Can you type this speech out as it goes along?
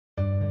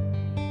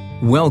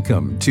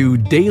Welcome to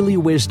Daily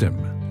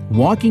Wisdom,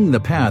 Walking the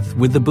Path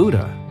with the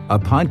Buddha, a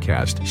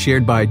podcast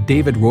shared by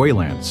David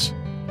Roylance.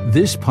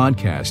 This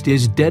podcast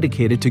is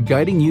dedicated to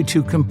guiding you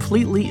to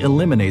completely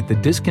eliminate the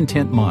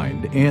discontent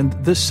mind and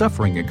the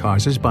suffering it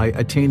causes by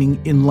attaining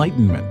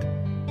enlightenment.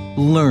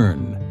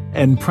 Learn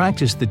and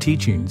practice the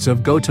teachings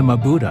of Gautama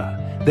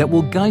Buddha that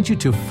will guide you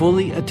to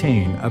fully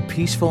attain a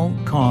peaceful,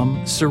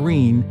 calm,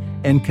 serene,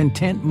 and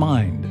content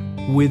mind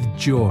with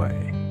joy.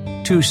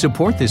 To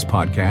support this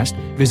podcast,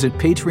 visit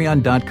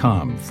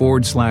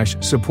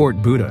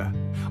patreon.com/support Buddha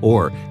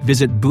or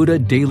visit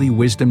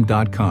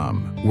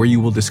buddhadailywisdom.com, where you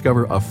will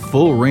discover a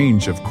full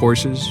range of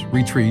courses,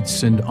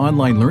 retreats, and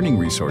online learning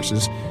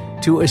resources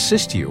to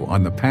assist you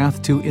on the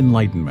path to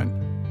enlightenment.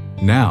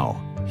 Now,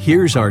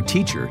 here's our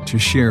teacher to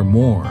share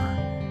more.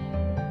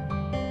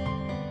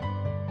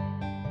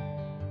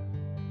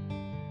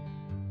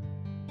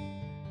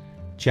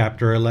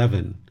 Chapter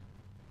 11.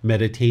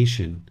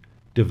 Meditation,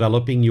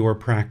 Developing Your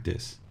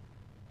Practice.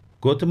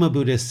 Gautama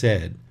Buddha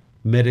said,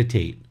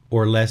 "Meditate,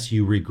 or lest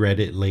you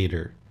regret it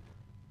later."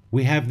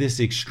 We have this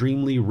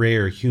extremely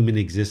rare human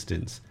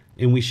existence,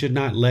 and we should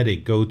not let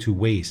it go to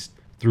waste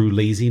through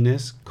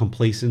laziness,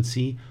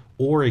 complacency,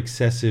 or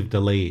excessive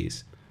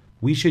delays.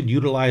 We should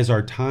utilize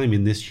our time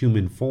in this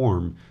human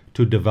form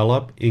to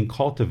develop and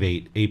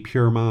cultivate a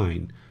pure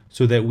mind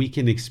so that we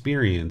can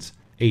experience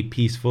a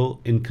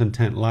peaceful and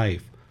content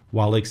life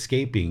while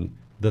escaping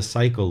the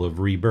cycle of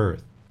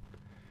rebirth.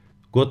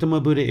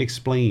 Gautama Buddha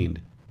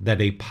explained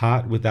that a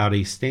pot without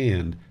a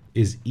stand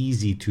is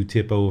easy to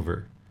tip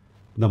over.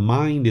 The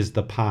mind is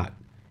the pot,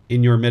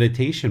 and your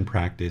meditation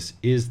practice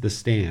is the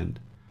stand.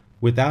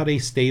 Without a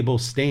stable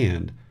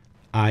stand,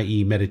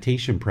 i.e.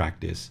 meditation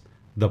practice,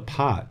 the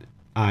pot,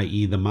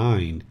 i.e. the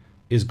mind,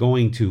 is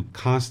going to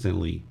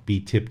constantly be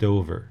tipped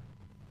over.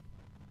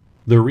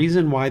 The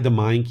reason why the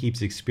mind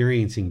keeps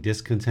experiencing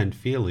discontent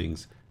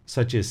feelings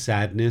such as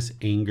sadness,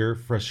 anger,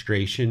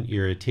 frustration,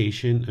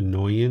 irritation,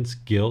 annoyance,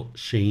 guilt,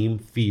 shame,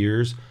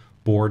 fears,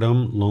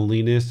 boredom,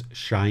 loneliness,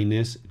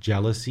 shyness,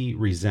 jealousy,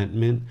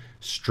 resentment,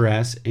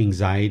 stress,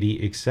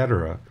 anxiety,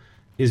 etc.,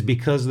 is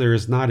because there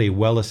is not a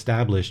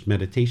well-established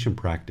meditation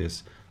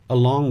practice,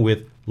 along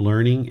with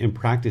learning and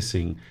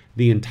practicing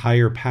the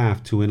entire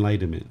path to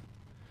enlightenment.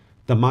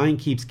 The mind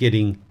keeps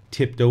getting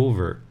tipped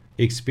over,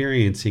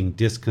 experiencing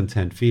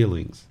discontent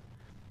feelings.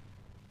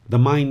 The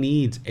mind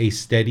needs a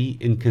steady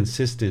and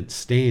consistent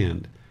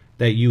stand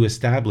that you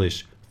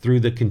establish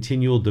through the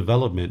continual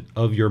development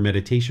of your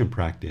meditation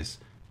practice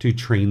to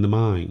train the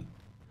mind.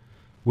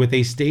 With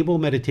a stable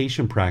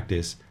meditation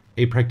practice,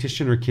 a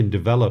practitioner can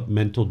develop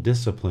mental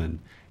discipline,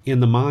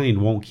 and the mind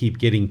won't keep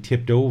getting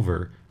tipped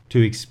over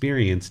to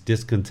experience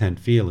discontent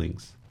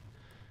feelings.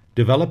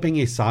 Developing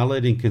a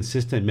solid and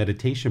consistent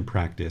meditation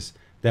practice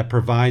that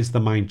provides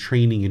the mind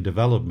training and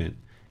development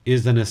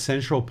is an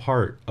essential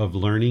part of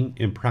learning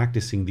and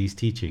practicing these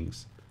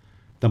teachings.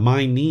 The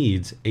mind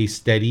needs a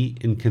steady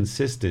and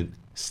consistent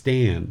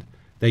stand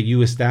that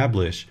you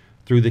establish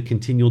through the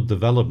continual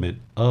development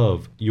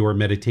of your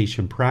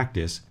meditation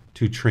practice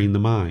to train the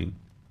mind.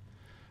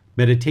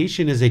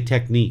 Meditation is a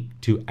technique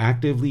to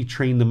actively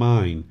train the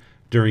mind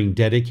during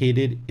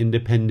dedicated,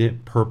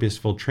 independent,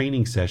 purposeful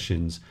training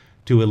sessions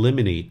to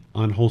eliminate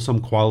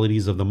unwholesome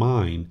qualities of the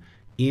mind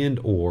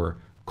and/or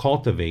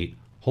cultivate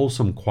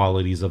wholesome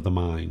qualities of the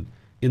mind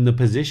in the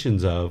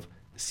positions of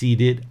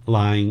seated,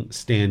 lying,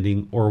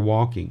 standing, or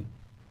walking.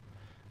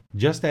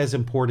 Just as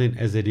important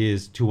as it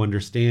is to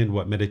understand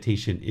what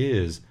meditation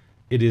is,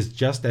 it is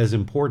just as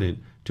important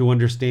to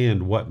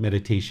understand what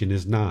meditation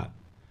is not.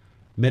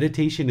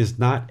 Meditation is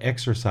not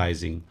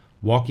exercising,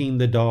 walking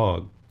the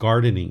dog,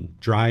 gardening,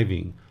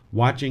 driving,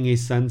 watching a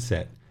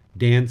sunset,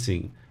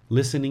 dancing,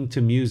 listening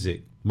to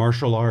music,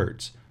 martial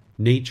arts,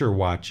 nature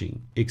watching,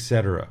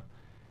 etc.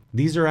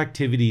 These are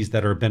activities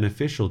that are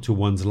beneficial to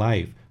one's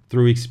life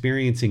through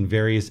experiencing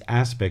various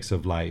aspects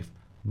of life,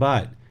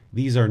 but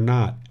these are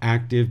not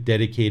active,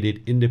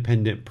 dedicated,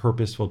 independent,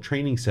 purposeful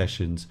training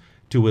sessions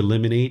to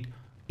eliminate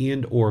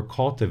and/or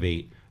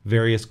cultivate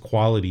various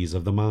qualities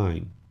of the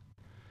mind.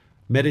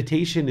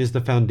 Meditation is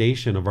the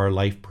foundation of our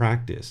life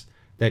practice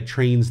that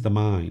trains the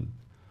mind.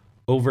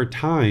 Over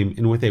time,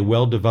 and with a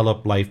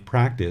well-developed life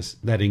practice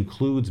that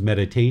includes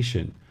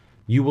meditation,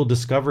 you will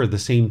discover the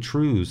same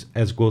truths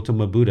as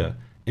Gautama Buddha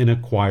and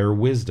acquire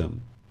wisdom.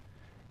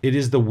 It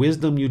is the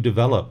wisdom you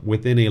develop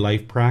within a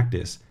life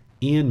practice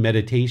and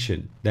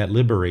meditation that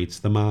liberates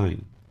the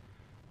mind.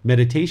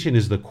 Meditation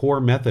is the core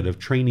method of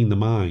training the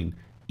mind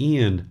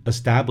and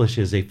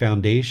establishes a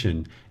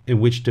foundation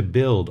in which to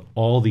build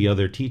all the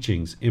other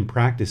teachings and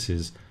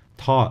practices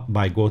taught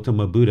by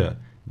Gautama Buddha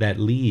that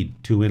lead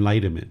to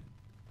enlightenment.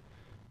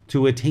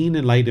 To attain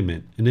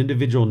enlightenment, an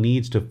individual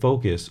needs to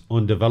focus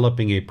on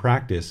developing a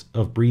practice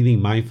of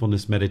breathing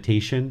mindfulness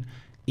meditation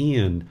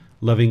and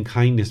loving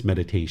kindness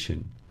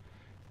meditation.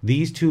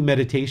 These two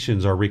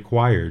meditations are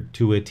required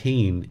to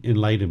attain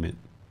enlightenment.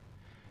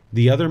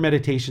 The other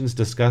meditations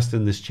discussed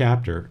in this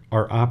chapter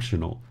are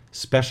optional,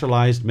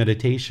 specialized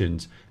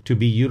meditations to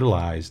be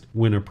utilized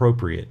when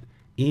appropriate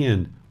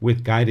and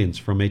with guidance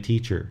from a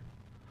teacher.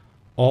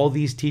 All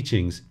these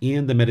teachings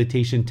and the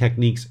meditation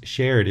techniques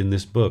shared in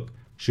this book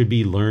should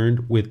be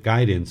learned with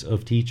guidance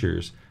of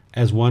teachers,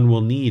 as one will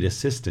need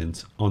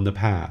assistance on the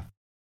path.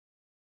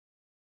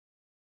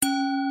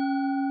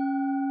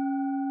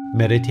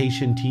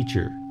 Meditation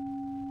teacher.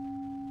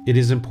 It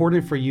is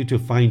important for you to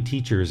find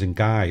teachers and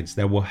guides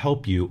that will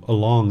help you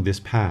along this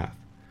path.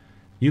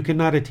 You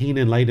cannot attain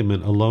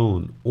enlightenment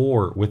alone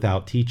or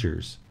without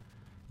teachers.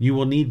 You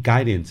will need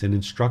guidance and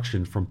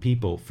instruction from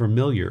people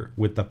familiar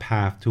with the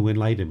path to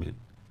enlightenment.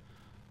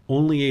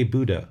 Only a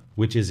Buddha,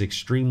 which is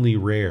extremely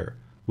rare,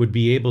 would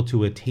be able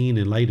to attain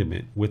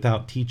enlightenment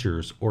without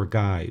teachers or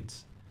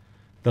guides.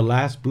 The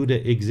last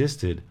Buddha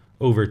existed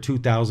over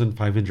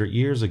 2,500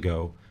 years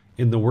ago,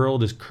 and the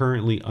world is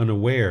currently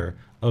unaware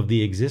of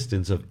the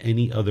existence of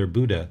any other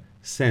Buddha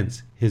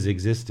since his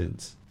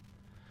existence.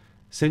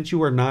 Since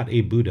you are not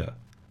a Buddha,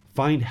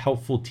 find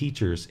helpful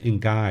teachers and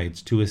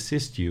guides to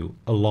assist you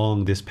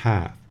along this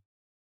path.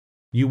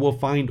 You will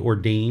find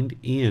ordained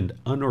and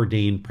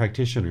unordained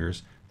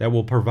practitioners that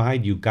will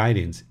provide you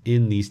guidance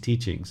in these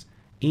teachings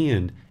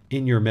and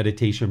in your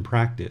meditation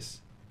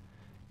practice.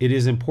 It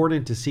is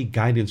important to seek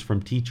guidance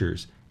from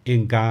teachers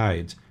and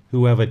guides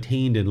who have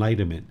attained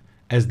enlightenment,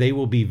 as they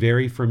will be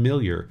very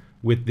familiar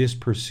with this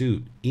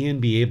pursuit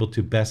and be able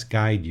to best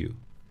guide you.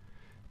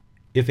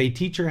 If a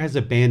teacher has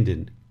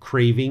abandoned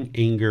craving,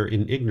 anger,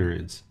 and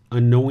ignorance,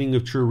 unknowing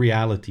of true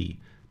reality,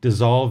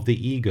 dissolved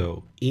the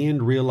ego,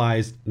 and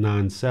realized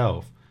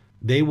non-self,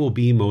 they will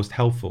be most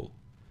helpful.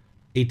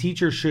 A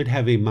teacher should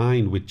have a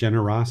mind with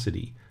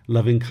generosity,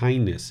 loving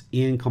kindness,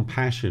 and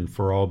compassion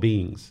for all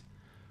beings.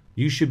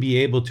 You should be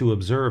able to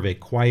observe a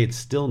quiet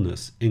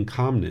stillness and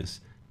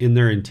calmness in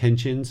their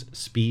intentions,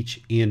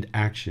 speech, and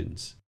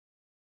actions.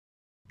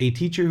 A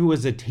teacher who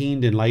has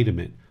attained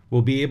enlightenment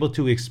will be able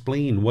to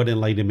explain what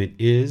enlightenment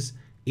is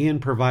and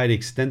provide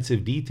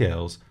extensive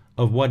details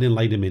of what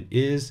enlightenment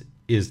is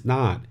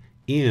not,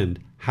 and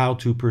how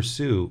to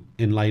pursue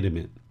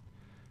enlightenment.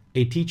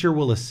 A teacher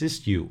will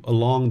assist you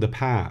along the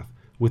path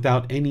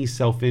without any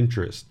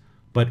self-interest,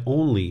 but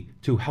only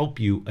to help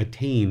you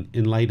attain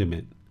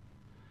enlightenment.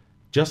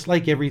 Just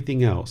like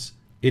everything else,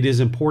 it is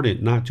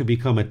important not to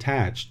become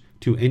attached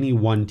to any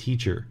one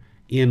teacher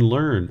and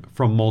learn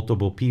from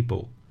multiple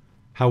people.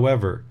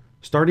 However,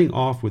 starting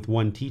off with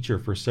one teacher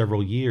for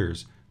several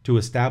years to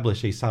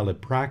establish a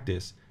solid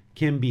practice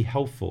can be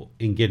helpful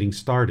in getting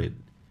started.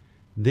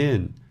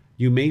 Then,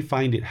 you may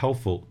find it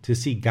helpful to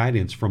seek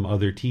guidance from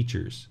other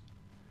teachers.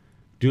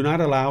 Do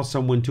not allow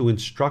someone to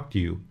instruct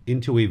you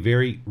into a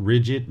very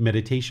rigid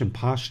meditation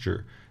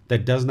posture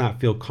that does not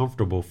feel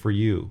comfortable for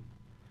you.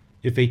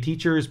 If a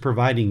teacher is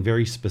providing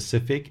very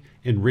specific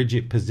and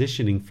rigid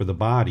positioning for the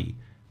body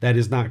that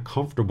is not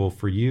comfortable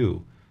for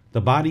you,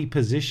 the body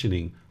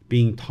positioning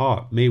being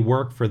taught may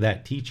work for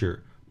that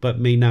teacher, but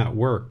may not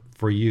work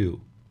for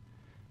you.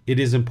 It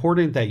is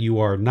important that you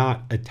are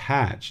not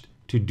attached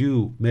to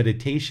do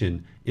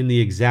meditation in the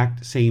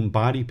exact same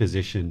body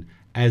position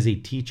as a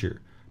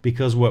teacher,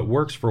 because what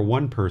works for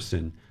one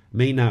person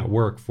may not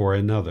work for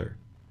another.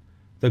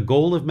 The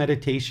goal of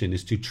meditation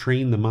is to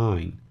train the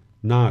mind,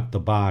 not the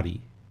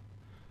body.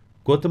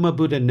 Gautama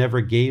Buddha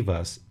never gave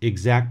us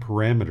exact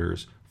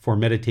parameters for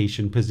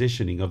meditation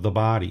positioning of the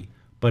body,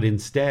 but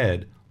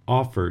instead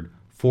offered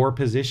 4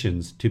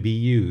 positions to be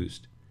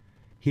used.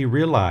 He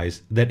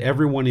realized that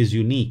everyone is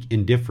unique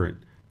and different,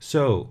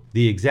 so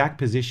the exact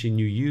position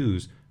you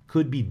use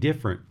could be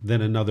different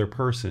than another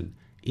person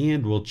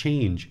and will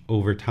change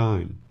over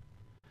time.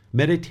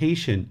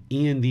 Meditation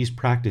and these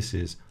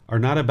practices are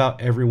not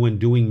about everyone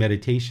doing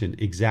meditation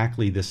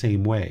exactly the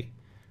same way.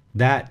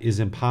 That is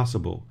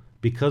impossible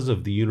because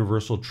of the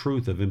universal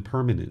truth of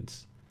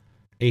impermanence.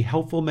 A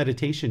helpful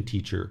meditation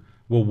teacher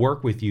will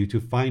work with you to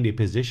find a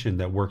position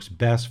that works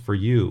best for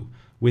you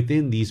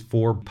within these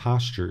 4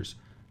 postures,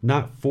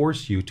 not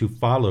force you to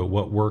follow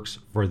what works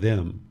for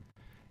them.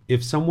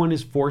 If someone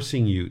is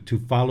forcing you to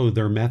follow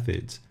their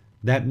methods,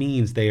 that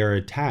means they are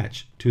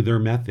attached to their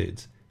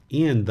methods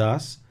and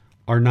thus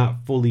are not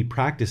fully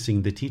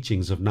practicing the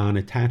teachings of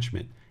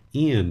non-attachment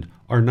and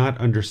are not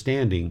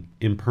understanding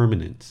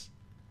impermanence.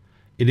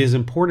 It is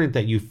important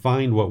that you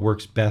find what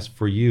works best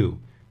for you.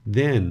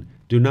 Then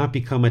do not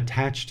become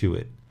attached to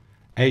it.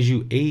 As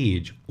you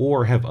age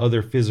or have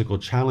other physical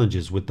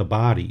challenges with the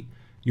body,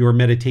 your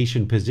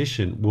meditation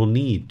position will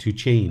need to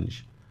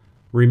change.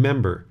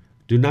 Remember,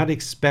 do not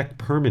expect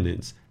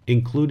permanence,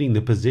 including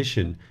the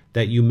position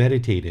that you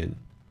meditate in.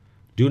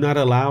 Do not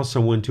allow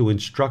someone to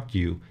instruct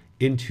you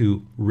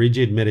into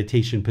rigid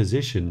meditation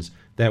positions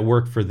that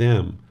work for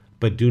them,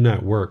 but do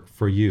not work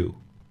for you.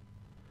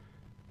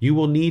 You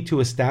will need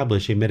to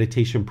establish a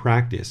meditation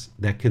practice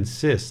that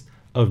consists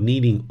of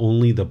needing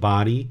only the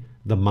body,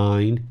 the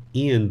mind,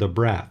 and the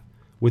breath,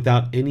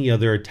 without any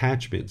other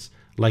attachments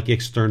like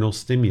external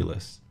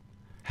stimulus.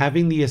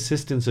 Having the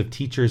assistance of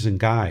teachers and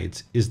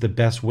guides is the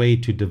best way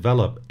to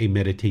develop a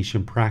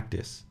meditation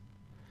practice.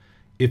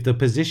 If the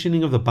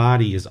positioning of the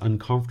body is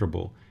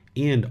uncomfortable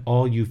and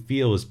all you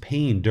feel is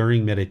pain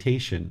during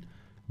meditation,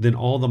 then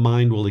all the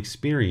mind will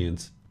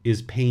experience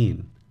is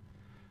pain.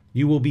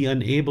 you will be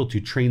unable to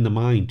train the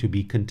mind to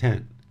be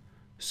content.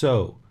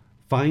 So,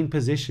 find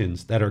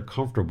positions that are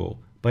comfortable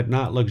but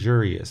not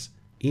luxurious,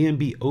 and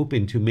be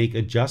open to make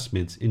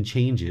adjustments and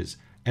changes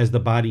as the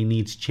body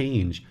needs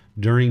change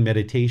during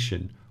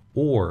meditation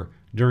or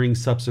during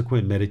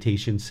subsequent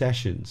meditation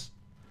sessions.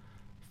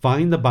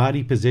 Find the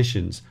body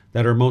positions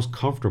that are most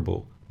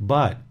comfortable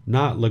but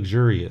not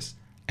luxurious,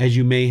 as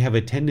you may have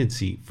a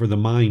tendency for the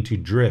mind to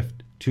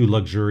drift to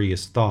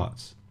luxurious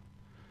thoughts.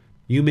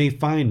 You may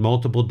find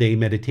multiple day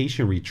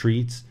meditation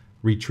retreats,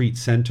 retreat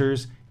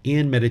centers,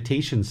 and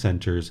meditation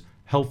centers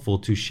helpful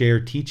to share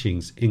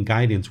teachings and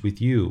guidance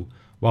with you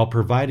while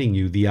providing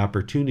you the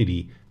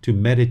opportunity to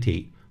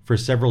meditate for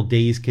several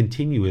days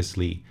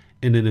continuously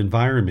in an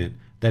environment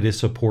that is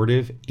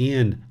supportive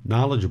and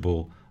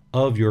knowledgeable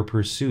of your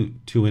pursuit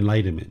to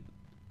enlightenment.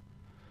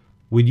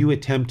 Would you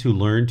attempt to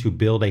learn to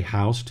build a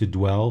house to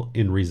dwell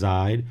and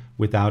reside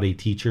without a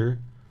teacher?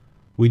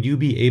 Would you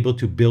be able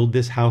to build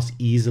this house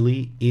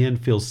easily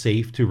and feel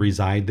safe to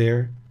reside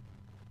there?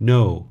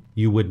 No,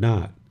 you would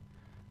not.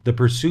 The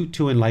pursuit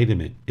to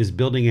enlightenment is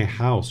building a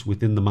house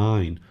within the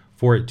mind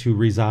for it to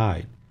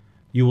reside.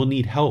 You will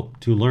need help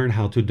to learn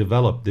how to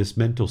develop this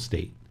mental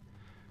state.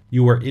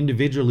 You are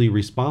individually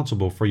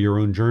responsible for your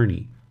own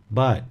journey,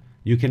 but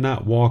you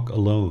cannot walk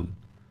alone.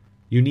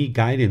 You need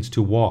guidance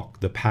to walk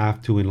the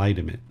path to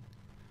enlightenment.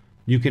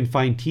 You can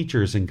find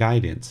teachers and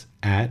guidance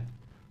at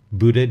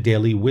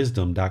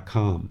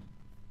buddhadailywisdom.com.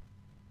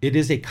 It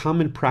is a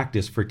common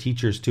practice for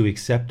teachers to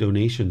accept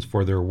donations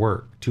for their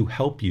work to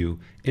help you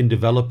in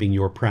developing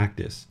your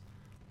practice.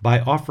 By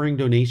offering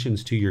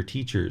donations to your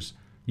teachers,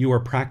 you are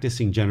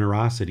practicing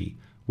generosity,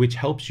 which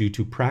helps you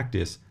to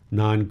practice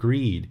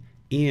non-greed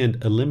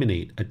and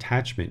eliminate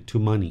attachment to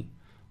money,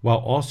 while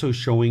also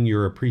showing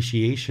your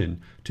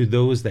appreciation to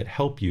those that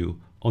help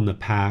you on the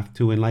path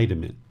to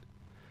enlightenment.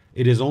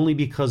 It is only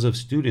because of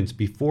students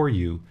before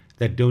you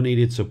that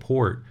donated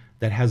support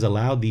that has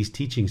allowed these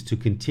teachings to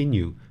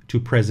continue to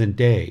present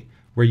day,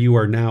 where you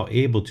are now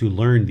able to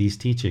learn these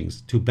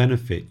teachings to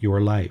benefit your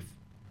life.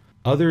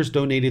 Others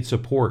donated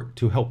support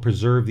to help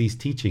preserve these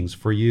teachings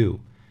for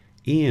you,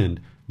 and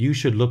you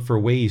should look for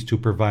ways to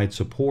provide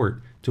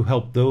support to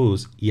help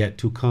those yet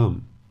to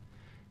come.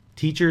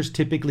 Teachers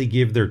typically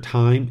give their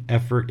time,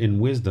 effort, and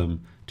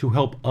wisdom to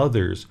help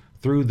others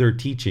through their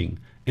teaching,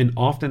 and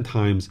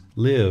oftentimes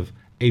live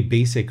a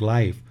basic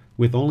life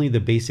with only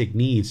the basic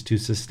needs to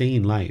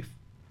sustain life.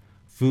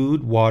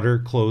 Food, water,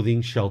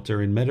 clothing, shelter,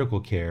 and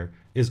medical care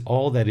is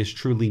all that is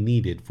truly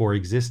needed for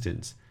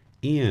existence,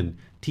 and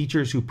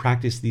teachers who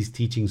practice these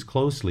teachings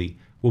closely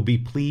will be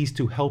pleased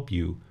to help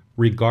you,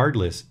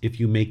 regardless if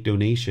you make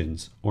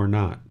donations or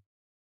not.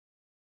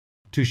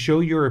 To show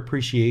your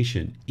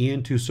appreciation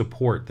and to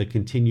support the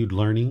continued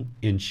learning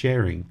and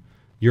sharing,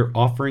 your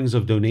offerings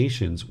of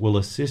donations will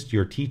assist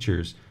your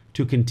teachers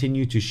to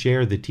continue to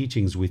share the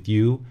teachings with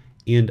you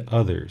and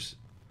others.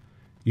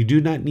 You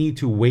do not need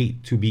to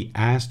wait to be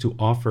asked to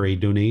offer a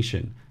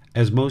donation,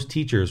 as most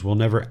teachers will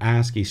never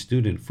ask a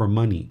student for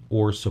money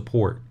or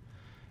support.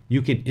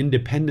 You can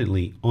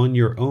independently, on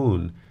your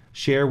own,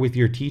 share with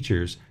your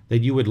teachers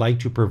that you would like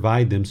to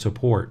provide them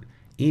support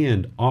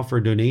and offer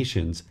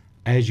donations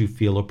as you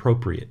feel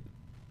appropriate.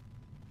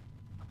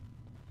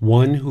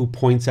 One who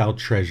points out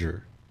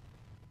treasure.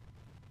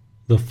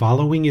 The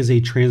following is a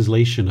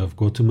translation of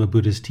Gautama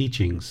Buddha's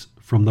teachings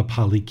from the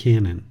Pali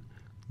Canon,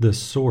 the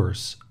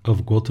source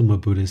of Gautama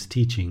Buddha's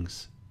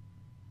teachings.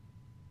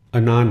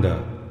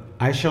 Ananda,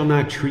 I shall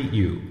not treat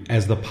you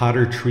as the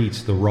potter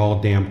treats the raw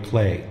damp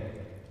clay,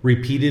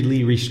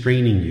 repeatedly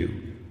restraining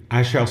you.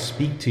 I shall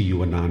speak to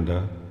you,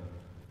 Ananda,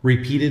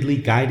 repeatedly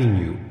guiding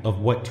you of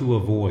what to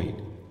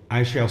avoid.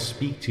 I shall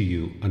speak to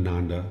you,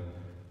 Ananda.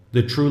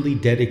 The truly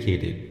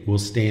dedicated will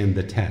stand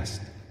the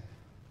test.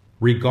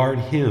 Regard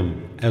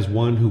him as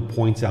one who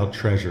points out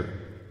treasure,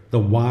 the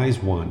wise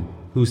one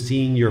who,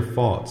 seeing your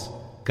faults,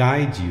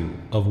 guides you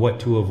of what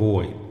to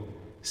avoid.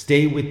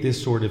 Stay with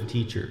this sort of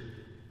teacher.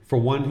 For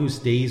one who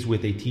stays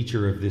with a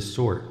teacher of this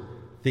sort,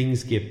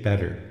 things get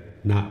better,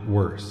 not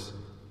worse.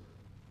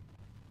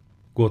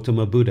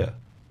 Gautama Buddha.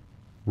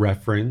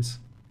 Reference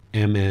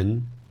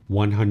MN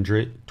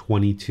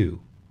 122.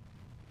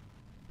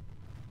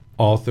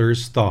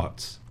 Author's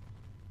thoughts.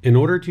 In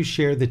order to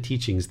share the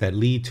teachings that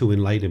lead to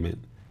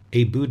enlightenment,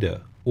 a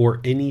Buddha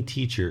or any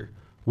teacher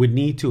would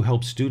need to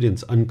help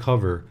students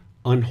uncover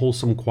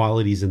unwholesome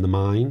qualities in the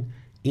mind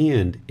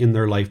and in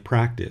their life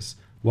practice,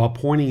 while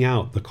pointing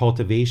out the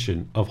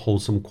cultivation of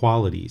wholesome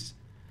qualities.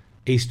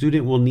 A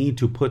student will need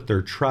to put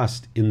their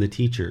trust in the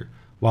teacher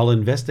while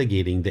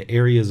investigating the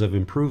areas of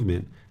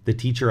improvement the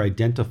teacher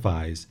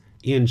identifies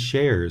and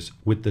shares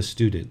with the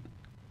student.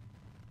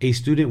 A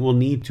student will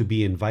need to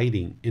be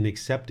inviting and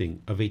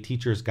accepting of a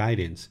teacher's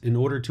guidance in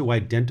order to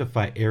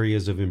identify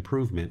areas of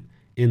improvement,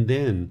 and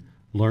then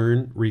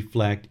learn,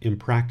 reflect, and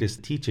practice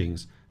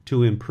teachings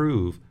to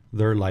improve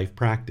their life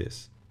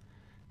practice.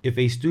 If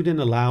a student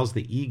allows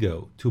the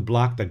ego to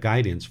block the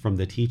guidance from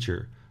the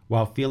teacher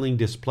while feeling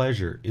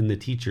displeasure in the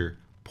teacher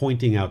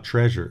pointing out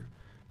treasure,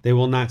 they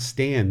will not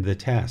stand the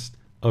test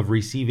of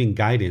receiving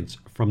guidance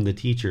from the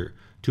teacher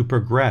to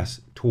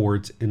progress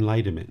towards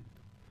enlightenment.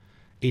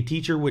 A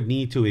teacher would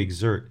need to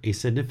exert a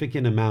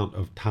significant amount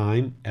of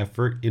time,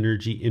 effort,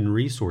 energy, and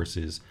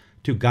resources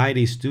to guide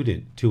a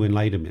student to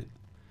enlightenment.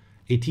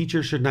 A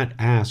teacher should not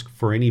ask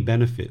for any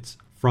benefits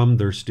from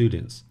their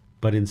students,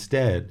 but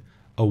instead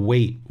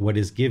await what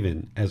is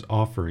given as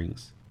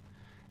offerings.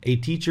 A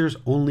teacher's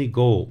only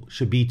goal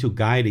should be to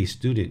guide a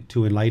student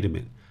to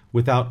enlightenment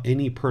without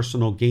any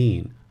personal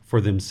gain for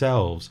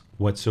themselves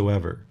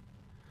whatsoever.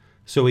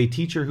 So a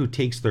teacher who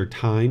takes their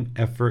time,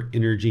 effort,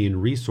 energy,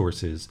 and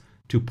resources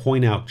to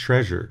point out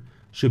treasure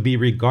should be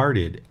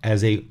regarded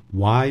as a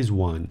wise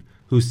one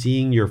who,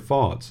 seeing your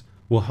faults,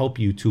 will help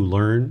you to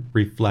learn,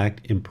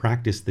 reflect, and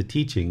practice the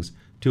teachings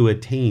to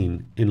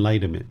attain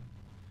enlightenment.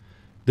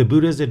 The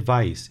Buddha's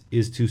advice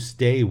is to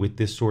stay with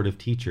this sort of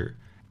teacher,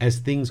 as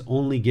things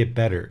only get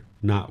better,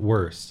 not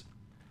worse.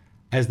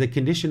 As the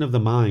condition of the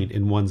mind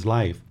in one's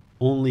life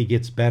only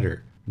gets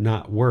better,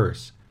 not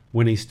worse,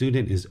 when a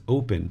student is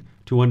open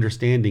to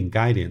understanding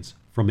guidance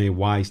from a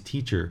wise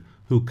teacher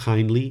who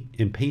kindly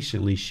and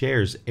patiently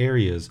shares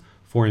areas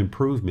for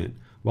improvement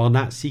while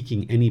not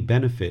seeking any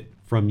benefit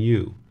from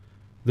you.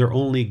 Their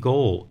only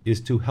goal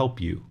is to help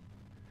you.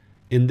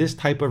 In this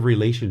type of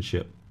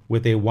relationship,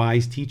 with a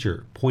wise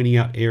teacher pointing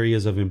out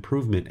areas of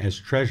improvement as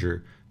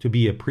treasure to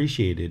be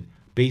appreciated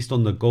based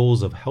on the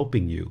goals of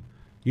helping you,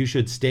 you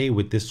should stay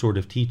with this sort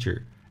of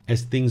teacher,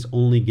 as things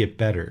only get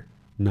better,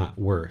 not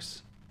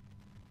worse.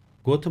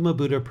 Gautama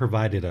Buddha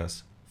provided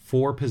us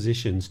 4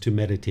 positions to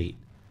meditate.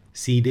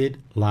 Seated,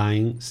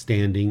 lying,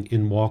 standing,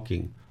 and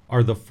walking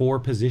are the 4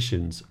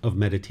 positions of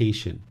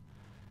meditation.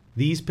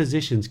 These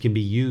positions can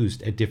be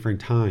used at different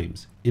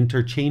times,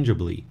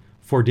 interchangeably,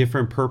 for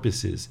different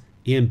purposes,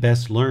 and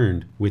best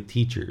learned with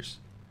teachers.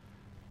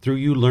 Through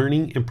you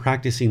learning and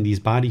practicing these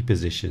body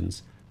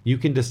positions, you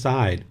can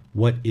decide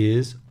what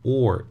is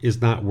or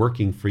is not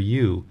working for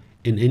you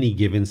in any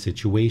given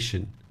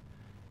situation.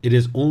 It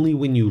is only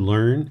when you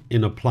learn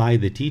and apply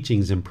the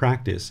teachings in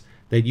practice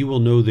that you will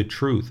know the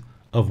truth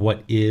of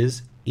what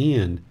is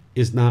and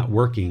is not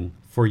working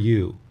for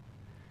you.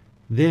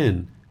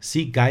 Then,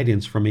 seek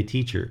guidance from a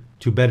teacher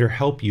to better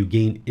help you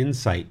gain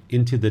insight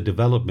into the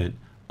development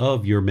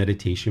of your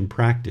meditation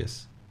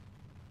practice.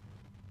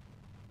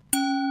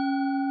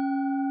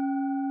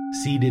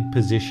 Seated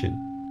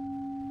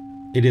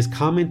position. It is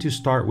common to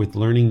start with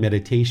learning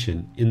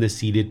meditation in the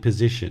seated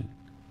position.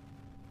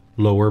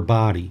 Lower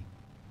body.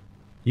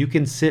 You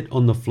can sit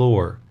on the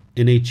floor,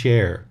 in a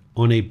chair,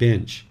 on a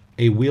bench,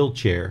 a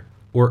wheelchair,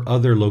 or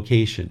other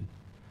location.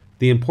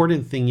 The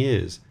important thing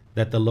is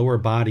that the lower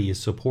body is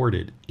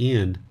supported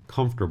and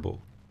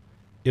comfortable.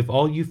 If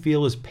all you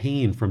feel is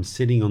pain from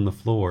sitting on the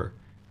floor,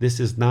 this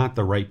is not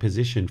the right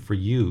position for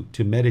you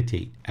to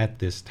meditate at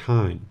this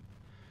time.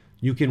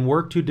 You can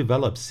work to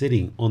develop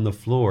sitting on the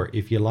floor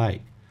if you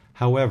like.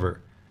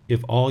 However,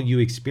 if all you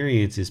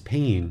experience is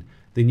pain,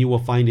 then you will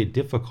find it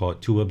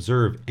difficult to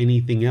observe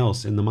anything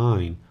else in the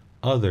mind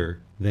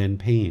other than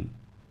pain.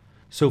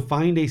 So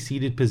find a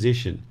seated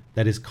position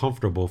that is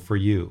comfortable for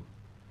you.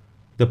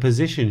 The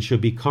position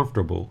should be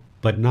comfortable,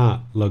 but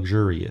not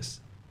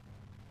luxurious.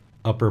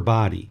 Upper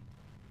body.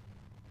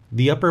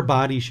 The upper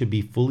body should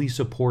be fully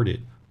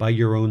supported by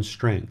your own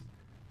strength.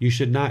 You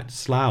should not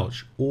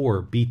slouch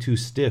or be too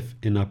stiff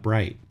and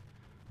upright.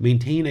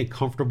 Maintain a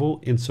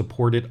comfortable and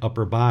supported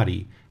upper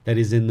body that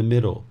is in the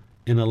middle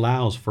and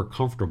allows for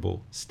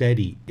comfortable,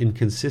 steady, and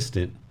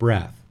consistent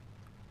breath.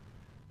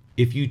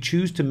 If you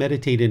choose to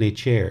meditate in a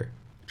chair,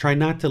 try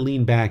not to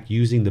lean back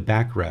using the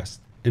backrest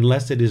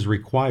unless it is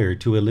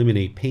required to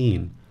eliminate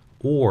pain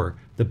or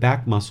the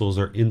back muscles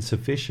are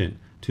insufficient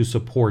to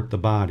support the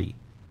body.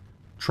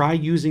 Try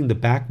using the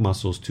back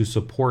muscles to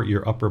support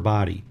your upper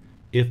body,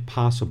 if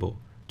possible,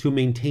 to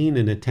maintain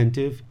an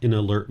attentive and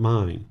alert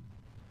mind.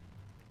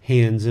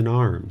 Hands and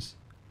arms.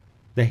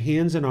 The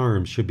hands and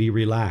arms should be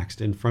relaxed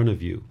in front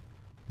of you.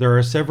 There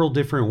are several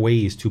different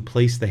ways to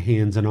place the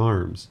hands and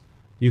arms.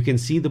 You can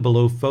see the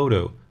below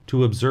photo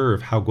to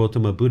observe how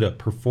Gautama Buddha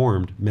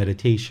performed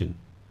meditation.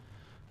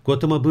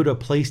 Gautama Buddha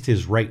placed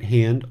his right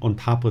hand on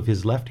top of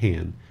his left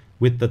hand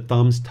with the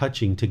thumbs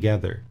touching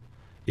together.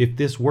 If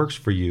this works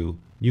for you,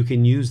 you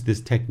can use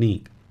this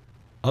technique.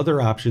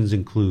 Other options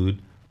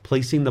include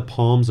placing the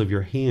palms of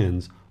your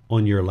hands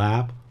on your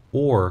lap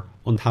or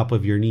on top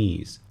of your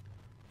knees.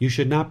 You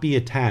should not be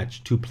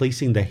attached to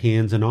placing the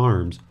hands and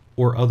arms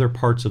or other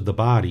parts of the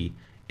body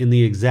in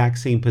the exact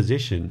same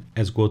position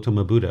as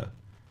Gautama Buddha.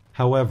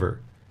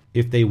 However,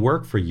 if they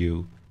work for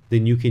you,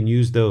 then you can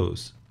use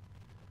those.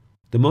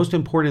 The most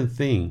important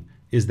thing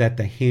is that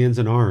the hands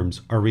and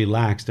arms are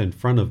relaxed in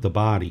front of the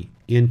body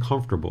and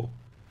comfortable.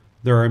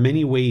 There are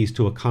many ways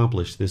to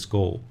accomplish this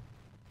goal.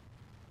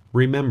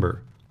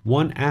 Remember,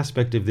 one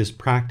aspect of this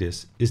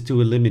practice is to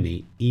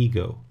eliminate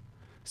ego.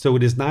 So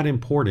it is not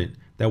important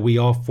that we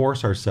all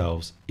force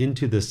ourselves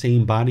into the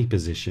same body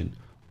position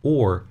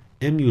or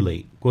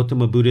emulate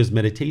Gautama Buddha's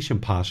meditation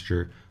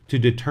posture to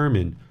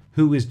determine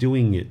who is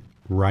doing it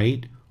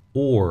right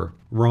or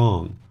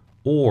wrong,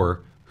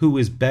 or who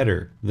is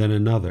better than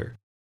another.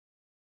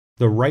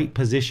 The right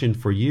position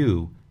for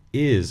you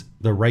is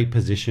the right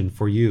position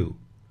for you.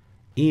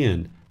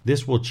 And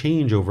this will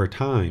change over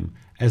time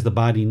as the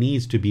body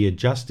needs to be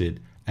adjusted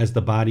as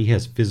the body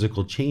has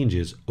physical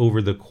changes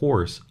over the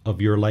course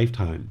of your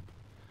lifetime.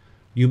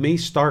 You may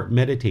start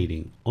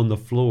meditating on the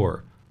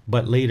floor,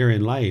 but later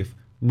in life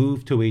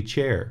move to a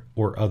chair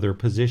or other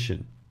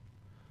position.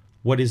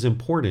 What is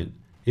important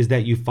is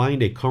that you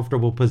find a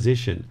comfortable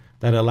position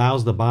that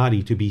allows the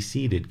body to be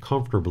seated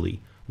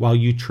comfortably while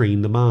you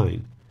train the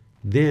mind.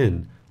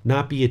 Then,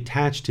 not be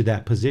attached to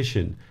that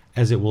position,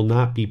 as it will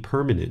not be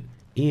permanent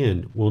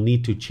and will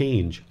need to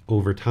change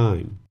over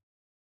time.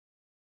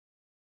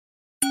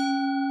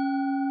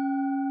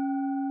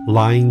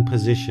 Lying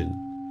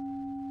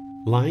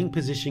position. Lying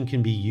position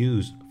can be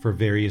used for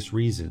various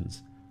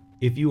reasons.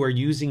 If you are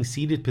using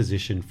seated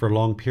position for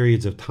long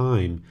periods of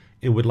time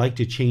and would like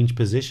to change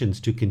positions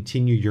to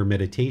continue your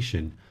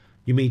meditation,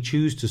 you may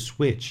choose to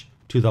switch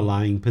to the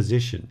lying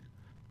position.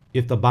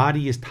 If the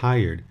body is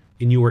tired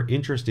and you are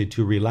interested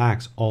to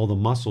relax all the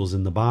muscles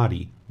in the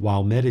body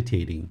while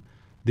meditating,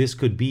 this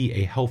could be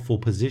a helpful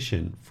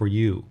position for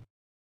you.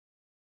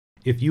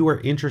 If you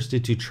are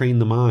interested to train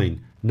the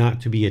mind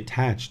not to be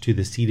attached to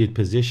the seated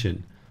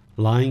position,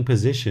 lying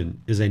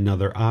position is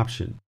another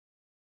option.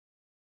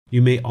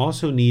 You may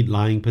also need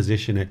lying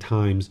position at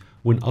times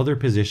when other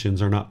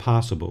positions are not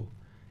possible.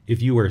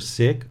 If you are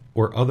sick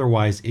or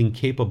otherwise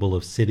incapable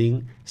of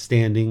sitting,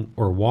 standing,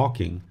 or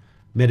walking,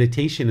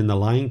 meditation in the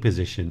lying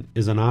position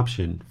is an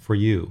option for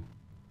you.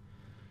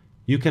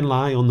 You can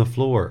lie on the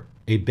floor,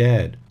 a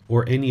bed,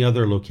 or any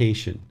other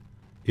location.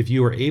 If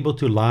you are able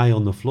to lie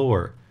on the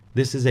floor,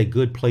 this is a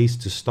good place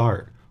to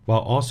start, while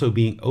also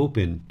being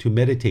open to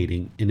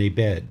meditating in a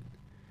bed.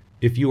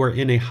 If you are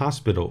in a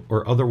hospital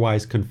or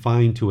otherwise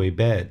confined to a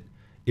bed,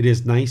 it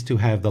is nice to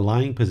have the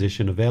lying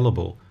position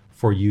available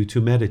for you to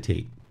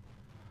meditate.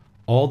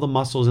 All the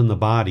muscles in the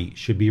body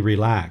should be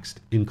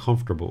relaxed and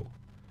comfortable.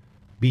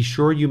 Be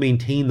sure you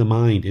maintain the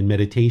mind in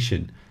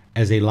meditation,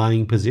 as a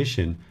lying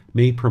position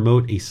may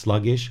promote a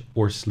sluggish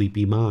or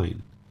sleepy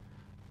mind.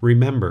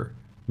 Remember,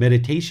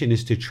 meditation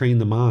is to train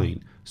the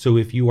mind, so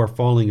if you are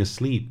falling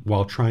asleep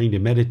while trying to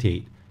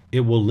meditate,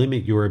 it will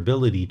limit your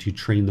ability to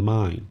train the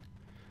mind.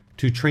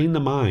 To train the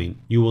mind,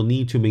 you will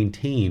need to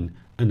maintain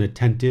an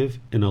attentive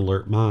and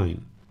alert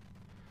mind.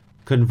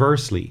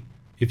 Conversely,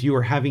 if you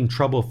are having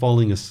trouble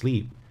falling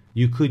asleep,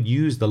 you could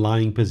use the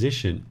lying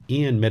position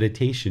and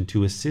meditation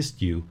to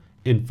assist you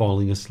in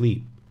falling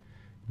asleep.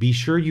 Be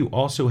sure you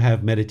also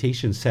have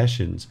meditation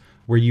sessions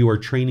where you are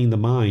training the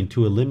mind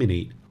to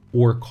eliminate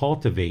or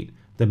cultivate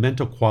the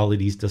mental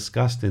qualities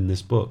discussed in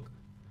this book.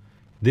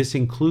 This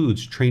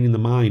includes training the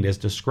mind as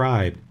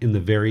described in the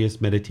various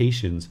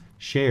meditations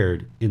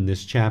shared in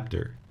this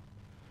chapter.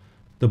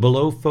 The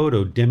below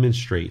photo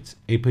demonstrates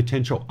a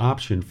potential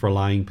option for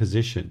lying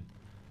position.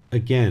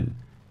 Again,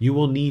 you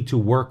will need to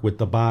work with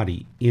the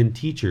body and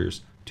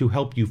teachers to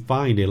help you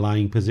find a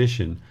lying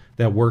position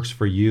that works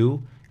for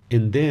you,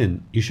 and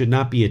then you should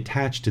not be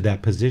attached to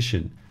that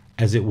position,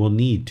 as it will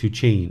need to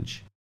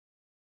change.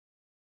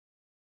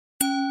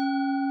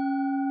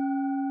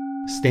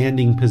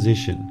 Standing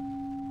position.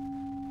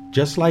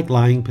 Just like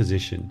lying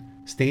position,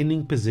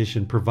 standing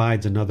position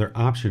provides another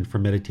option for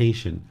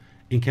meditation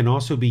and can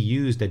also be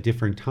used at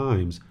different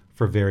times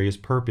for various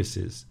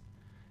purposes.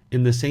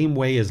 In the same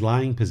way as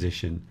lying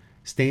position,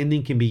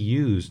 standing can be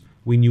used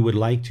when you would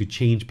like to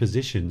change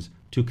positions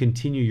to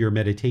continue your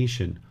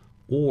meditation,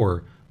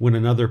 or when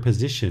another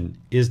position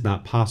is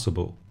not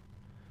possible.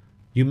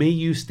 You may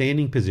use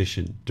standing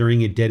position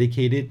during a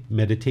dedicated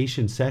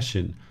meditation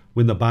session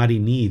when the body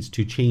needs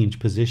to change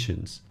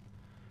positions.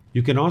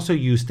 You can also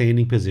use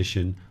standing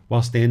position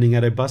while standing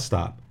at a bus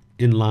stop,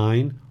 in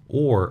line,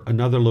 or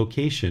another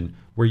location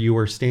where you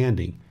are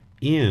standing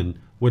and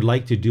would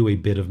like to do a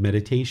bit of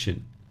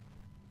meditation.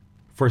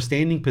 For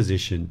standing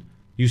position,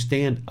 you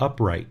stand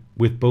upright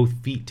with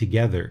both feet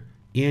together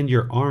and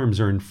your arms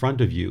are in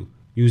front of you,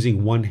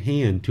 using one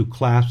hand to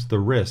clasp the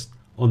wrist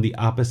on the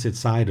opposite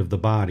side of the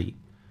body.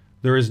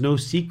 There is no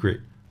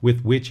secret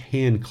with which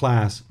hand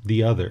clasp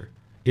the other.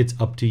 It's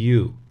up to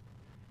you.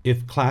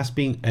 If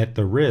clasping at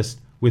the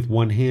wrist with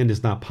one hand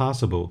is not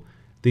possible,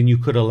 then you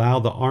could allow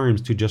the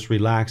arms to just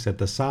relax at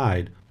the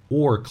side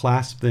or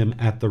clasp them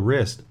at the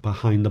wrist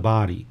behind the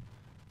body.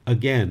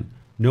 Again,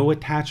 no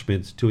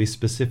attachments to a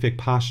specific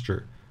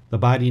posture. The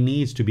body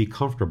needs to be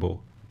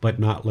comfortable, but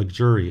not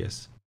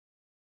luxurious.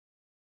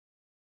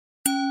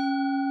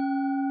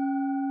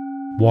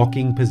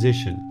 Walking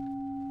position.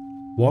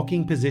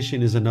 Walking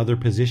position is another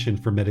position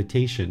for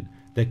meditation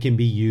that can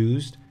be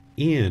used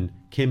and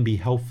can be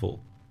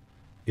helpful.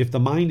 If the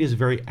mind is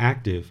very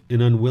active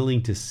and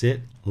unwilling to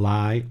sit,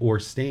 lie, or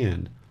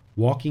stand,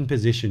 walking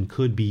position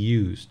could be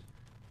used.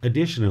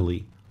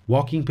 Additionally,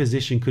 walking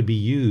position could be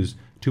used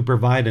to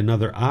provide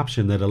another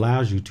option that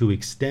allows you to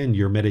extend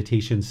your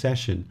meditation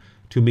session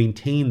to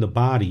maintain the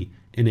body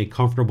in a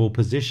comfortable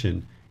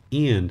position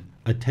and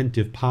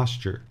attentive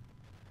posture.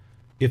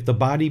 If the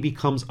body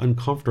becomes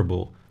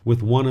uncomfortable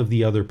with one of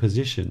the other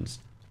positions,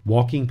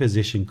 walking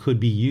position could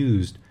be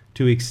used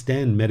to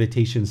extend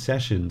meditation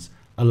sessions,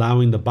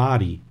 allowing the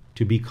body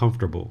to be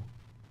comfortable.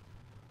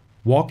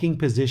 Walking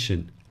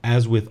position,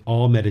 as with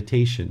all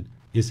meditation,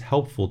 is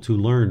helpful to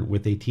learn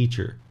with a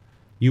teacher.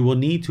 You will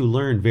need to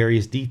learn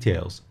various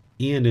details,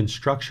 and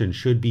instruction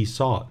should be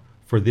sought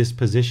for this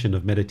position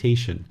of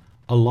meditation,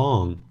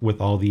 along with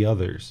all the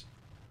others.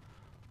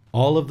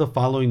 All of the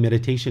following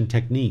meditation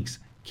techniques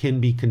can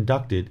be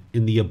conducted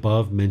in the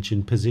above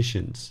mentioned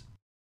positions.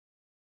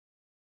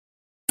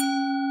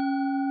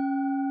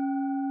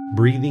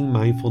 Breathing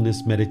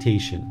mindfulness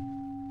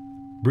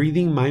meditation.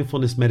 Breathing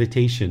mindfulness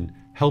meditation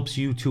helps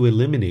you to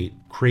eliminate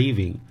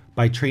craving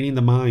by training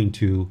the mind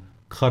to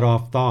cut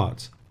off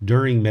thoughts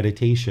during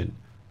meditation,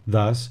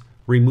 thus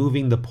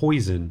removing the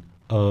poison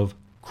of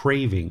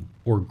craving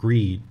or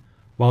greed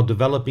while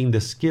developing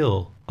the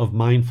skill of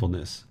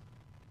mindfulness.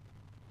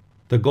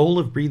 The goal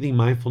of breathing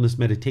mindfulness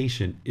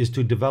meditation is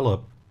to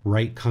develop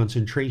right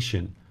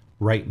concentration,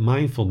 right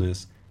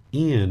mindfulness,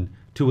 and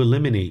to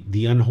eliminate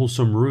the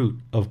unwholesome root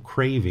of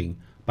craving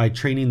by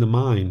training the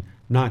mind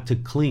not to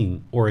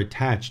cling or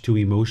attach to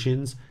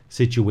emotions,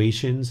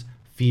 situations,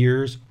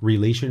 fears,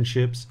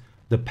 relationships,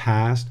 the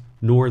past,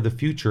 nor the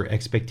future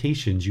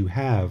expectations you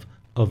have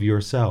of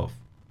yourself.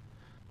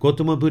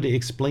 Gautama Buddha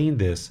explained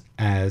this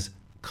as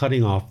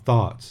cutting off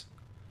thoughts.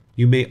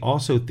 You may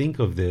also think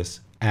of this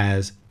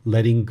as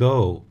letting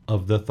go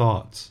of the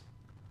thoughts.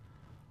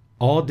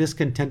 All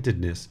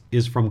discontentedness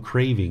is from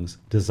cravings,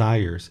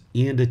 desires,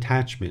 and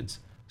attachments,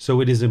 so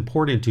it is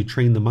important to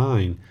train the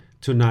mind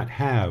to not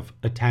have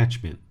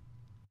attachment.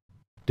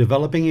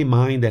 Developing a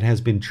mind that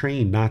has been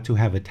trained not to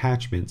have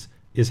attachments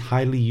is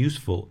highly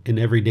useful in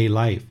everyday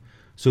life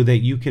so that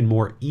you can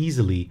more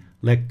easily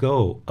let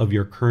go of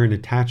your current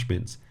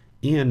attachments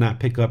and not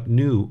pick up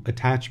new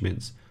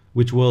attachments,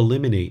 which will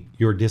eliminate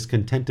your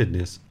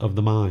discontentedness of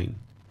the mind.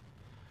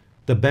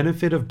 The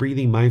benefit of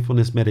breathing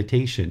mindfulness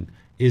meditation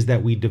is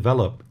that we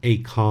develop a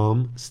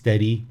calm,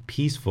 steady,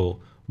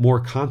 peaceful, more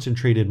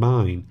concentrated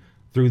mind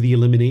through the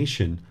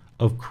elimination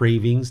of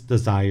cravings,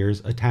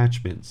 desires,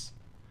 attachments.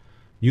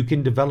 You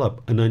can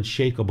develop an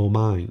unshakable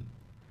mind.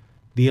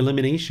 The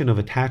elimination of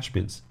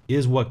attachments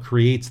is what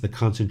creates the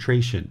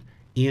concentration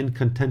and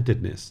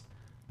contentedness,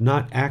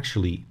 not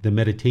actually the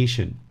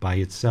meditation by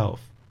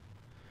itself.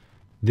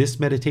 This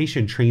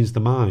meditation trains the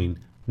mind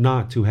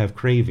not to have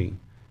craving.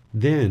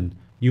 Then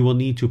you will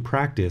need to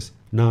practice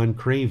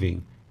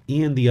non-craving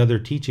and the other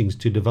teachings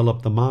to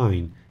develop the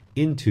mind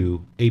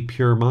into a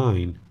pure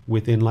mind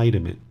with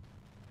enlightenment.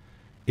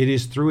 It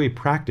is through a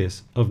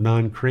practice of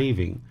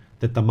non-craving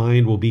that the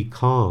mind will be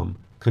calm,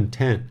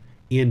 content,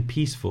 and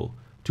peaceful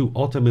to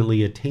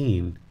ultimately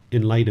attain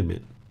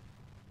enlightenment.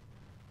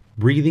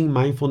 Breathing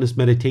mindfulness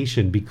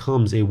meditation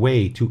becomes a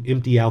way to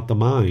empty out the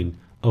mind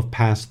of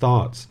past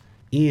thoughts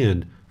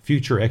and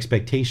future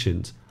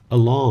expectations,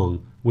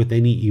 along with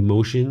any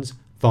emotions,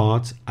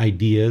 thoughts,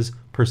 ideas,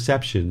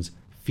 perceptions,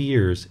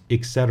 fears,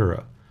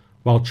 etc.,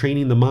 while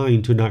training the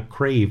mind to not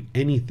crave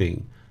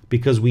anything,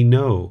 because we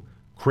know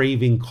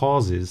craving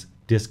causes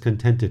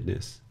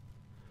discontentedness.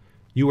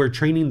 You are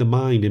training the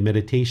mind in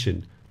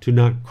meditation to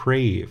not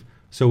crave,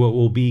 so it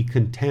will be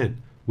content,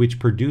 which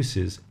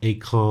produces a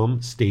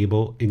calm,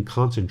 stable, and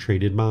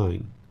concentrated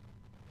mind.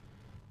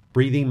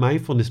 Breathing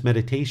mindfulness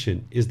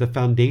meditation is the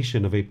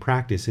foundation of a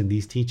practice in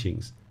these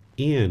teachings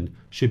and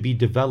should be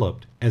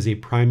developed as a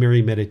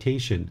primary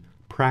meditation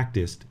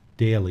practiced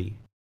daily.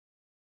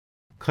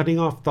 Cutting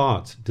off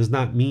thoughts does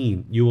not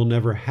mean you will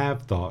never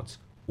have thoughts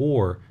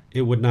or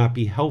it would not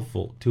be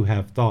helpful to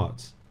have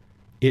thoughts.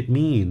 It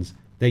means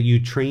that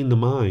you train the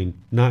mind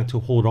not to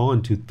hold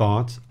on to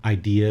thoughts,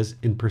 ideas,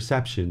 and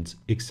perceptions,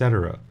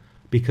 etc.,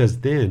 because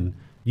then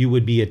you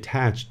would be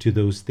attached to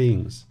those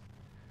things.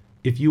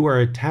 If you are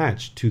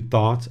attached to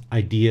thoughts,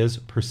 ideas,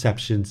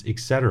 perceptions,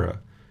 etc.,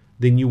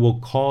 then you will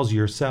cause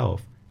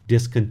yourself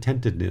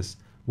discontentedness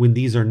when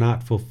these are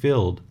not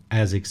fulfilled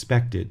as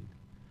expected.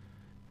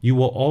 You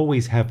will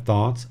always have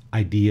thoughts,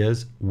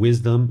 ideas,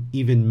 wisdom,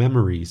 even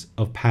memories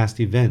of past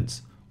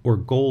events or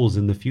goals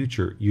in the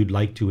future you'd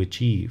like to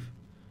achieve.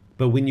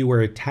 But when you are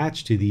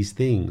attached to these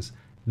things,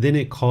 then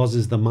it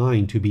causes the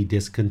mind to be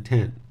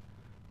discontent.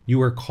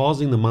 You are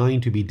causing the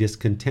mind to be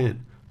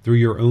discontent through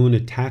your own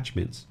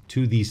attachments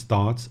to these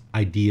thoughts,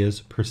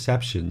 ideas,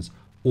 perceptions,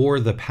 or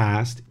the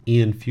past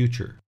and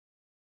future.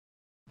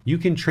 You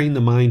can train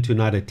the mind to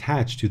not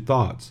attach to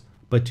thoughts,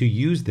 but to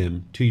use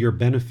them to your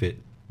benefit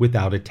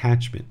without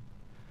attachment.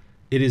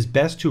 It is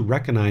best to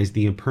recognize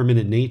the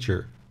impermanent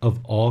nature of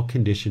all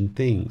conditioned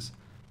things,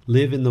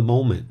 live in the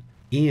moment,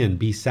 and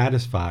be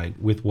satisfied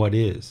with what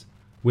is,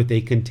 with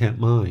a content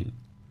mind.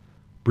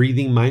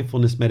 Breathing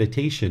mindfulness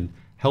meditation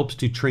helps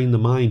to train the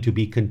mind to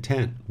be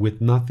content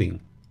with nothing,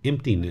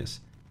 emptiness,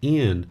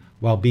 and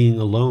while being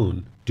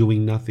alone,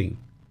 doing nothing.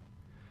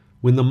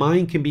 When the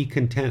mind can be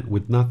content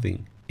with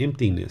nothing,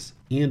 emptiness,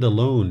 and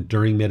alone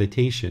during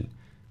meditation,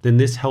 then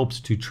this helps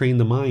to train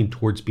the mind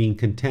towards being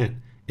content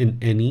in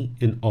any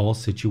and all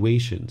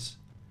situations.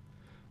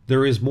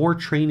 There is more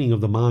training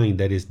of the mind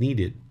that is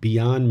needed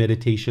beyond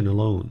meditation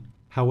alone.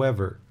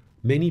 However,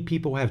 Many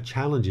people have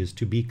challenges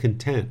to be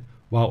content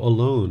while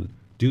alone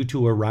due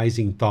to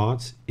arising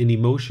thoughts and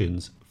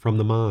emotions from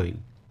the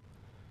mind.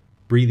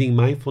 Breathing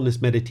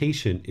mindfulness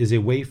meditation is a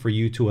way for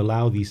you to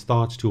allow these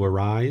thoughts to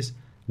arise,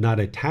 not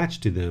attach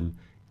to them,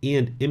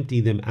 and empty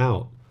them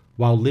out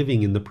while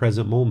living in the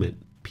present moment,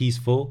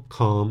 peaceful,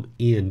 calm,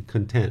 and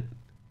content.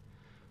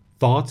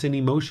 Thoughts and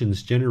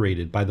emotions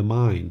generated by the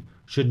mind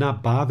should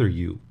not bother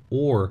you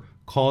or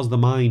cause the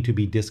mind to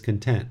be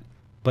discontent,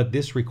 but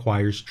this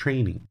requires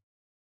training.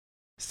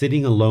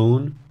 Sitting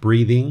alone,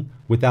 breathing,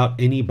 without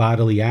any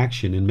bodily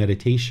action in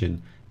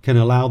meditation can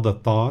allow the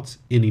thoughts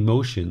and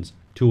emotions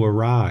to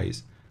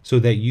arise so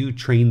that you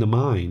train the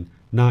mind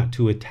not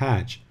to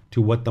attach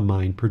to what the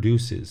mind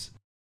produces.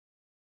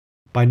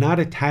 By not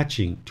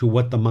attaching to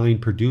what the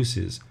mind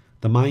produces,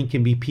 the mind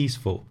can be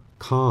peaceful,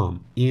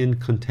 calm, and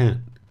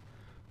content.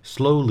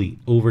 Slowly,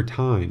 over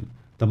time,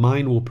 the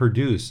mind will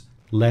produce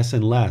less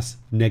and less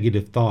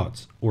negative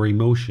thoughts or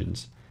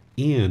emotions,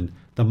 and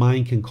the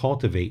mind can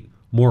cultivate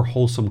more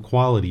wholesome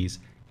qualities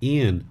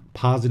and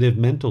positive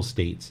mental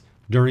states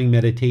during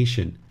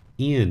meditation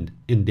and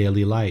in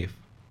daily life.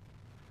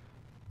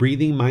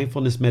 Breathing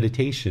mindfulness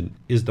meditation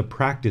is the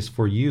practice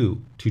for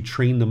you to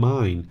train the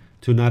mind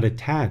to not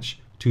attach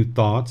to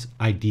thoughts,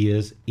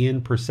 ideas,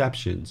 and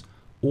perceptions,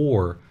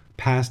 or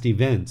past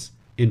events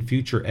and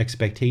future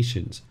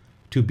expectations,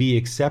 to be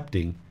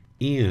accepting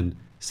and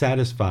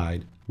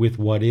satisfied with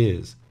what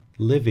is,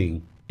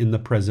 living in the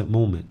present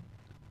moment.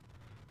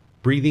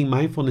 Breathing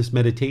mindfulness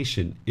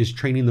meditation is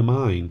training the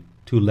mind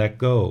to let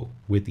go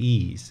with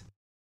ease.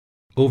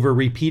 Over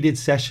repeated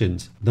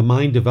sessions, the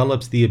mind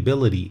develops the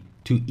ability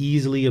to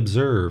easily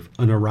observe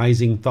an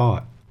arising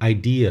thought,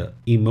 idea,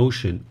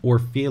 emotion, or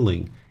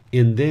feeling,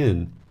 and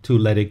then to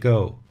let it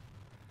go.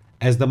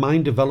 As the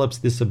mind develops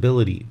this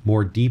ability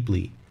more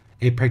deeply,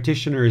 a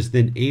practitioner is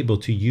then able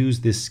to use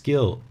this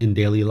skill in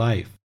daily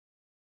life.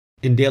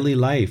 In daily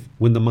life,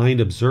 when the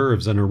mind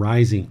observes an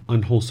arising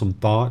unwholesome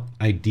thought,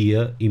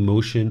 idea,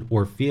 emotion,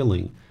 or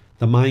feeling,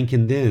 the mind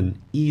can then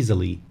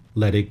easily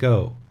let it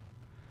go.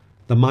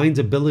 The mind's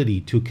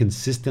ability to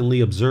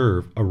consistently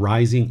observe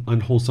arising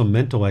unwholesome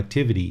mental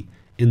activity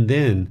and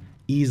then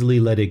easily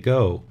let it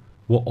go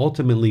will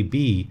ultimately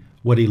be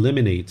what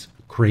eliminates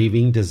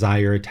craving,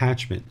 desire,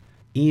 attachment,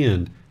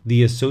 and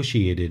the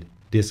associated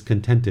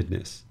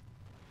discontentedness.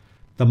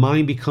 The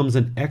mind becomes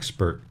an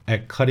expert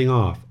at cutting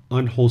off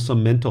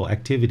unwholesome mental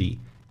activity,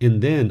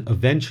 and then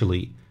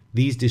eventually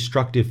these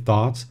destructive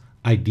thoughts,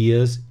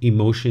 ideas,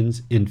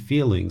 emotions, and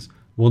feelings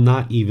will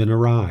not even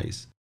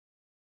arise.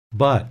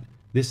 But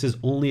this is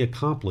only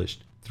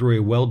accomplished through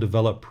a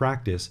well-developed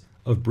practice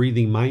of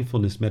breathing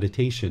mindfulness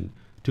meditation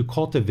to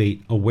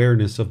cultivate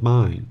awareness of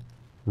mind,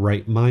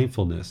 right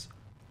mindfulness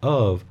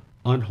of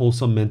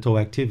unwholesome mental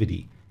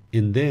activity,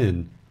 and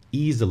then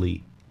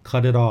easily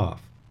cut it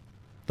off.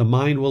 The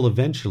mind will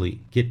eventually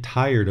get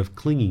tired of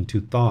clinging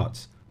to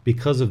thoughts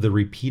because of the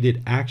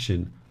repeated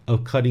action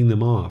of cutting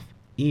them off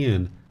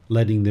and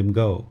letting them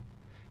go,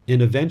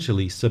 and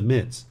eventually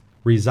submits,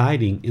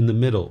 residing in the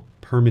middle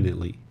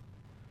permanently.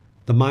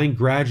 The mind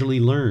gradually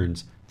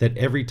learns that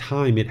every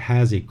time it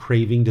has a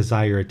craving,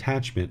 desire,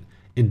 attachment,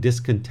 and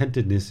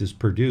discontentedness is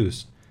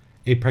produced,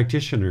 a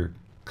practitioner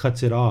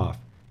cuts it off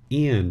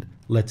and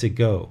lets it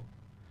go.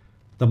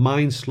 The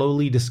mind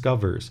slowly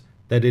discovers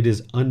that it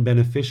is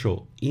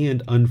unbeneficial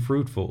and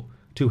unfruitful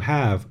to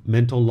have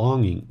mental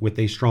longing with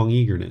a strong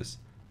eagerness.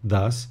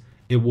 Thus,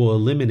 it will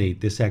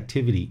eliminate this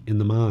activity in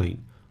the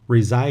mind,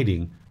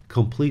 residing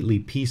completely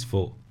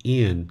peaceful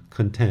and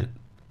content.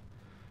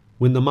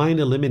 When the mind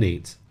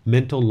eliminates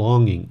mental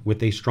longing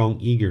with a strong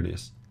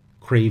eagerness,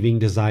 craving,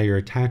 desire,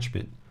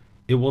 attachment,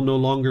 it will no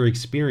longer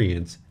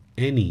experience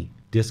any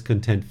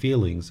discontent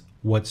feelings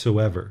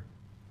whatsoever.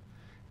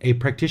 A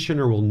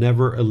practitioner will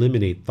never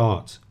eliminate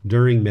thoughts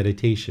during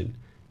meditation,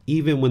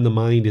 even when the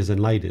mind is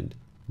enlightened,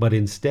 but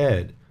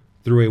instead,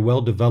 through a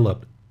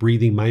well-developed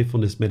breathing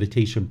mindfulness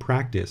meditation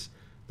practice,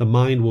 the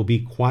mind will be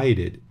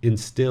quieted and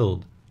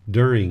stilled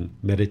during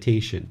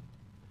meditation.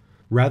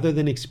 Rather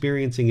than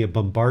experiencing a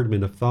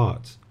bombardment of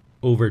thoughts,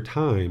 over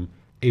time,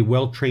 a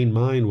well-trained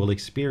mind will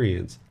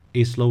experience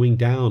a slowing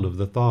down of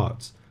the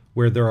thoughts,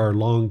 where there are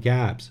long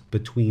gaps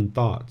between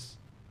thoughts.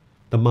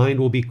 The mind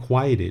will be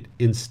quieted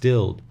and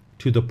stilled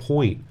to the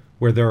point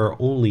where there are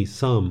only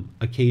some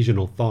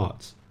occasional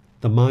thoughts.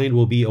 The mind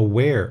will be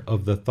aware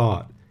of the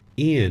thought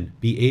and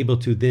be able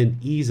to then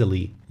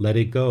easily let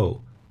it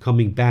go,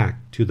 coming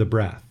back to the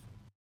breath.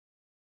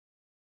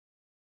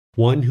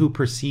 One who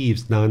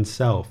perceives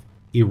non-self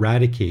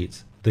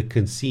eradicates the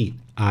conceit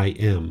I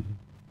am.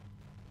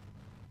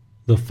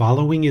 The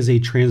following is a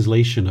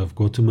translation of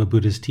Gautama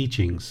Buddha's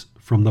teachings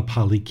from the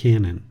Pali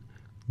Canon,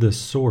 the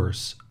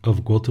source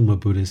of Gautama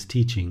Buddha's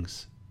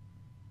teachings.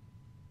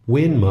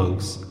 When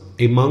monks,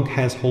 a monk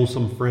has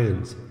wholesome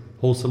friends,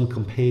 wholesome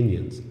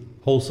companions,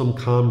 wholesome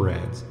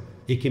comrades,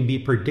 it can be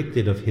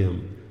predicted of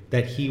him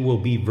that he will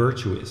be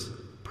virtuous,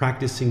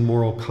 practicing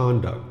moral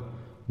conduct,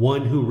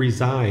 one who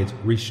resides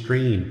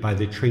restrained by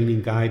the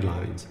training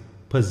guidelines,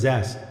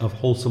 possessed of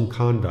wholesome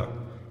conduct,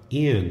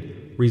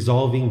 and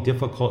resolving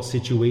difficult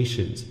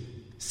situations,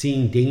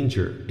 seeing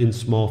danger in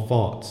small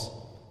faults.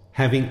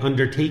 Having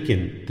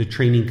undertaken the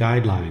training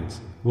guidelines,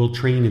 will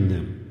train in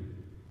them.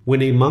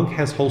 When a monk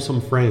has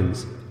wholesome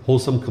friends,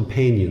 wholesome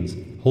companions,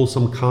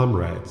 wholesome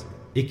comrades,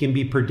 it can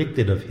be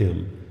predicted of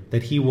him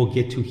that he will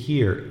get to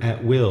hear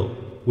at will,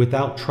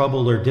 without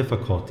trouble or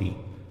difficulty,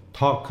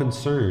 talk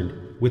concerned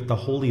with the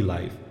holy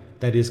life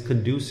that is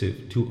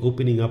conducive to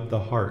opening up the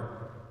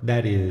heart,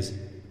 that is,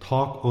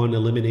 talk on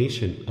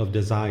elimination of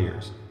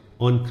desires,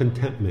 on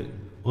contentment,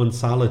 on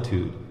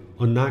solitude,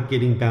 on not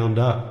getting bound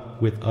up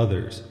with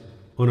others,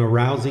 on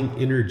arousing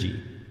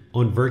energy,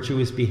 on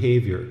virtuous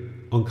behavior,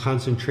 on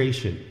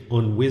concentration,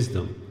 on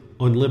wisdom,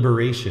 on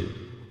liberation,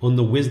 on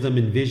the wisdom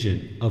and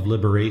vision of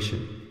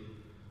liberation.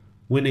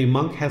 When a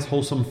monk has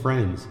wholesome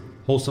friends,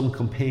 wholesome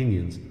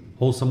companions,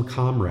 wholesome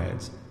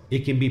comrades,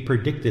 it can be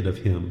predicted of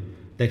him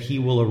that he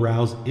will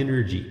arouse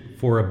energy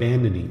for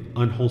abandoning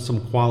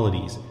unwholesome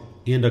qualities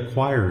and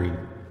acquiring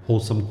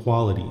wholesome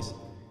qualities.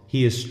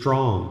 He is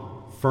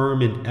strong,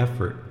 firm in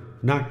effort,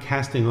 not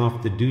casting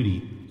off the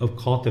duty of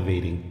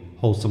cultivating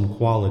wholesome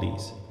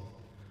qualities.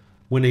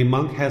 When a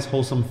monk has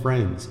wholesome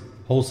friends,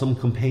 wholesome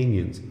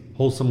companions,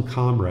 wholesome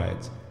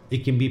comrades,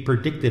 it can be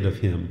predicted of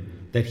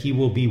him that he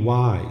will be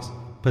wise,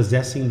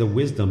 possessing the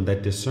wisdom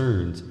that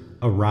discerns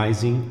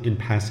arising and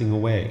passing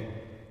away,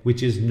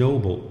 which is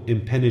noble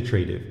and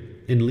penetrative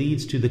and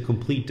leads to the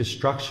complete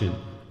destruction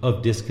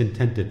of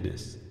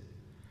discontentedness.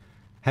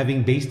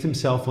 Having based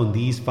himself on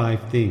these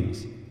 5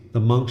 things, the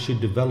monk should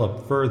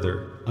develop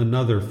further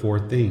another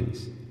 4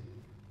 things.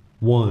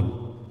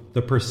 1.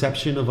 The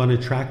perception of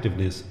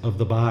unattractiveness of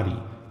the body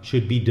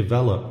should be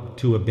developed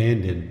to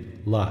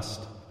abandon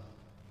lust.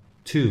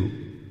 2.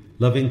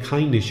 Loving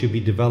kindness should be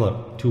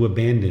developed to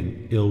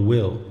abandon ill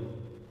will.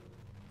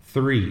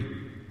 3.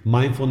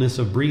 Mindfulness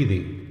of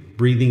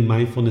breathing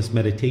mindfulness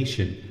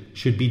meditation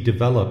should be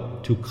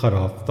developed to cut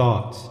off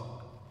thoughts.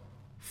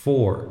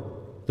 4.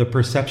 The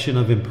perception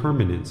of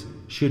impermanence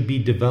should be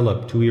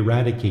developed to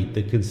eradicate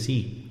the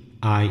conceit,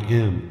 I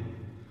am.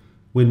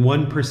 When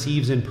one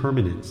perceives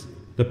impermanence,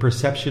 the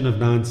perception of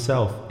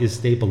non-self is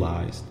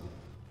stabilized.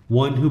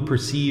 One who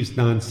perceives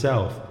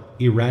non-self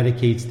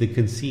eradicates the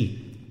conceit,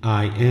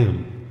 I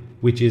am,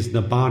 which is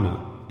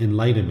nibbana,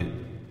 enlightenment,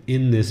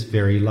 in this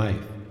very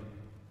life.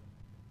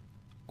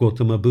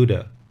 Gautama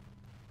Buddha.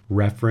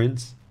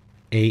 Reference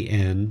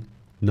AN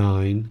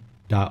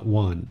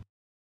 9.1.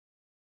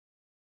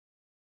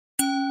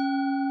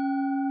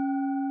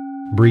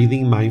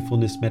 Breathing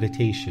mindfulness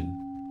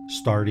meditation.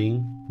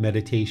 Starting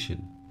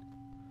meditation.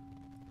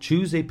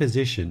 Choose a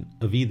position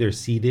of either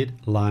seated,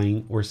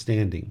 lying, or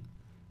standing.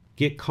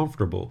 Get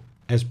comfortable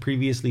as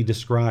previously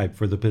described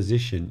for the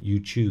position you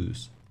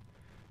choose.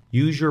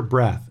 Use your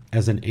breath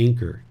as an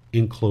anchor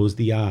and close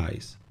the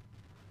eyes.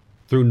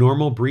 Through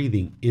normal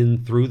breathing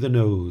in through the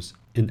nose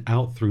and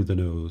out through the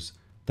nose,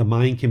 the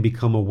mind can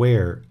become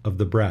aware of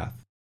the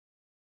breath.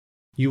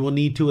 You will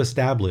need to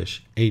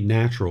establish a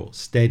natural,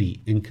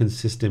 steady, and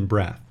consistent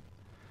breath.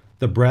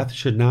 The breath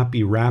should not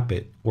be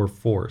rapid or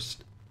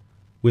forced.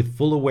 With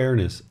full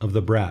awareness of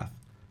the breath,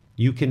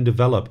 you can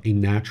develop a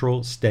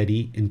natural,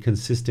 steady, and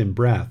consistent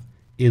breath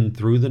in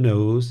through the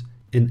nose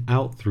and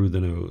out through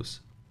the nose.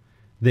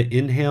 The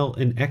inhale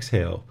and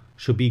exhale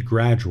should be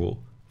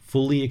gradual,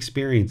 fully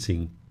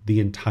experiencing the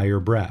entire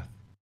breath.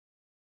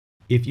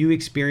 If you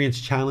experience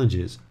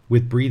challenges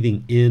with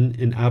breathing in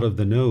and out of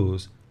the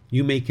nose,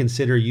 you may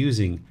consider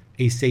using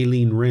a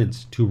saline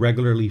rinse to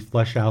regularly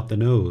flush out the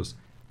nose,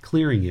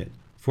 clearing it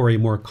for a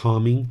more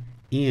calming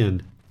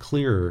and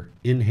clearer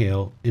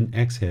inhale and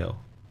exhale.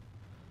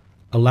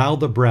 Allow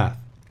the breath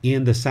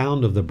and the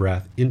sound of the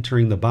breath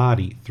entering the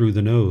body through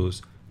the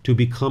nose to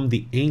become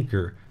the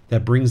anchor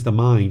that brings the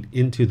mind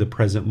into the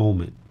present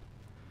moment.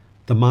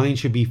 The mind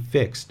should be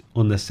fixed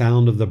on the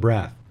sound of the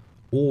breath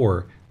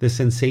or the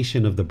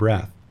sensation of the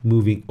breath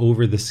moving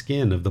over the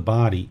skin of the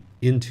body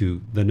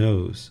into the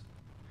nose.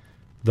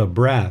 The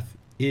breath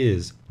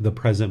is the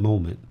present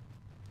moment.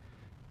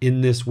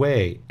 In this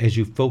way, as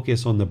you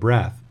focus on the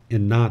breath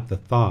and not the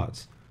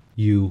thoughts,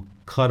 you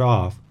cut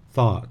off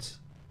thoughts.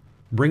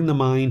 Bring the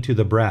mind to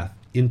the breath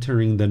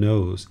entering the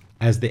nose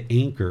as the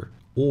anchor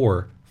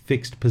or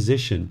fixed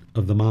position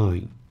of the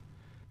mind.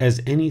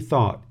 As any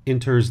thought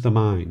enters the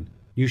mind,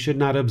 you should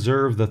not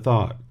observe the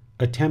thought,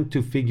 attempt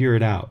to figure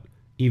it out,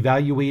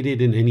 evaluate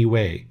it in any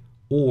way,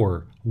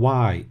 or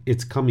why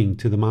it's coming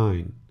to the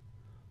mind.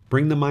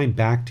 Bring the mind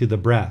back to the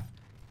breath,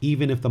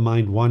 even if the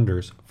mind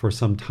wanders for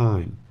some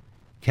time.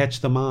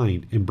 Catch the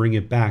mind and bring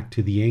it back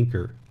to the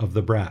anchor of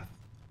the breath.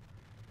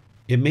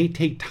 It may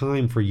take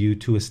time for you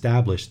to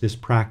establish this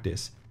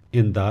practice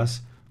and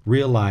thus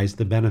realize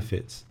the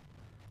benefits.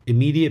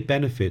 Immediate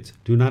benefits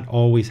do not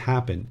always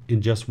happen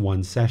in just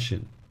one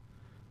session.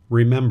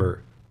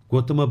 Remember,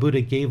 Gautama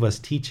Buddha gave us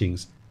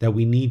teachings that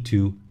we need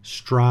to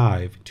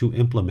strive to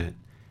implement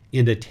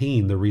and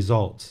attain the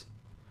results.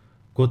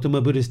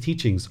 Gautama Buddha's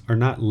teachings are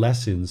not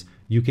lessons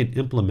you can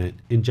implement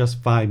in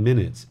just 5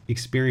 minutes,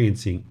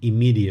 experiencing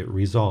immediate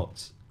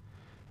results.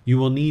 You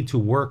will need to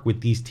work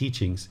with these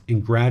teachings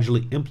and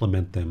gradually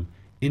implement them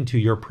into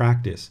your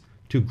practice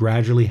to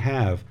gradually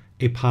have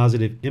a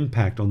positive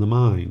impact on the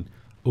mind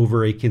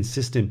over a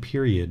consistent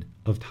period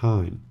of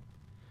time.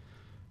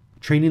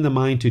 Training the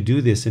mind to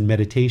do this in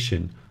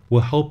meditation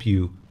will help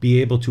you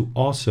be able to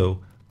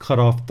also cut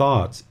off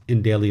thoughts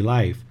in daily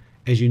life,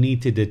 as you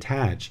need to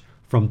detach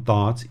from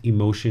thoughts,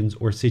 emotions,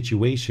 or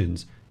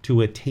situations to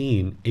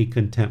attain a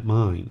content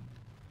mind.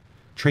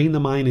 Train the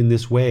mind in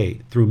this way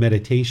through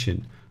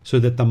meditation so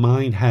that the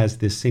mind has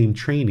this same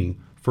training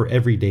for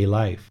everyday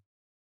life.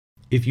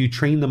 If you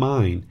train the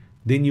mind,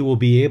 then you will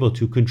be able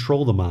to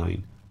control the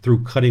mind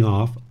through cutting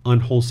off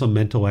unwholesome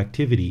mental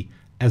activity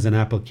as an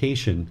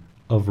application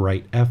of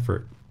right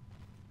effort.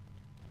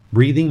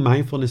 Breathing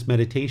mindfulness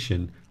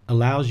meditation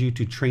allows you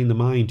to train the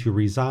mind to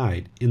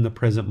reside in the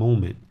present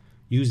moment,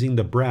 using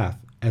the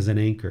breath as an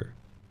anchor.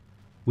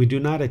 We do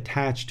not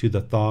attach to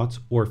the thoughts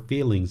or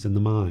feelings in the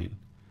mind.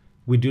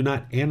 We do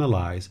not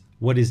analyze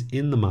what is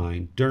in the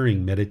mind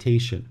during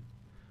meditation.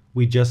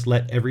 We just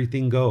let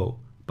everything go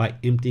by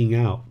emptying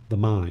out the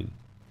mind.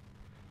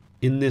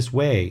 In this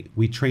way,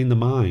 we train the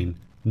mind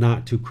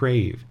not to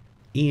crave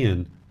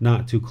and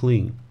not to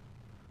cling.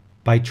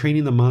 By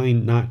training the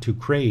mind not to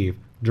crave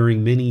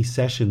during many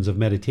sessions of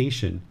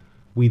meditation,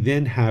 we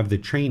then have the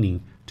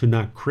training to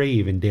not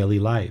crave in daily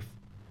life.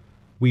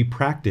 We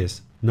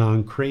practice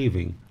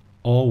non-craving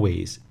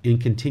always and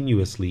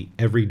continuously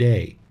every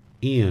day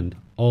and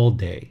all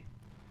day.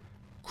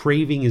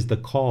 Craving is the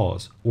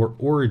cause or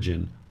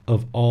origin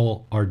of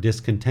all our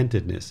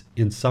discontentedness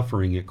and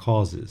suffering it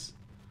causes.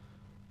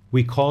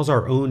 We cause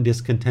our own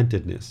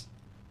discontentedness.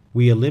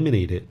 We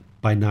eliminate it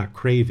by not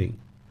craving.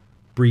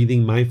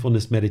 Breathing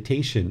mindfulness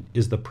meditation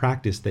is the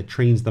practice that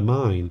trains the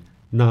mind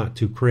not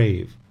to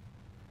crave.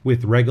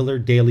 With regular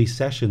daily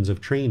sessions of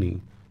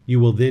training,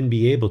 you will then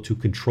be able to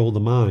control the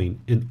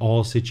mind in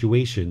all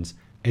situations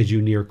as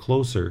you near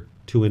closer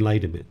to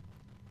enlightenment.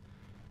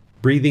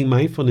 Breathing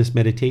mindfulness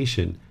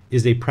meditation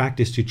is a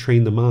practice to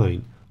train the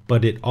mind,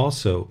 but it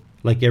also,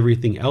 like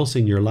everything else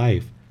in your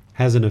life,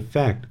 has an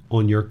effect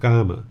on your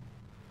karma.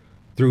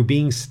 Through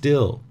being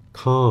still,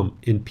 calm,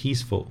 and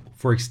peaceful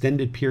for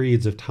extended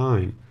periods of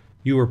time,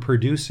 you are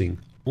producing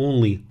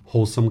only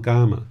wholesome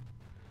karma.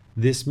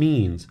 This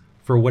means,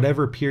 for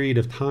whatever period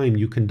of time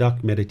you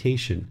conduct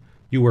meditation,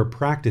 you are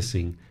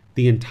practicing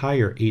the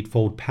entire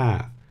Eightfold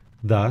Path.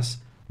 Thus,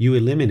 you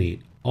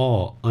eliminate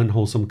all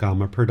unwholesome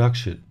karma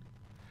production.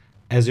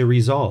 As a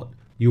result,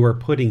 you are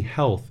putting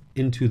health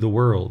into the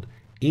world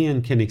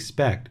and can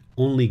expect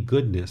only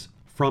goodness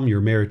from your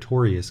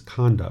meritorious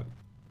conduct.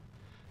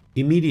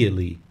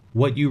 Immediately,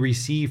 what you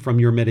receive from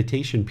your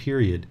meditation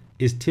period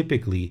is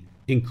typically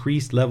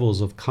increased levels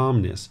of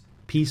calmness,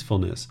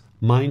 peacefulness,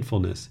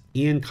 mindfulness,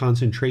 and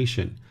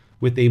concentration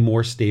with a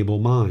more stable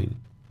mind.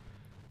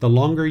 The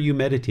longer you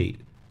meditate,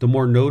 the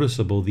more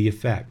noticeable the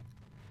effect.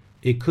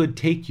 It could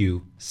take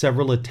you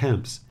several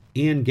attempts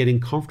and getting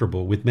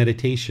comfortable with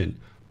meditation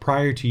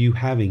prior to you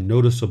having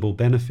noticeable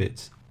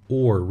benefits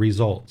or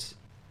results.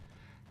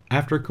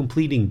 After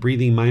completing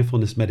breathing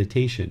mindfulness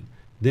meditation,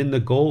 then the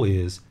goal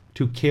is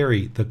to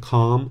carry the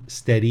calm,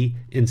 steady,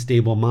 and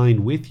stable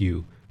mind with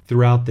you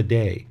throughout the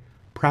day,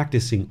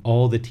 practicing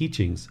all the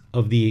teachings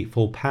of the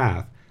Eightfold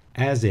Path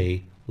as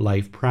a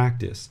life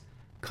practice,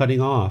 cutting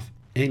off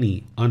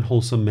any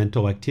unwholesome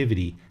mental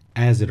activity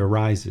as it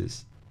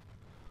arises.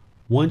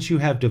 Once you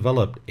have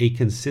developed a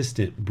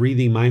consistent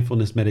breathing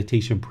mindfulness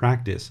meditation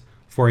practice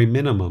for a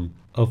minimum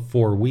of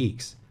 4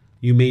 weeks,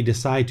 you may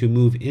decide to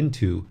move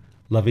into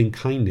loving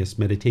kindness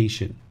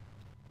meditation.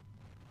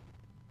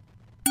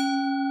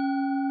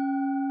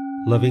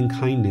 Loving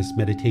kindness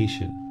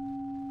meditation.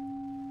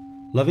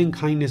 Loving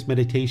kindness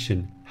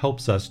meditation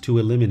helps us to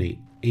eliminate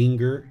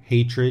anger,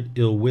 hatred,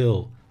 ill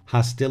will,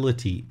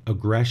 hostility,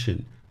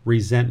 aggression,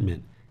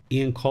 resentment,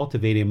 and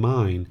cultivate a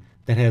mind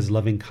that has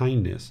loving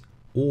kindness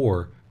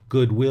or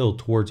goodwill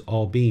towards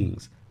all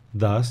beings,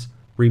 thus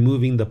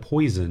removing the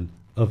poison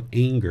of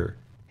anger,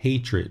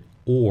 hatred,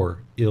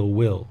 or ill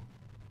will.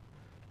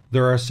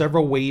 There are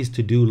several ways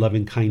to do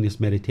loving kindness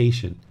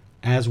meditation,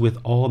 as with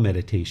all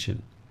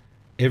meditation.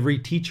 Every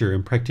teacher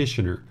and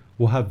practitioner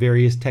will have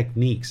various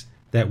techniques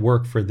that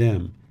work for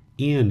them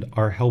and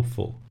are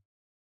helpful.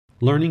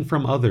 Learning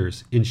from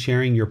others and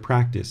sharing your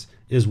practice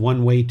is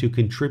one way to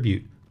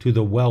contribute to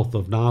the wealth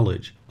of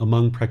knowledge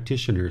among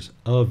practitioners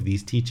of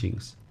these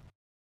teachings.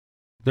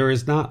 There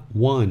is not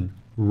one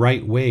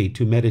right way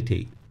to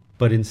meditate,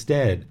 but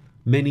instead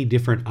many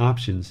different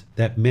options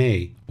that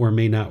may or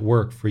may not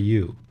work for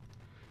you.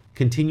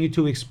 Continue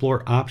to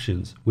explore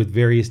options with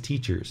various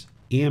teachers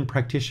and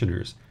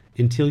practitioners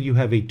until you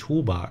have a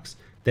toolbox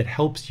that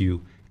helps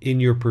you in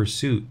your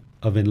pursuit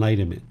of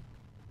enlightenment.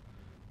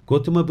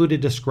 Gautama Buddha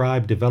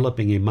described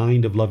developing a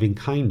mind of loving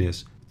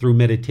kindness through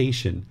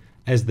meditation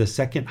as the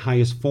second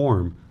highest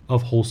form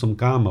of wholesome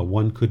karma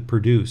one could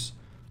produce,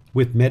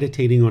 with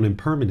meditating on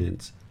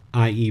impermanence,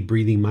 i.e.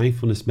 breathing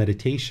mindfulness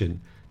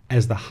meditation,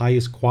 as the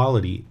highest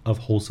quality of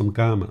wholesome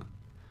karma.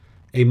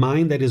 A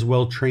mind that is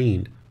well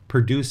trained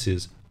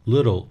produces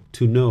little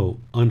to no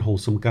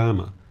unwholesome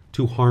karma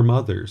to harm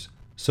others,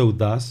 so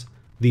thus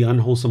the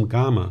unwholesome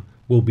karma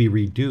will be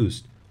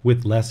reduced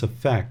with less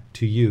effect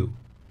to you.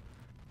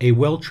 A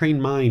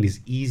well-trained mind is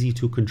easy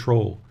to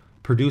control,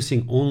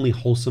 producing only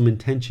wholesome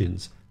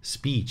intentions,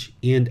 speech,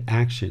 and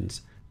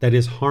actions that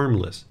is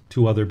harmless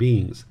to other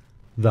beings.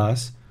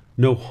 Thus,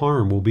 no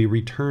harm will be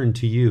returned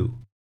to you.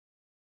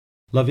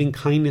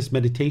 Loving-kindness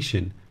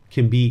meditation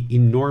can be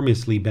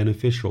enormously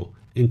beneficial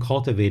in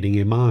cultivating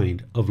a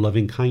mind of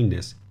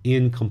loving-kindness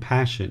and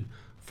compassion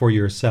for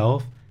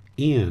yourself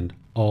and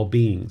all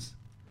beings.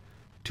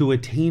 To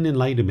attain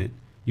enlightenment,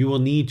 you will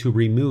need to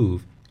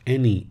remove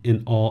any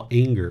and all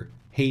anger,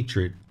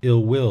 hatred,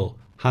 ill will,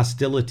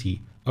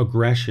 hostility,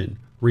 aggression,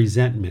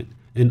 resentment,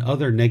 and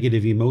other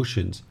negative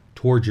emotions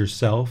toward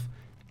yourself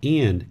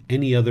and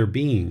any other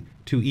being,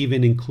 to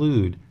even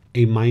include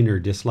a minor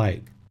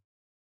dislike.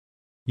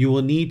 You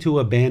will need to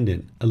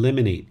abandon,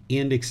 eliminate,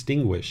 and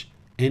extinguish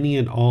any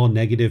and all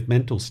negative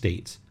mental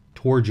states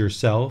toward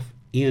yourself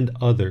and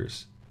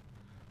others.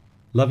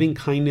 Loving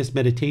kindness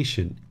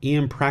meditation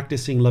and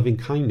practicing loving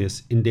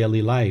kindness in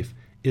daily life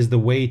is the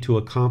way to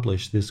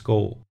accomplish this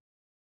goal.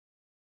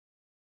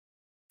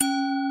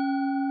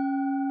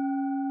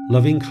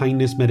 Loving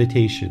kindness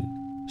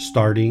meditation.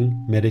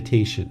 Starting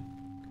meditation.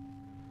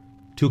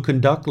 To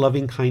conduct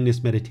loving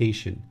kindness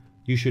meditation,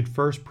 you should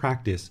first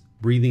practice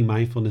breathing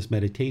mindfulness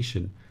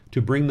meditation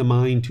to bring the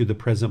mind to the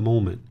present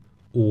moment,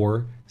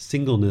 or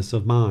singleness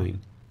of mind,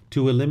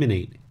 to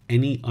eliminate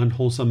any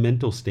unwholesome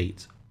mental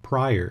states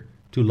prior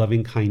to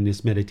loving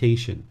kindness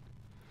meditation.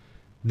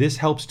 This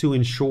helps to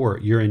ensure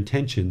your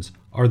intentions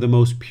are the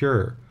most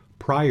pure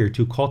prior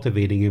to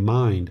cultivating a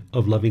mind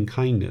of loving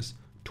kindness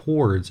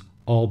towards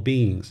all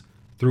beings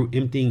through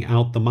emptying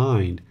out the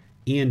mind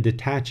and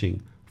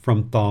detaching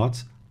from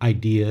thoughts,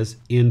 ideas,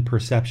 and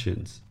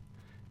perceptions.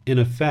 In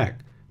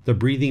effect, the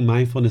breathing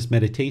mindfulness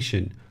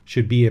meditation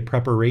should be a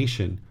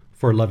preparation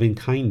for loving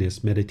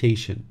kindness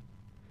meditation.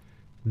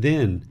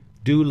 Then,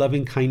 do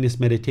loving kindness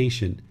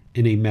meditation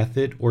in a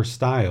method or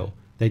style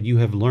that you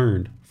have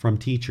learned from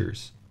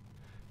teachers.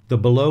 The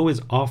below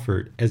is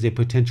offered as a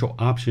potential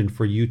option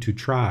for you to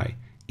try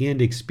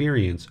and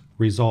experience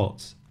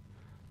results.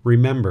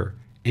 Remember,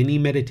 any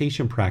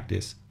meditation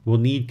practice will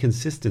need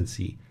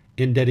consistency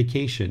and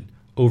dedication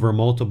over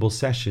multiple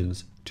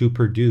sessions to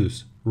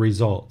produce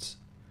results.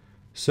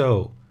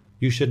 So,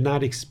 you should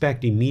not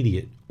expect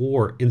immediate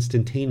or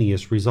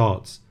instantaneous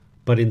results,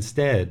 but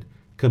instead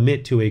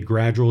commit to a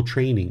gradual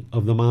training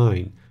of the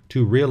mind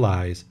to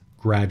realize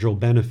gradual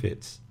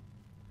benefits.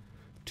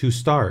 To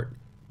start,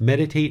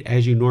 meditate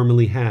as you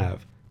normally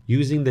have,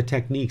 using the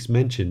techniques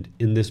mentioned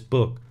in this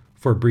book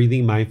for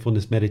breathing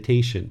mindfulness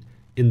meditation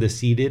in the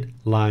seated,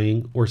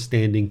 lying, or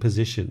standing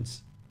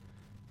positions.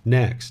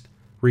 Next,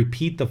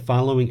 repeat the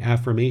following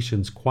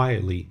affirmations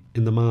quietly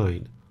in the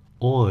mind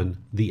on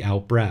the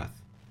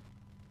out-breath.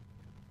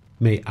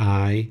 May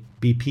I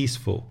be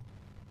peaceful.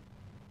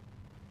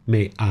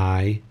 May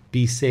I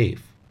be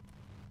safe.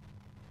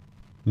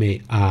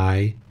 May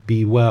I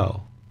be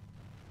well.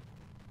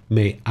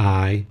 May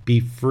I be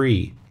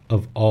free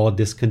of all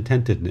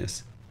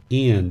discontentedness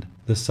and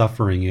the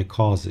suffering it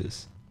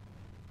causes.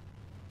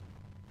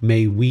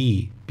 May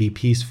we be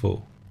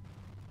peaceful.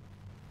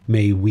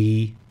 May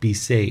we be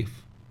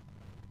safe.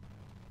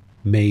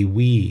 May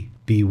we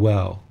be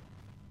well.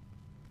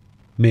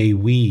 May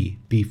we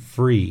be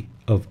free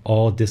of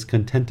all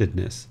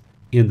discontentedness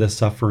and the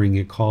suffering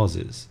it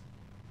causes.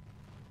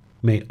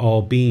 May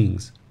all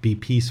beings be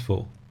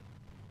peaceful.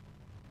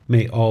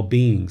 May all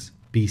beings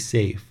be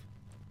safe.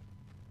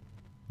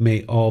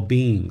 May all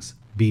beings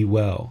be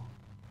well.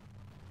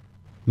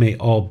 May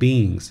all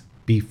beings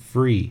be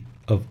free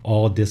of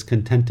all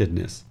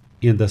discontentedness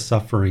and the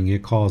suffering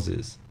it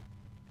causes.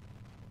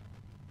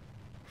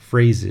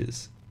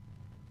 Phrases.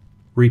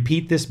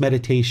 Repeat this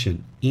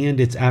meditation and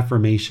its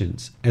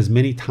affirmations as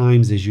many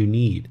times as you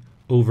need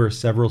over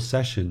several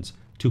sessions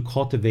to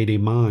cultivate a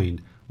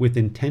mind with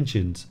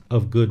intentions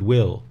of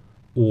goodwill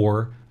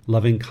or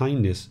loving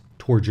kindness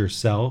toward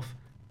yourself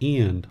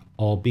and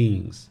all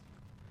beings.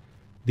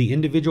 The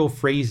individual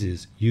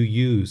phrases you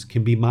use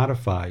can be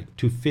modified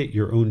to fit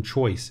your own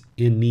choice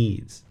and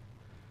needs.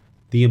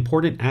 The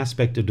important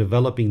aspect of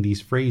developing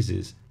these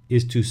phrases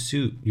is to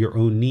suit your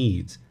own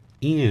needs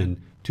and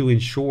to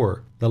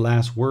ensure the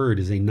last word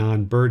is a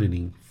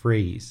non-burdening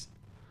phrase.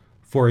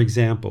 For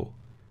example,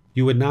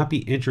 you would not be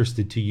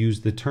interested to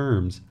use the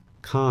terms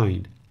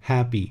kind,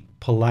 happy,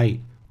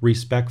 polite,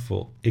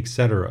 respectful,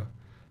 etc.,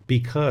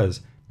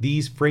 because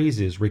these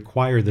phrases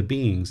require the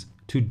beings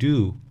to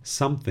do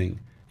something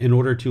in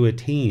order to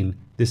attain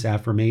this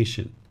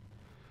affirmation.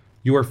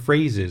 Your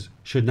phrases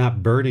should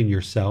not burden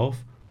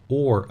yourself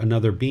or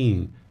another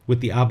being with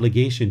the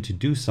obligation to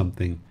do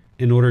something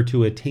in order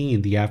to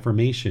attain the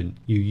affirmation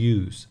you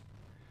use.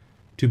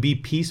 To be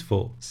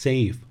peaceful,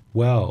 safe,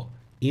 well,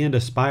 and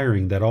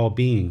aspiring that all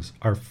beings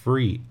are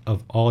free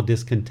of all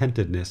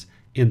discontentedness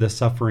and the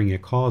suffering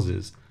it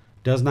causes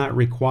does not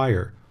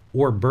require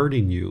or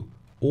burden you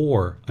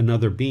or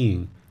another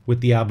being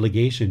with the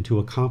obligation to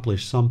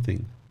accomplish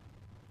something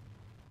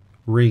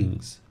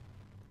rings.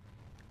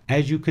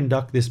 As you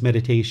conduct this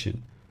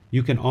meditation,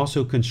 you can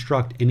also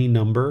construct any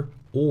number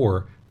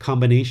or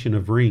combination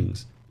of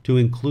rings to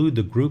include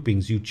the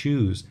groupings you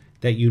choose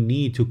that you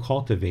need to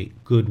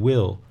cultivate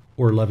goodwill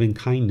or loving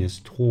kindness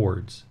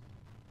towards.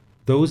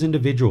 Those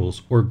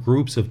individuals or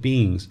groups of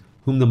beings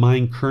whom the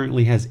mind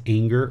currently has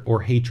anger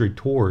or hatred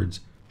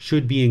towards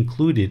should be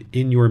included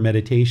in your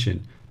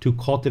meditation to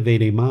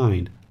cultivate a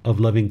mind of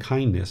loving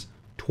kindness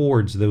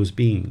towards those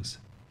beings.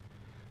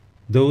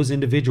 Those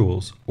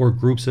individuals or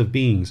groups of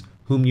beings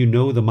whom you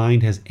know the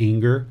mind has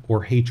anger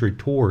or hatred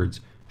towards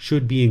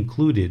should be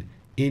included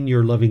in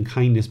your loving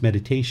kindness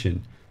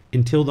meditation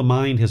until the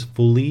mind has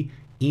fully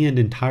and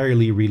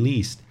entirely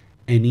released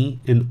any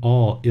and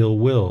all ill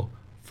will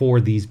for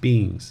these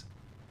beings.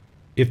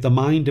 If the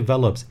mind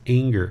develops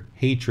anger,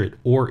 hatred,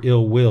 or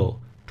ill will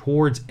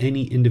towards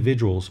any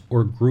individuals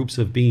or groups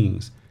of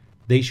beings,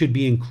 they should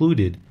be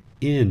included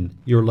in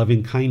your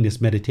loving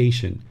kindness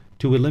meditation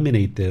to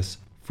eliminate this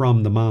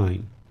from the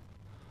mind.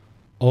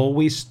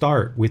 Always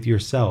start with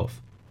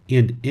yourself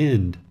and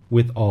end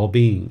with all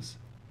beings.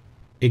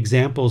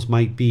 Examples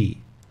might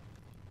be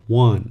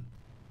 1.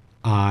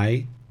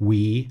 I,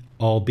 we,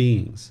 all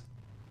beings.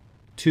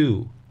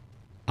 2.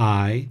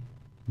 I,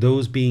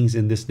 those beings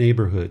in this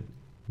neighborhood,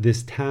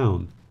 this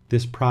town,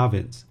 this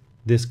province,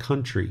 this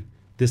country,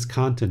 this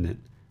continent,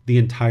 the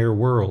entire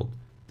world,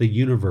 the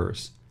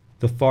universe,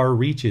 the far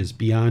reaches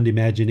beyond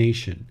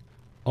imagination,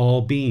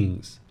 all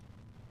beings,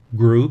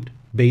 grouped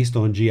based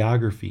on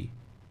geography.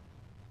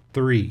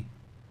 3.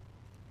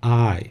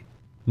 I,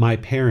 my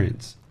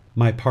parents,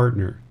 my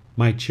partner,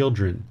 my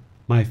children,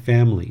 my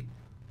family,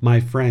 my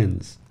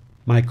friends,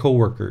 my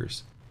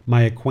coworkers,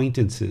 my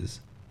acquaintances,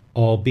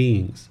 all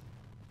beings,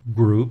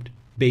 grouped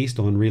based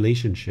on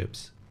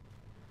relationships.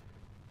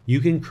 You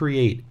can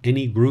create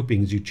any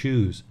groupings you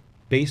choose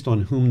based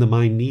on whom the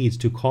mind needs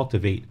to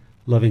cultivate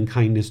loving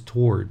kindness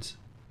towards.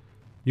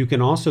 You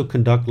can also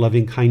conduct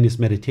loving kindness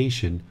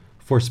meditation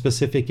for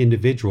specific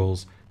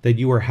individuals that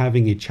you are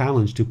having a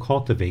challenge to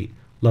cultivate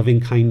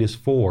loving kindness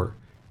for,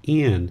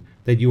 and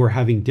that you are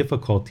having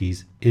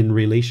difficulties in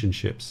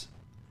relationships.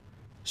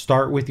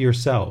 Start with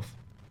yourself,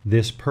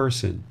 this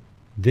person,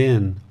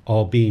 then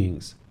all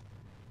beings.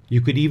 You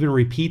could even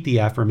repeat the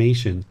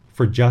affirmation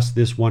for just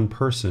this one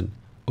person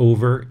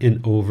over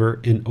and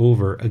over and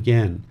over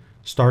again,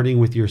 starting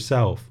with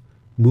yourself,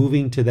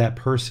 moving to that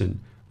person,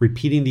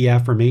 repeating the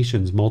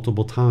affirmations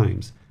multiple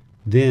times,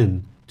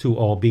 then to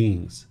all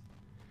beings.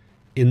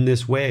 In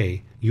this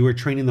way, you are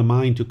training the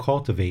mind to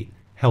cultivate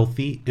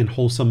healthy and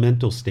wholesome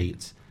mental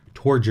states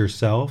towards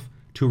yourself,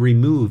 to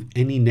remove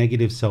any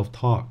negative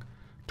self-talk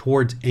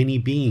towards any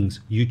beings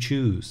you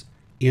choose,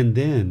 and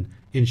then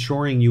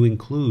ensuring you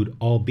include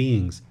all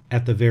beings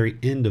at the very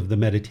end of the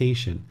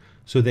meditation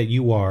so that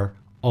you are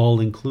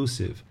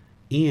all-inclusive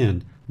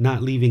and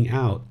not leaving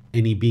out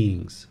any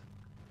beings.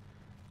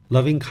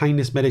 Loving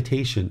kindness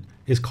meditation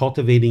is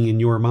cultivating in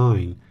your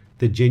mind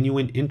the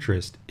genuine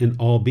interest in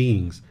all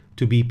beings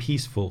to be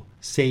peaceful,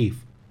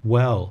 safe,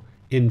 well,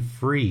 and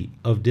free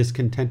of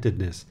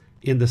discontentedness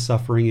in the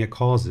suffering it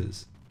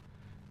causes.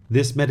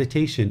 This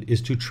meditation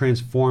is to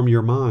transform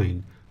your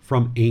mind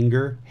from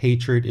anger,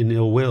 hatred, and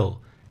ill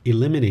will,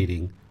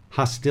 eliminating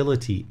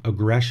hostility,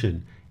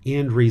 aggression,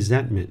 and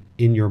resentment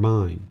in your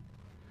mind.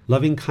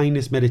 Loving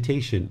kindness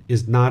meditation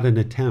is not an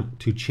attempt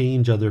to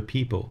change other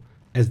people,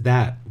 as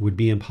that would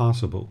be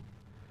impossible.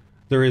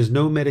 There is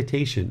no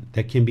meditation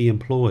that can be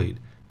employed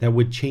that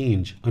would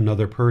change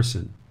another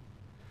person.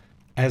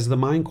 As the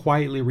mind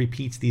quietly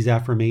repeats these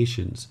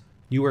affirmations,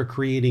 you are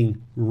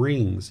creating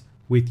rings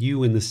with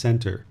you in the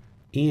center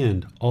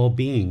and all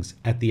beings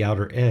at the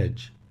outer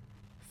edge.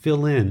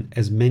 Fill in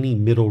as many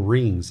middle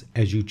rings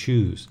as you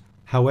choose,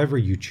 however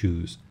you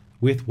choose,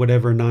 with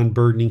whatever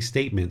non-burdening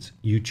statements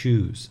you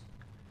choose.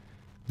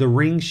 The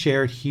rings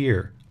shared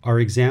here are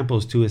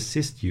examples to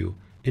assist you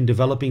in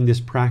developing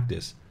this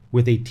practice,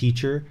 with a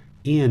teacher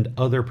and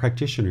other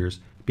practitioners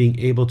being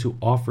able to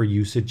offer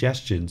you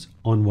suggestions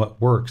on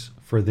what works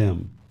for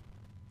them.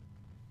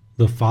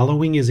 The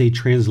following is a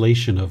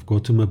translation of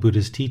Gautama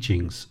Buddha's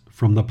teachings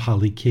from the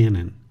Pali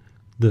Canon,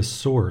 the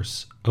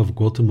source of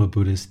Gautama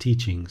Buddha's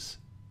teachings.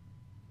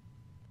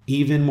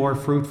 Even more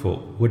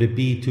fruitful would it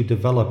be to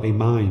develop a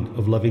mind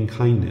of loving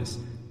kindness,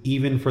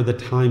 even for the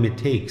time it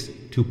takes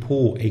to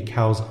pull a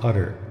cow's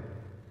udder.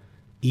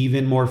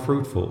 Even more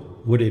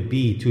fruitful would it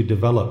be to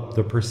develop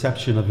the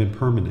perception of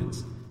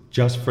impermanence,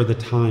 just for the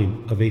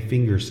time of a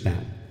finger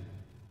snap.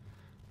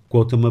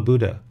 Gautama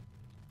Buddha.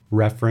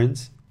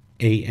 Reference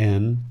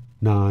AN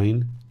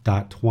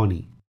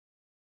 9.20.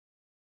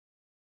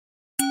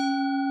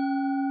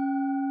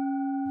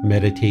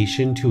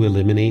 Meditation to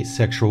eliminate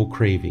sexual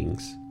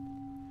cravings.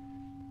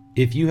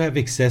 If you have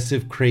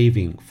excessive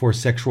craving for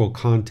sexual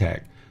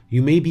contact,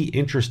 you may be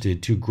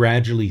interested to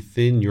gradually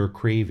thin your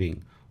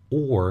craving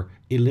or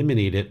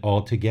eliminate it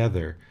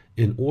altogether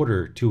in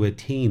order to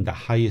attain the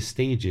highest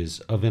stages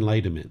of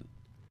enlightenment.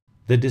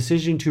 The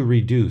decision to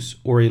reduce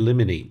or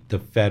eliminate the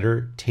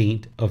fetter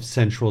taint of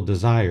sensual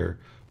desire,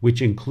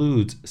 which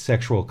includes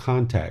sexual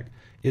contact,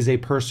 is a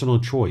personal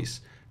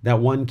choice that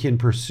one can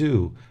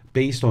pursue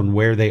based on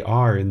where they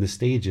are in the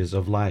stages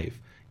of life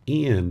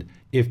and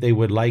if they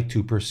would like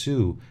to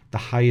pursue the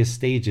highest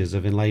stages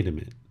of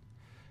enlightenment.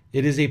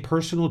 It is a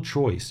personal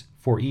choice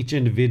for each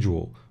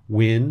individual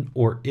when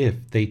or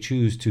if they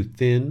choose to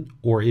thin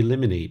or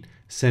eliminate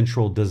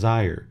sensual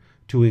desire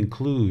to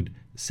include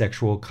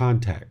sexual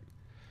contact.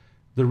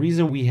 The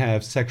reason we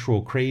have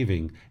sexual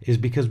craving is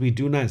because we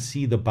do not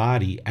see the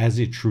body as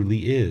it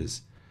truly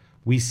is.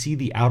 We see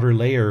the outer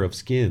layer of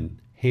skin,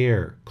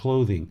 hair,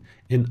 clothing,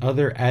 and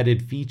other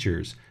added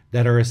features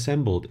that are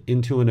assembled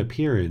into an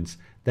appearance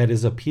that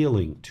is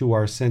appealing to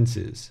our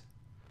senses.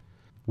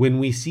 When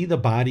we see the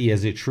body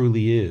as it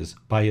truly is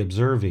by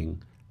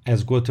observing,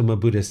 as Gautama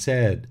Buddha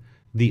said,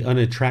 the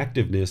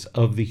unattractiveness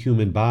of the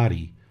human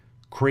body,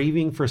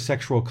 craving for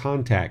sexual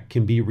contact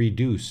can be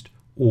reduced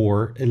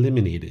or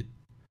eliminated.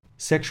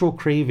 Sexual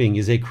craving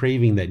is a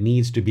craving that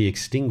needs to be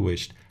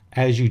extinguished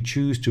as you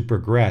choose to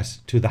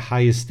progress to the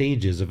highest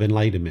stages of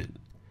enlightenment.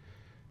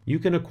 You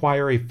can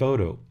acquire a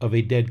photo of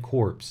a dead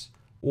corpse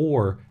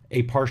or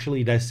a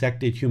partially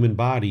dissected human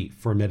body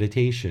for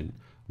meditation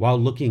while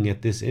looking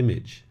at this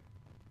image.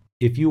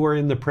 If you are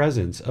in the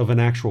presence of an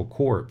actual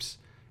corpse,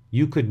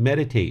 you could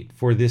meditate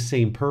for this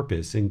same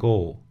purpose and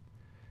goal.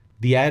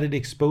 The added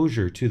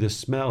exposure to the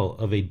smell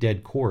of a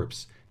dead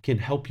corpse can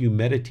help you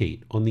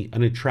meditate on the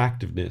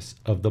unattractiveness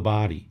of the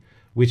body,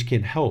 which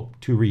can help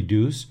to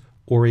reduce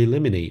or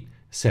eliminate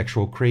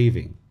sexual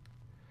craving.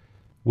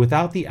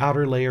 Without the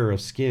outer layer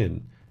of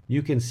skin,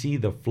 you can see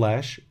the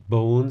flesh,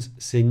 bones,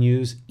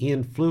 sinews,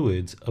 and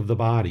fluids of the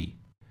body.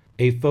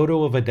 A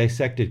photo of a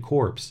dissected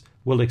corpse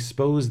will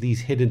expose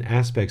these hidden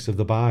aspects of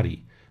the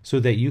body so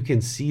that you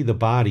can see the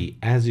body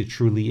as it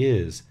truly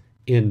is,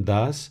 and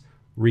thus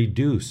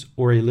reduce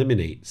or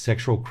eliminate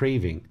sexual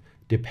craving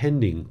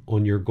depending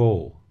on your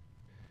goal.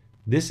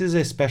 This is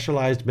a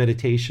specialized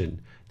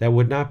meditation that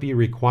would not be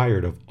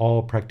required of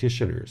all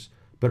practitioners,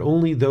 but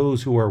only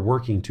those who are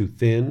working to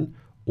thin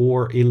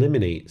or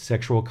eliminate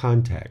sexual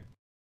contact.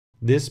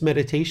 This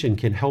meditation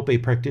can help a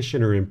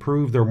practitioner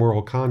improve their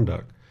moral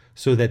conduct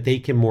so that they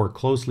can more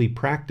closely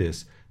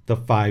practice the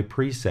 5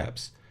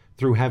 precepts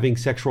through having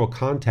sexual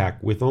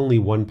contact with only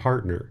one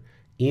partner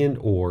and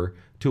or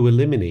to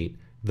eliminate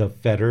the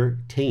fetter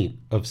taint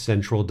of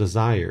sensual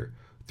desire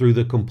through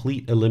the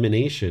complete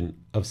elimination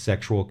of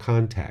sexual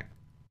contact.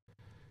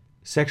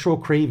 Sexual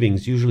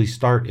cravings usually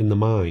start in the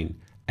mind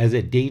as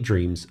it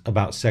daydreams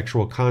about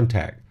sexual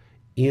contact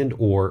and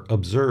or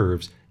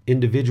observes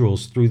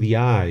individuals through the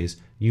eyes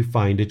you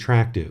find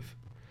attractive.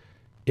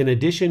 In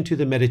addition to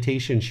the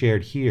meditation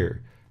shared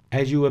here,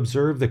 as you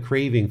observe the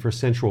craving for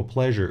sensual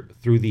pleasure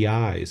through the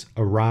eyes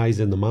arise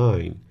in the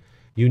mind,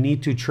 you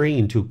need to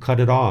train to cut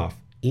it off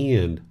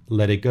and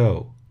let it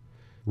go.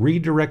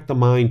 Redirect the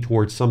mind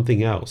towards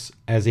something else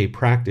as a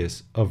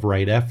practice of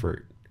right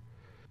effort.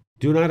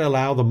 Do not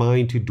allow the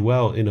mind to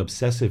dwell in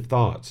obsessive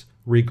thoughts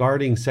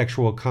regarding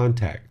sexual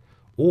contact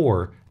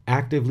or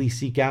actively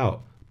seek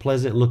out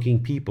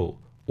pleasant-looking people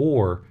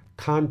or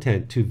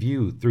content to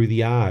view through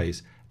the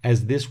eyes,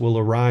 as this will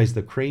arise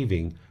the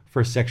craving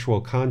for sexual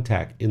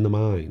contact in the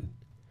mind.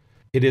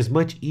 It is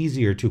much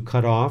easier to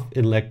cut off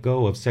and let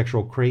go of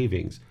sexual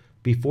cravings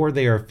before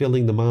they are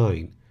filling the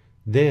mind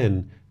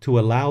than to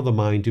allow the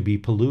mind to be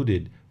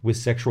polluted with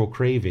sexual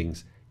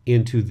cravings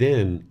and to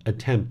then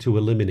attempt to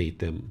eliminate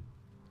them.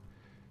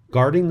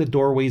 Guarding the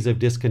doorways of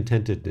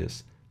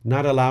discontentedness,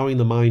 not allowing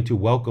the mind to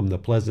welcome the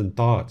pleasant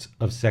thoughts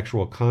of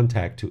sexual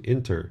contact to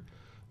enter,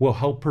 will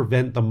help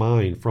prevent the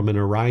mind from an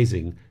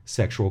arising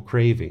sexual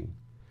craving.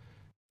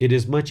 It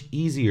is much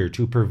easier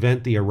to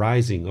prevent the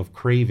arising of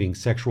craving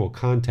sexual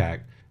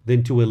contact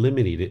than to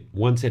eliminate it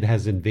once it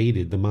has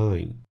invaded the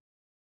mind.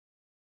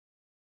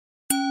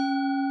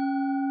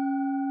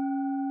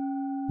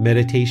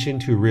 Meditation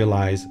to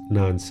realize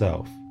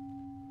non-self.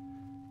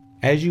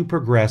 As you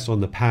progress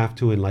on the path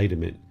to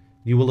enlightenment,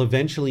 you will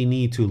eventually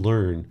need to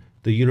learn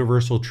the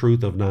universal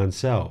truth of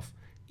non-self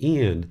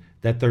and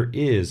that there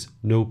is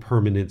no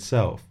permanent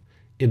self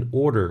in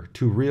order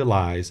to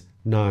realize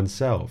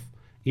non-self,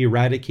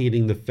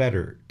 eradicating the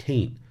fetter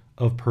taint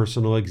of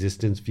personal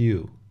existence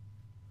view.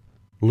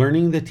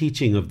 Learning the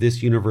teaching of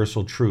this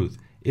universal truth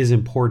is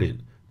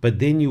important, but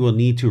then you will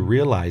need to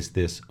realize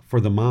this for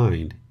the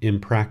mind in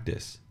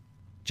practice.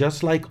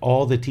 Just like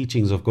all the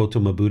teachings of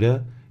Gautama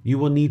Buddha, you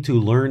will need to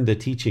learn the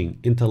teaching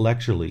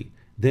intellectually,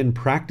 then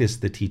practice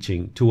the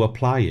teaching to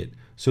apply it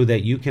so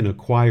that you can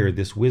acquire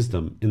this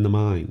wisdom in the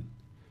mind.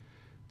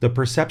 The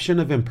perception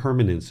of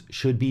impermanence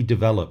should be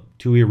developed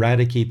to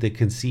eradicate the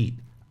conceit,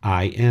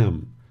 I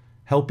am,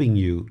 helping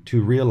you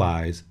to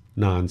realize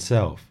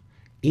non-self,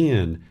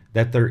 and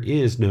that there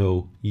is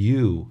no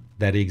you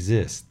that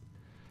exists.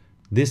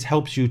 This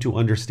helps you to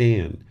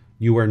understand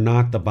you are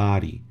not the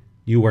body,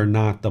 you are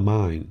not the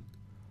mind.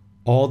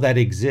 All that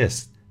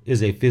exists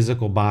is a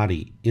physical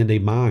body and a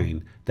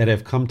mind that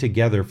have come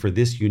together for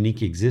this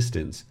unique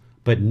existence,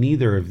 but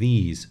neither of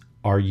these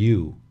are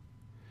you.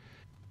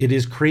 It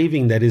is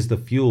craving that is the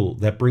fuel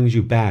that brings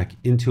you back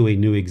into a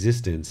new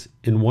existence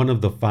in one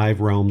of the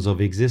 5 realms of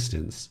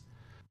existence.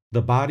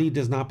 The body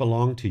does not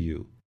belong to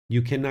you.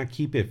 You cannot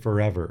keep it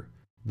forever.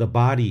 The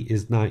body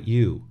is not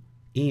you,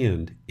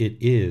 and it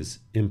is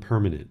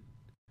impermanent.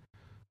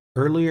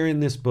 Earlier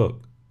in this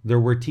book, there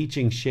were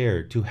teachings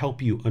shared to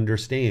help you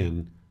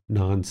understand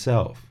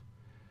non-self.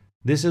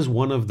 This is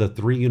one of the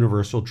 3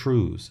 universal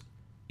truths.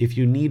 If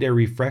you need a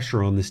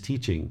refresher on this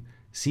teaching,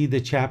 see the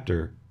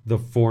chapter, The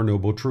 4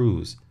 Noble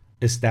Truths,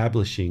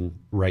 Establishing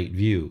Right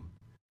View.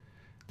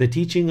 The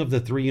teaching of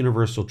the 3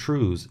 universal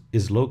truths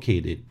is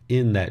located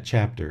in that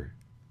chapter.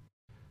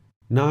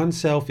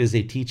 Non-self is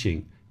a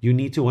teaching you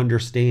need to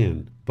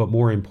understand, but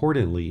more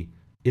importantly,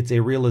 it's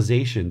a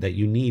realization that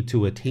you need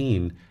to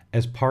attain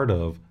as part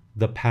of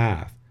the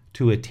path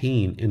to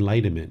attain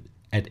enlightenment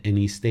at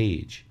any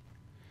stage.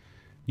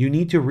 You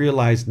need to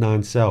realize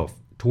non-self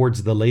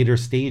towards the later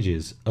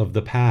stages of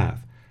the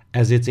path,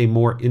 as it's a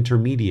more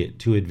intermediate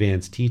to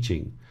advanced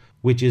teaching,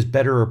 which is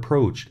better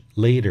approached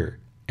later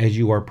as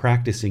you are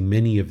practicing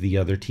many of the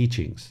other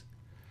teachings.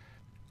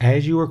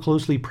 As you are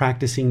closely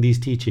practicing these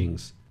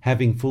teachings,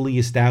 having fully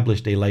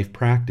established a life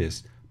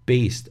practice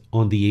based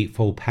on the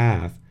Eightfold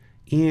Path,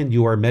 and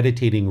you are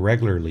meditating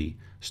regularly,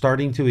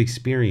 starting to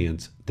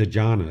experience the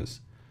jhanas,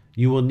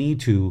 you will need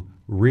to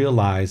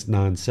realize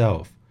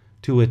non-self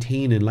to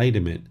attain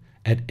enlightenment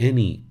at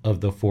any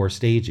of the 4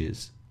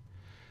 stages.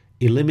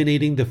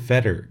 Eliminating the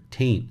fetter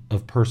taint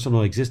of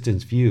personal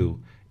existence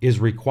view is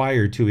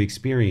required to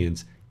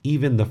experience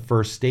even the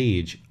first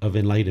stage of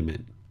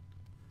enlightenment.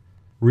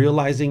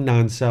 Realizing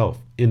non-self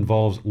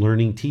involves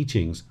learning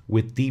teachings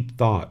with deep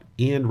thought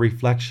and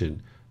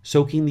reflection,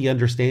 soaking the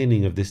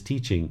understanding of this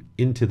teaching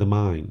into the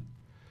mind.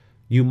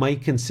 You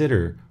might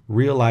consider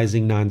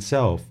realizing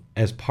non-self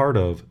as part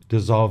of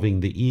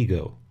dissolving the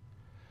ego.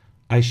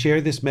 I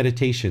share this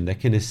meditation that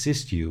can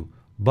assist you,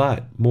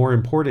 but more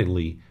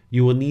importantly,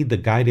 you will need the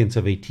guidance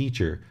of a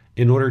teacher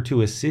in order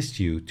to assist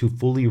you to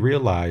fully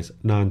realize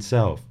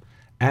non-self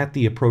at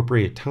the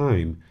appropriate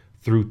time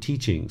through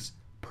teachings,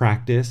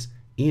 practice,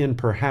 and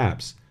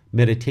perhaps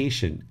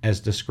meditation as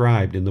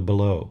described in the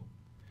below.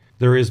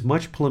 There is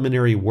much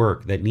preliminary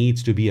work that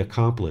needs to be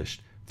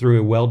accomplished through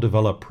a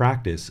well-developed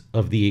practice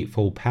of the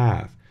Eightfold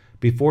Path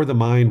before the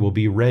mind will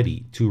be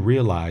ready to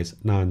realize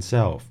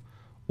non-self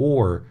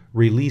or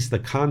release the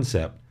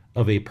concept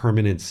of a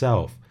permanent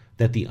self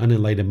that the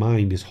unenlightened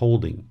mind is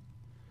holding.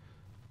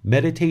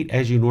 Meditate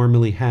as you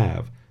normally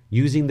have,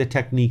 using the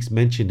techniques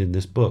mentioned in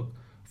this book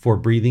for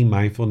breathing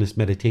mindfulness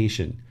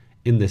meditation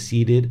in the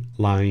seated,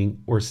 lying,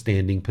 or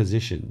standing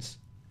positions.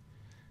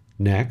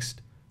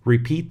 Next,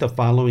 repeat the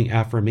following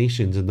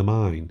affirmations in the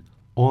mind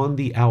on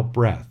the out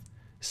breath,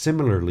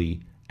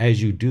 similarly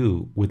as you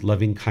do with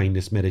loving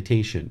kindness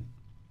meditation.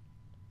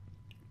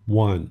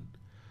 1.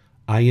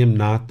 I am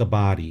not the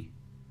body.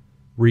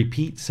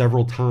 Repeat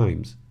several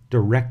times,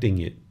 directing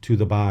it to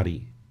the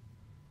body.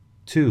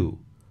 2.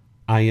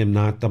 I am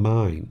not the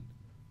mind.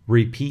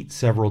 Repeat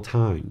several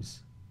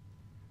times.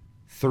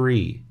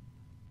 3.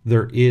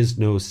 There is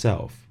no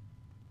self.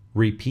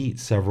 Repeat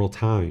several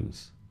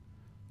times.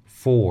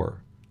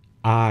 4.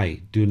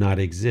 I do not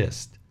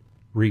exist.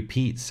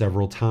 Repeat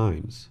several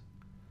times.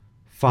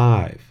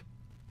 5.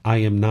 I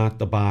am not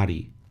the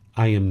body.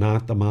 I am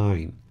not the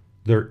mind.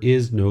 There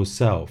is no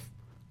self.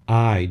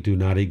 I do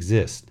not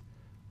exist.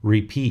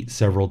 Repeat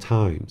several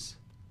times.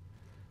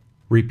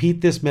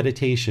 Repeat this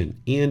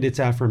meditation and its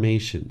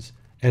affirmations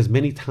as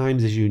many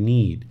times as you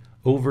need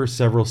over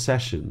several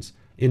sessions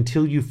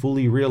until you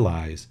fully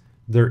realize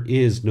there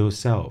is no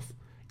self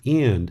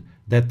and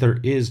that there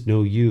is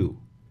no you.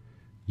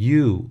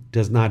 You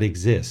does not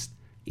exist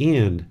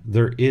and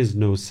there is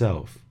no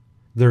self.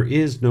 There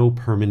is no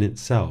permanent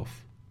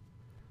self.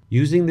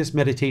 Using this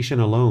meditation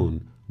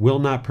alone will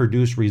not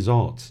produce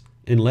results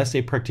unless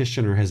a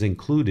practitioner has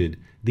included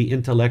the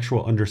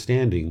intellectual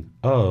understanding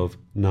of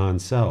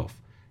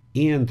non-self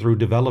and through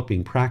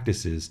developing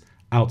practices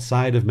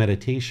outside of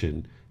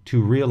meditation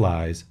to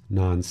realize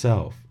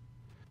non-self.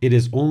 It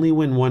is only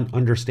when one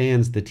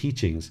understands the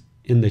teachings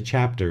in the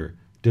chapter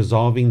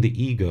Dissolving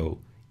the Ego,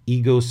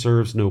 Ego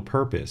Serves No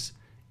Purpose,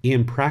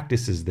 and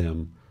practices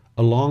them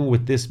along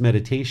with this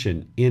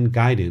meditation and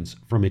guidance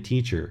from a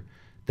teacher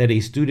that a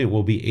student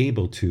will be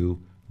able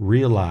to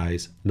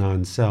realize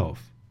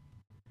non-self.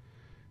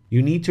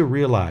 You need to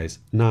realize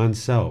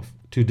non-self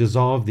to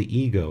dissolve the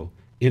ego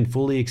and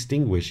fully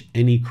extinguish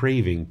any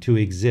craving to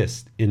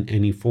exist in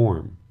any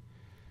form.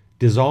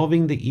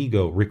 Dissolving the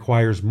ego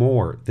requires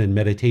more than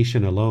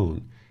meditation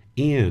alone,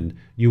 and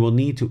you will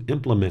need to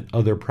implement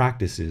other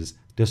practices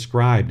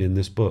described in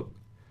this book.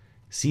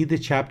 See the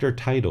chapter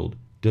titled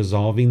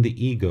Dissolving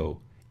the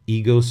Ego,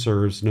 Ego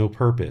Serves No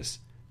Purpose,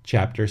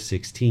 Chapter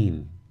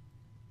 16.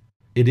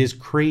 It is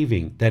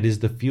craving that is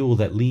the fuel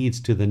that leads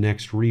to the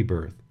next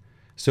rebirth,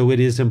 so it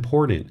is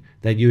important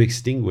that you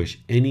extinguish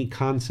any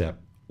concept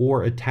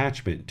or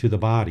attachment to the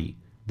body,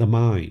 the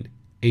mind,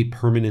 a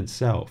permanent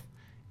self,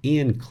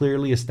 and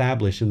clearly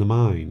establish in the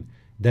mind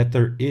that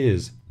there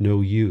is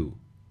no you.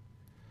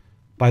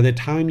 By the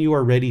time you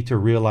are ready to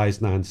realize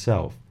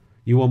non-self,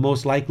 you will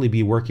most likely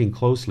be working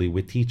closely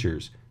with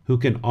teachers who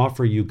can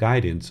offer you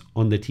guidance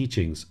on the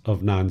teachings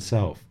of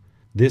non-self,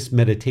 this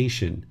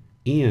meditation,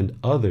 and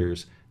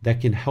others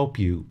that can help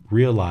you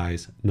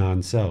realize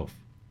non-self.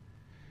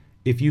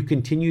 If you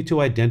continue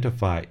to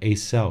identify a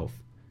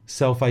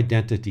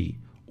self-identity,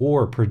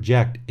 or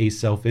project a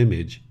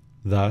self-image,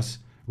 thus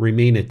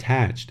remain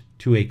attached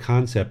to a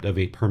concept of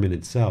a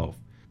permanent self,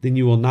 then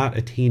you will not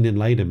attain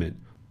enlightenment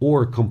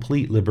or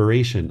complete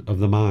liberation of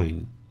the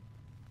mind.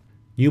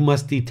 You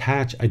must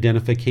detach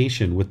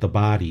identification with the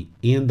body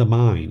and the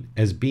mind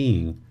as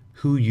being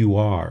who you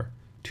are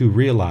to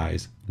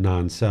realize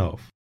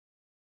non-self.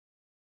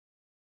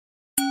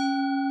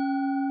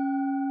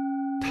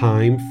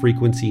 Time,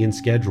 frequency, and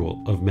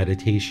schedule of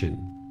meditation.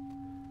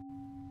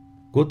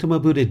 Gautama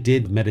Buddha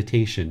did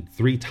meditation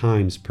 3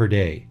 times per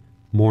day,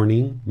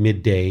 morning,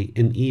 midday,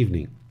 and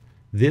evening.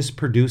 This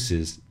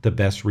produces the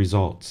best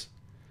results.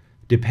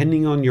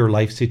 Depending on your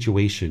life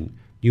situation,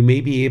 you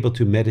may be able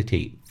to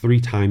meditate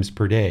 3 times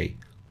per day,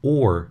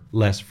 or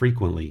less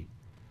frequently.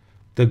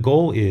 The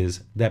goal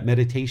is that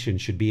meditation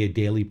should be a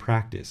daily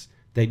practice,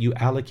 that you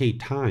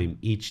allocate time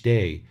each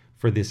day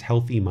for this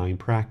healthy mind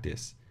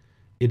practice.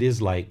 It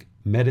is like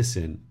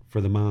medicine for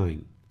the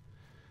mind.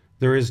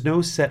 There is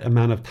no set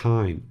amount of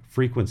time,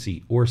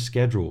 frequency, or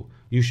schedule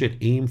you should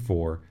aim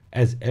for,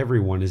 as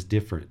everyone is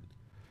different.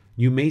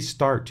 You may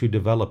start to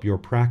develop your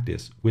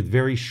practice with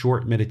very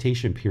short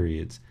meditation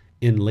periods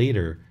and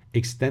later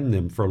extend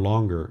them for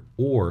longer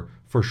or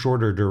for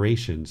shorter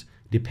durations,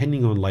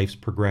 depending on life's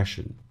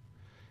progression.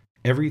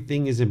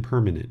 Everything is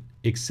impermanent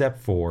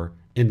except for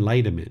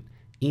enlightenment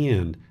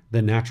and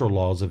the natural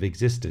laws of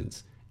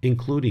existence,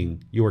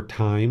 including your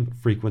time,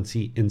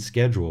 frequency, and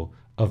schedule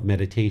of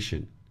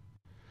meditation.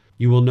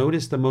 You will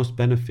notice the most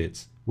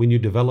benefits when you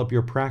develop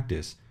your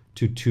practice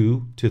to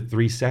 2 to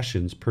 3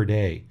 sessions per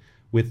day,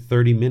 with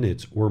 30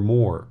 minutes or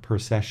more per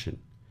session.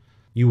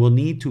 You will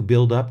need to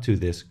build up to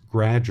this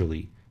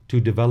gradually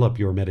to develop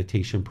your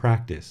meditation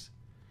practice.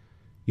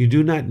 You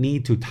do not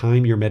need to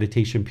time your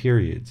meditation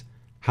periods.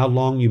 How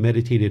long you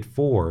meditated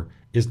for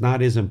is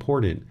not as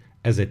important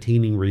as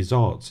attaining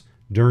results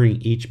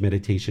during each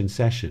meditation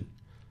session.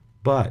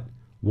 But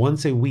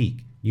once a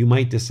week, you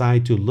might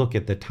decide to look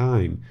at the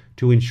time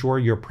to ensure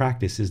your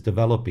practice is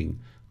developing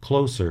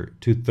closer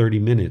to 30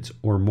 minutes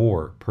or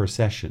more per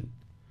session.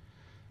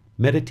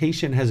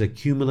 Meditation has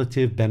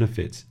cumulative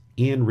benefits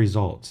and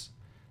results.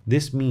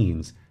 This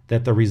means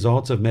that the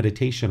results of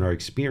meditation are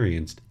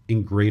experienced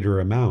in greater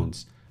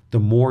amounts the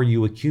more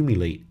you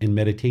accumulate in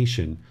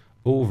meditation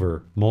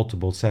over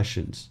multiple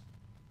sessions.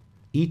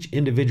 Each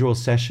individual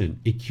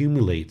session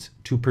accumulates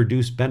to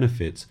produce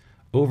benefits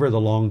over the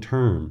long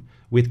term,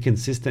 with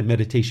consistent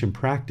meditation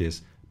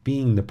practice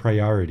being the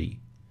priority.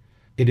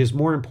 It is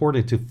more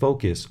important to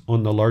focus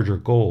on the larger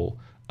goal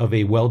of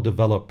a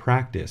well-developed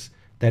practice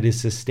that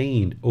is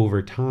sustained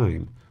over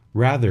time,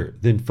 rather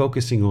than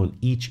focusing on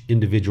each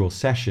individual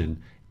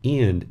session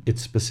and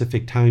its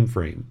specific time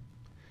frame.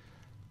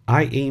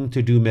 I aim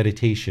to do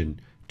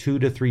meditation 2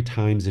 to 3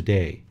 times a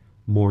day,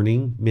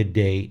 morning,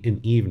 midday,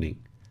 and evening.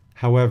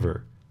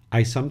 However,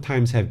 I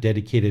sometimes have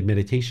dedicated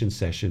meditation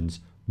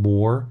sessions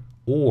more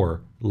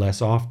or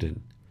less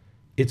often.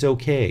 It's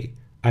okay.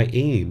 I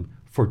aim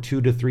for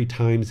 2 to 3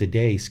 times a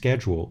day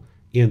schedule,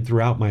 and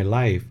throughout my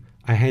life,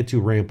 I had to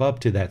ramp up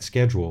to that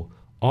schedule,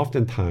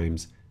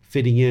 oftentimes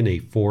fitting in a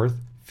 4th,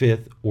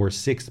 5th, or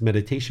 6th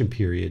meditation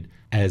period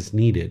as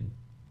needed.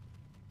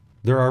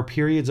 There are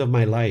periods of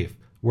my life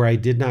where I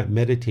did not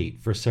meditate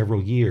for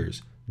several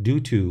years due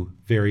to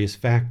various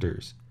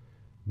factors.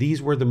 These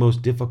were the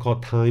most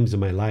difficult times in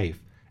my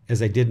life,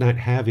 as I did not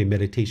have a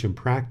meditation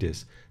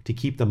practice to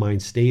keep the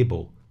mind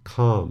stable,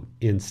 calm,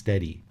 and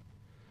steady.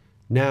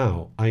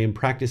 Now I am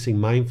practicing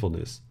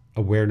mindfulness,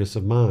 awareness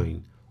of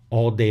mind,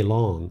 all day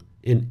long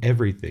in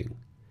everything.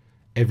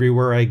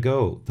 Everywhere I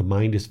go, the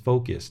mind is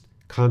focused,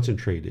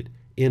 concentrated,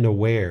 and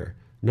aware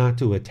not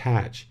to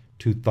attach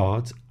to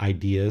thoughts,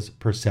 ideas,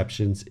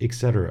 perceptions,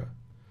 etc.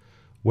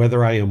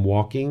 Whether I am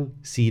walking,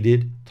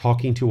 seated,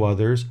 talking to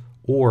others,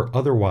 or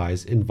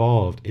otherwise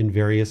involved in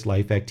various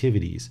life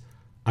activities,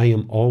 I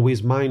am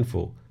always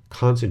mindful,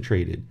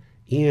 concentrated,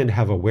 and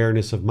have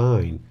awareness of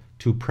mind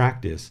to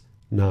practice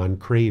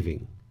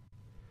non-craving.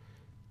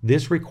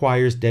 This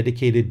requires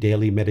dedicated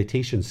daily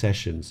meditation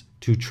sessions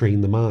to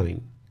train the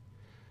mind.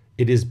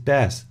 It is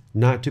best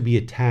not to be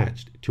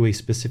attached to a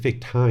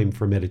specific time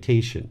for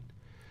meditation.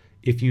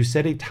 If you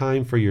set a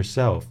time for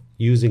yourself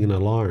using an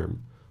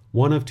alarm,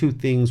 one of 2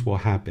 things will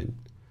happen.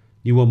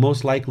 You will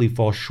most likely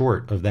fall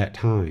short of that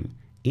time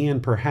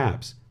and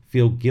perhaps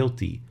feel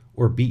guilty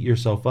or beat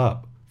yourself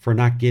up for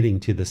not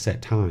getting to the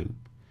set time.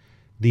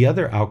 The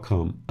other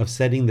outcome of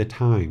setting the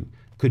time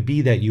could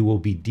be that you will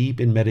be deep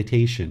in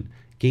meditation,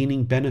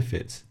 gaining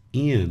benefits,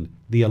 and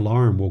the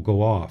alarm will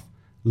go off,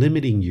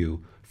 limiting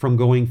you from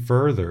going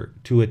further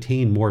to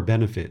attain more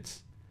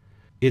benefits.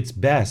 It's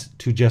best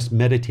to just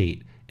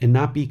meditate and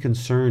not be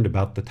concerned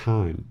about the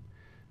time.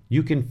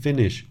 You can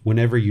finish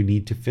whenever you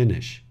need to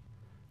finish.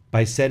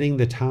 By setting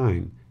the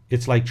time,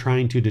 It's like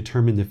trying to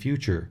determine the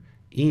future,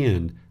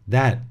 and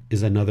that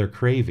is another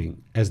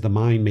craving, as the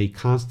mind may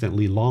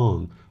constantly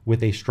long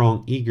with a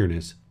strong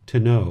eagerness to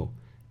know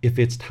if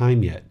it's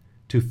time yet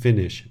to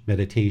finish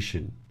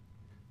meditation.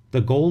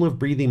 The goal of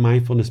breathing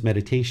mindfulness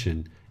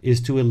meditation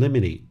is to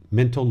eliminate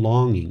mental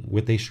longing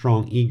with a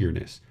strong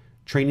eagerness,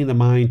 training the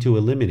mind to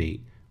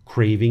eliminate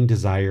craving,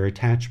 desire,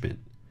 attachment.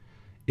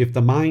 If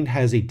the mind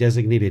has a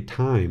designated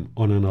time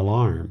on an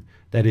alarm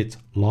that it's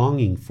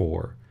longing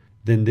for,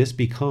 then this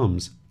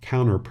becomes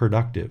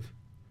counterproductive.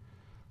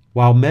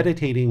 While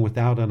meditating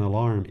without an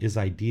alarm is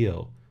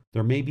ideal,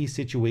 there may be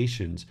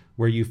situations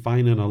where you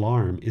find an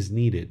alarm is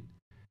needed.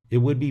 It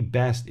would be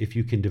best if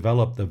you can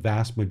develop the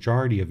vast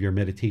majority of your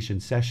meditation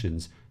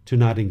sessions to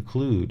not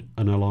include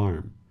an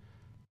alarm.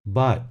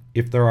 But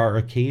if there are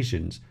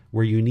occasions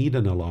where you need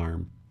an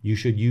alarm, you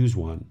should use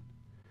one.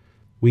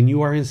 When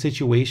you are in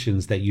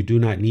situations that you do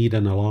not need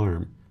an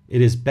alarm,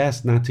 it is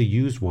best not to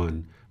use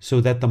one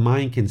so that the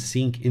mind can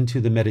sink into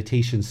the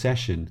meditation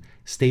session,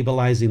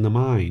 stabilizing the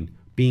mind,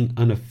 being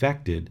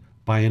unaffected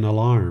by an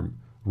alarm,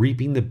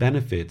 reaping the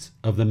benefits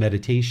of the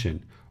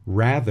meditation,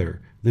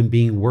 rather than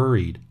being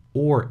worried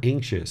or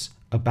anxious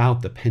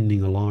about the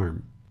pending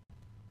alarm.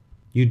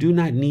 You do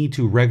not need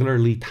to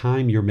regularly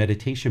time your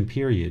meditation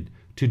period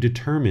to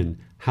determine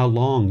how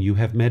long you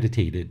have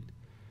meditated.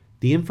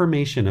 The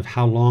information of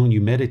how long you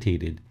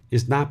meditated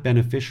is not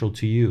beneficial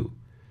to you.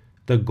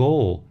 The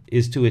goal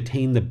is to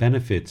attain the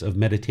benefits of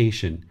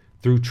meditation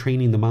through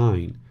training the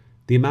mind.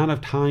 The amount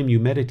of time you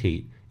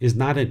meditate is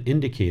not an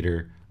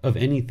indicator of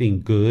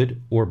anything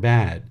good or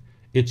bad.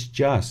 It's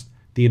just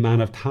the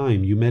amount of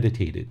time you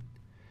meditated.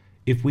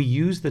 If we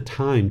use the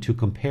time to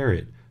compare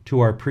it to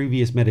our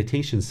previous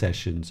meditation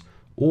sessions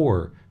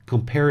or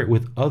compare it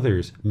with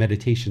others'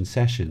 meditation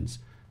sessions,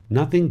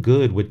 nothing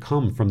good would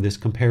come from this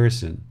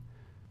comparison.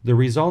 The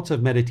results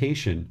of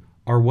meditation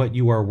are what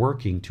you are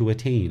working to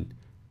attain,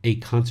 a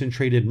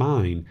concentrated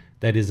mind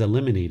that is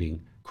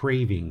eliminating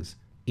cravings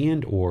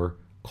and/or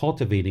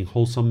cultivating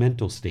wholesome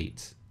mental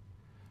states.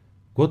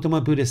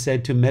 Gautama Buddha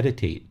said to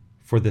meditate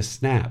for the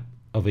snap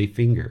of a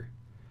finger.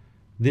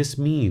 This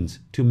means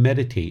to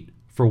meditate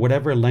for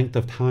whatever length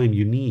of time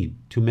you need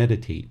to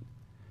meditate.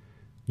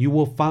 You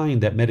will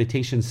find that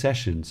meditation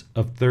sessions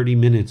of 30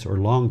 minutes or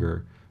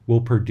longer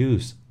will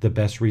produce the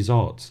best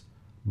results,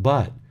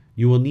 but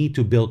you will need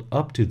to build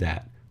up to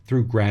that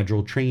through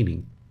gradual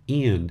training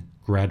and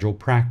gradual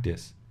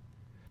practice.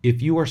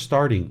 If you are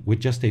starting with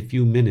just a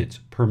few minutes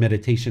per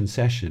meditation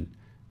session,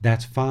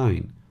 that's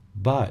fine,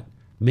 but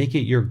make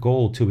it your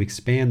goal to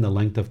expand the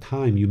length of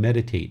time you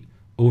meditate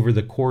over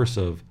the course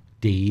of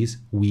days,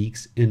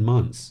 weeks, and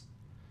months.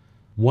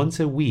 Once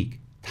a week,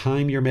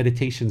 time your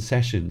meditation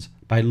sessions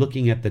by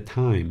looking at the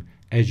time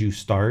as you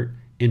start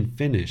and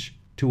finish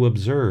to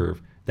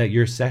observe that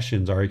your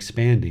sessions are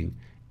expanding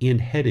and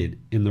headed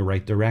in the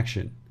right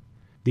direction.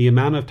 The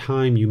amount of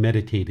time you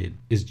meditated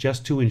is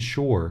just to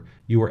ensure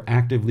you are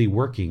actively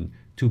working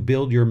to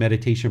build your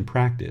meditation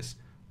practice,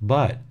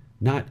 but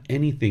not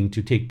anything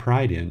to take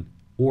pride in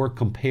or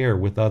compare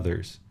with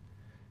others.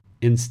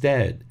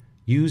 Instead,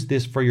 use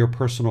this for your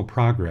personal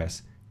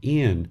progress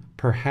and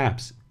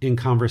perhaps in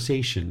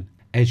conversation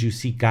as you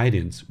seek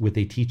guidance with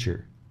a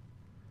teacher.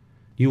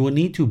 You will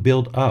need to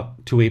build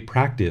up to a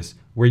practice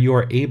where you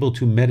are able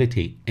to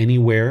meditate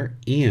anywhere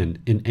and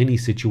in any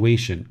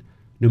situation,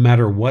 no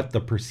matter what the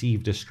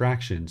perceived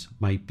distractions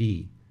might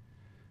be.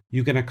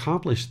 You can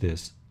accomplish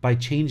this by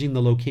changing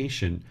the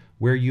location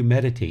where you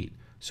meditate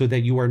so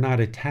that you are not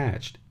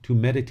attached to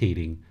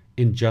meditating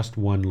in just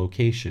one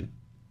location.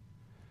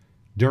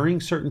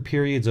 During certain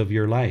periods of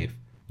your life,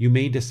 you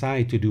may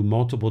decide to do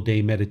multiple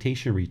day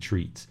meditation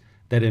retreats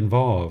that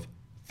involve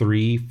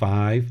 3,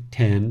 5,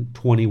 10,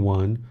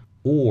 21,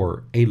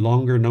 or a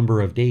longer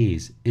number of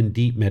days in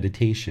deep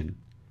meditation.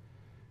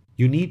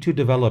 You need to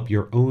develop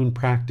your own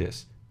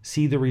practice,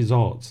 see the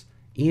results,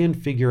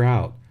 and figure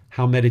out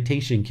how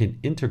meditation can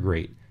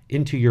integrate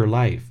into your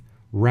life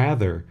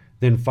rather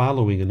than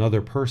following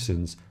another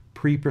person's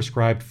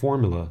pre-prescribed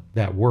formula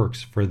that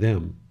works for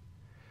them.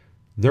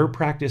 Their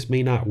practice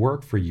may not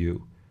work for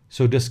you,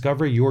 so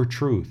discover your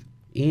truth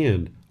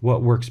and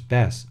what works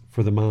best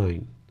for the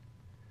mind.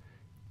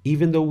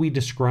 Even though we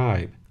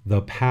describe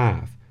the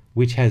path,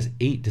 which has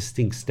 8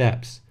 distinct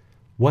steps,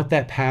 what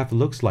that path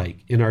looks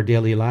like in our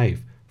daily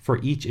life for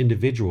each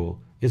individual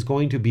is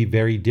going to be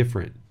very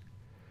different.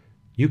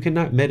 You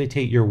cannot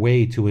meditate your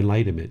way to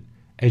enlightenment,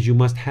 as you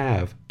must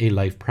have a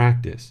life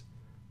practice,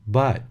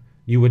 but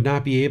you would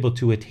not be able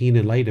to attain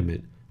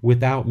enlightenment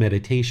without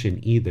meditation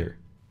either.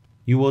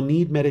 You will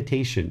need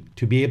meditation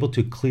to be able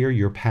to clear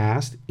your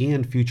past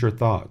and future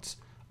thoughts,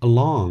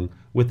 along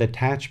with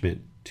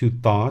attachment to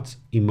thoughts,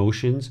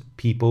 emotions,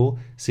 people,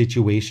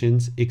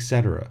 situations,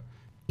 etc.,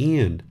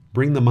 and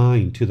bring the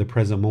mind to the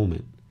present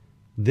moment.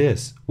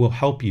 This will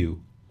help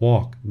you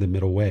walk the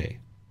middle way.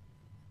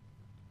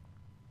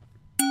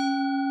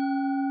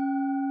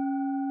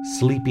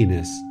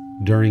 Sleepiness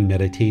during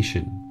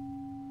meditation.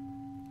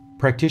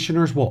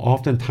 Practitioners will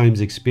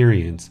oftentimes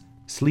experience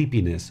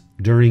sleepiness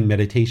during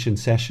meditation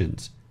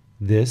sessions.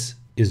 This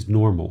is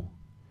normal.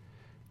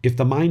 If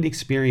the mind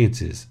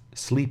experiences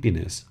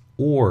sleepiness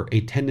or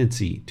a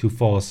tendency to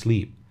fall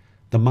asleep,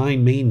 the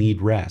mind may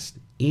need rest,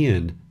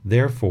 and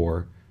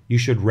therefore you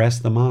should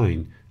rest the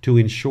mind to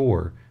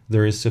ensure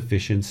there is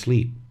sufficient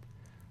sleep.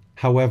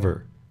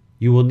 However,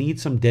 you will need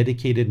some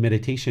dedicated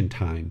meditation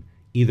time,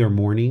 either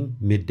morning,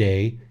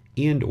 midday,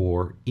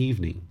 and/or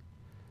evening.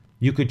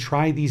 You could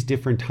try these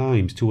different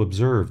times to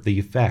observe the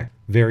effect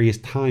various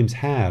times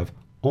have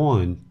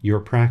on your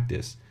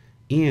practice,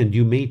 and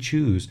you may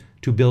choose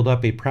to build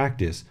up a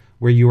practice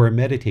where you are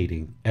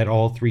meditating at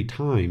all 3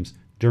 times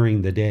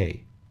during the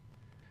day.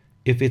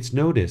 If it's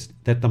noticed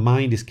that the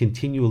mind is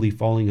continually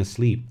falling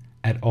asleep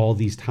at all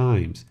these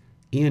times,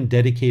 and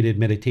dedicated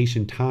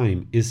meditation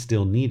time is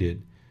still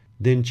needed,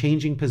 then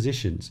changing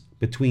positions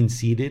between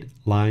seated,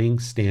 lying,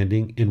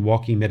 standing, and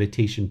walking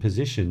meditation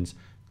positions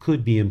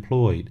could be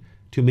employed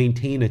to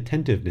maintain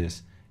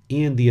attentiveness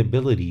and the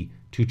ability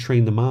to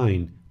train the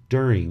mind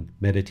during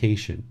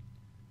meditation.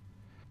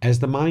 As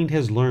the mind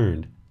has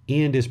learned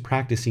and is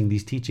practicing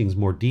these teachings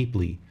more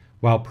deeply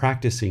while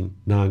practicing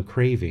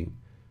non-craving,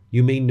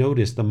 you may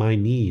notice the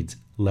mind needs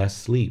less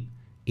sleep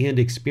and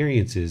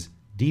experiences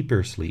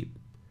deeper sleep.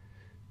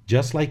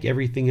 Just like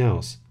everything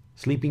else,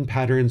 sleeping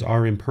patterns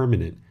are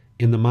impermanent,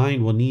 and the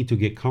mind will need to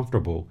get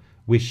comfortable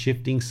with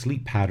shifting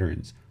sleep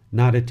patterns,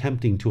 not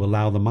attempting to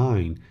allow the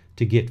mind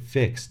to get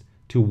fixed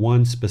to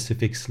one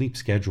specific sleep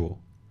schedule.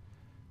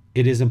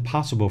 It is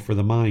impossible for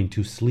the mind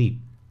to sleep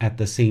at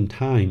the same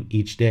time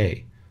each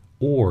day,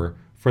 or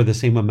for the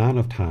same amount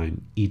of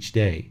time each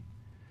day.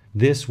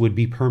 This would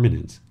be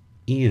permanence,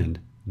 and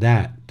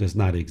that does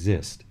not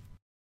exist.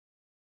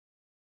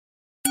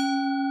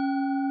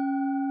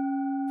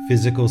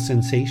 Physical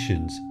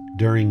sensations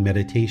during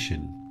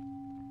meditation.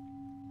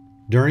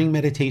 During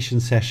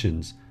meditation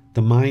sessions,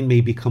 the mind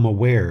may become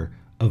aware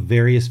of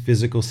various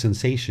physical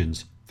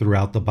sensations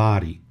throughout the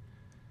body.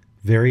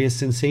 Various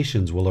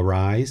sensations will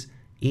arise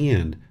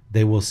and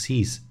they will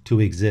cease to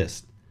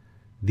exist.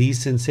 These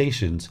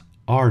sensations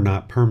are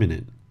not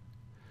permanent.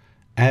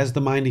 As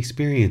the mind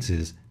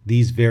experiences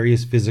these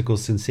various physical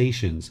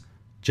sensations,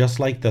 just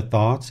like the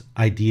thoughts,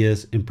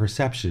 ideas, and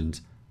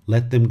perceptions,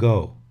 let them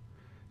go.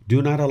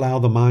 Do not allow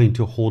the mind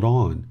to hold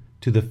on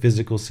to the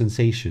physical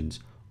sensations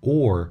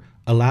or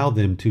allow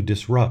them to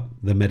disrupt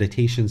the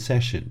meditation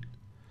session.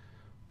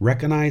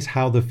 Recognize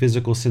how the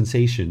physical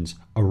sensations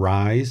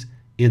arise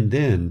and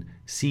then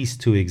cease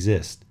to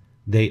exist.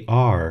 They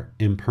are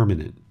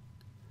impermanent.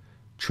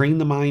 Train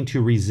the mind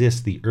to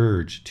resist the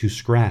urge to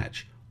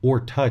scratch or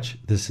touch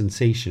the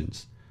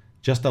sensations,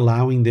 just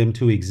allowing them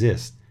to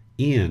exist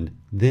and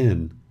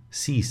then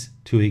cease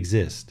to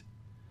exist.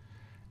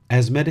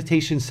 As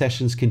meditation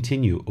sessions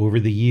continue over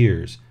the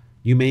years,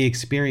 you may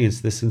experience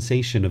the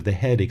sensation of the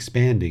head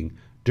expanding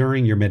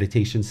during your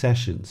meditation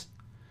sessions.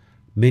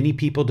 Many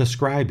people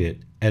describe it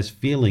as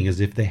feeling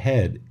as if the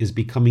head is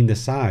becoming the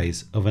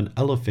size of an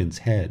elephant's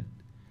head.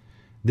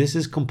 This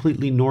is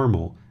completely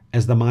normal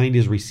as the mind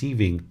is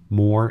receiving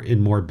more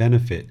and more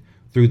benefit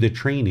through the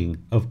training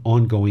of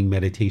ongoing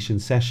meditation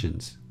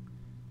sessions.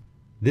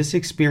 This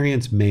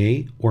experience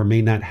may or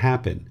may not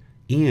happen,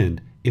 and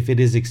if it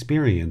is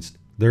experienced,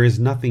 there is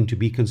nothing to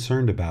be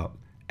concerned about,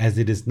 as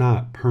it is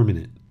not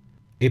permanent.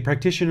 A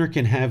practitioner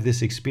can have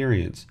this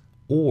experience,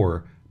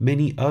 or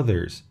many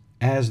others,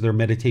 as their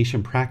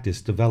meditation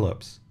practice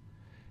develops.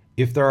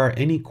 If there are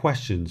any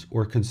questions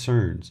or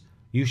concerns,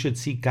 you should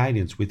seek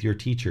guidance with your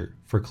teacher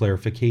for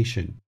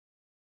clarification.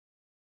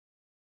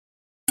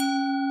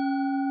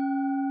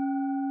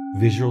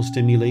 Visual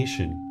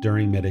stimulation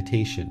during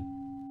meditation.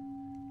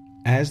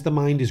 As the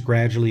mind is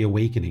gradually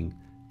awakening,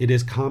 it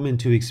is common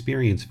to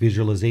experience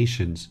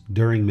visualizations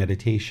during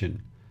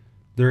meditation.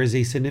 There is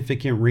a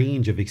significant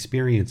range of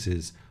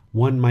experiences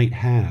one might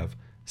have,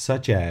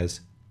 such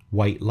as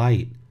white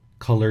light,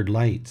 colored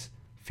lights,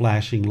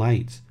 flashing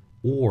lights,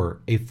 or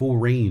a full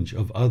range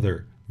of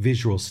other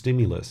visual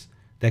stimulus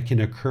that can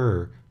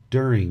occur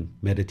during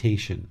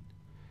meditation.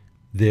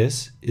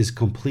 This is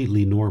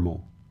completely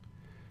normal.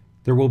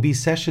 There will be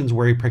sessions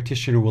where a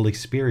practitioner will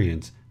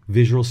experience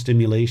visual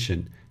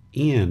stimulation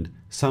and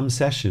some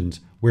sessions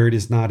where it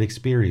is not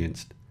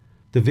experienced.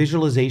 The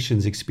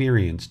visualizations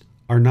experienced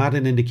are not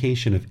an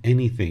indication of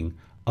anything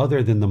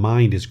other than the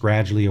mind is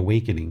gradually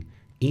awakening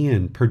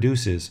and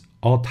produces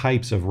all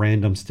types of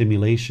random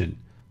stimulation,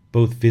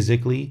 both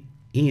physically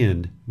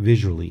and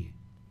visually.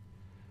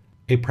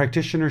 A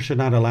practitioner should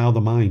not allow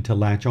the mind to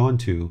latch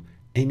onto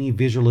any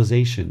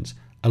visualizations,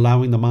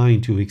 allowing the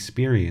mind to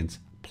experience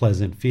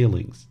pleasant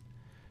feelings.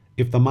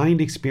 If the mind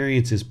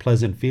experiences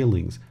pleasant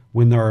feelings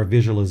when there are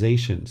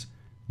visualizations,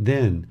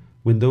 then,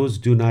 when those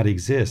do not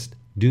exist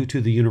due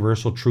to the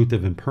universal truth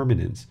of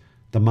impermanence,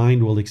 the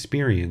mind will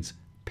experience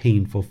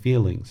painful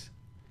feelings.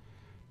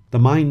 The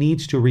mind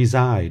needs to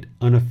reside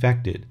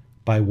unaffected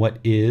by what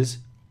is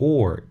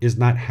or is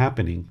not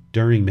happening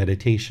during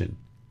meditation.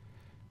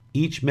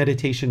 Each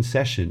meditation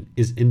session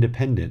is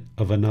independent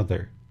of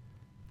another.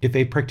 If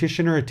a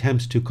practitioner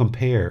attempts to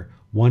compare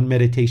one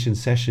meditation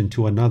session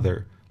to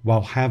another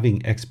while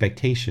having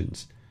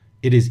expectations,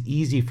 It is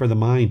easy for the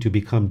mind to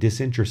become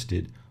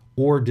disinterested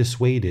or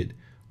dissuaded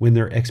when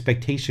their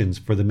expectations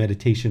for the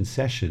meditation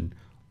session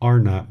are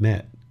not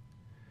met.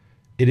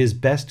 It is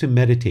best to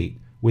meditate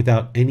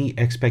without any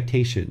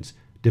expectations,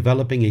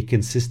 developing a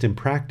consistent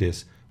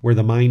practice where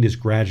the mind is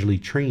gradually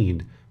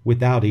trained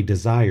without a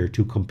desire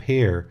to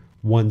compare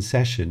one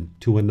session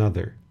to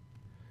another.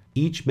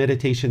 Each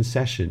meditation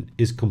session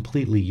is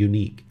completely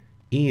unique,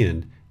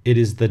 and it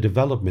is the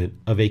development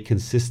of a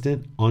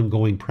consistent,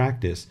 ongoing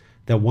practice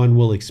that one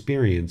will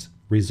experience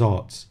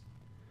results.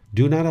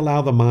 Do not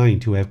allow the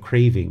mind to have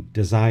craving,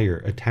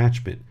 desire,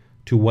 attachment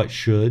to what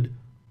should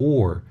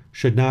or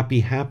should not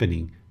be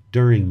happening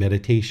during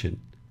meditation.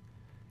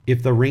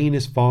 If the rain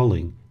is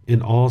falling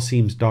and all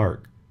seems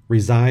dark,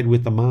 reside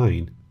with the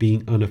mind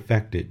being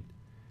unaffected.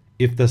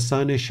 If the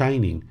sun is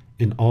shining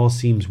and all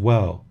seems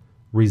well,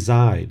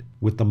 reside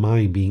with the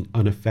mind being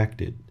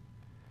unaffected.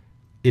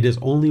 It is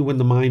only when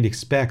the mind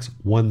expects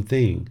one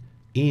thing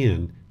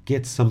and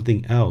gets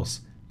something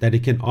else that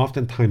it can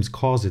oftentimes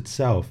cause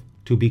itself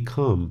to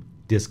become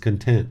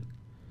discontent.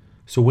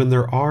 So when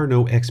there are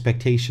no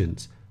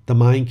expectations, the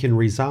mind can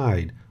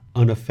reside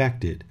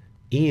unaffected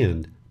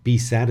and be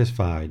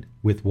satisfied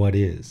with what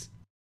is.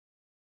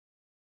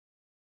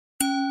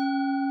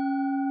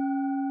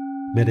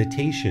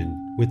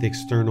 Meditation with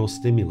external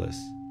stimulus.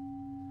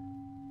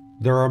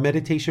 There are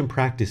meditation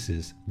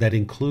practices that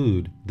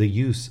include the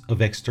use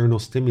of external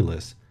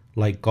stimulus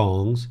like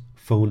gongs,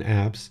 phone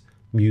apps,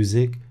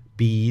 music,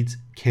 beads,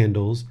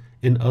 candles,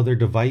 and other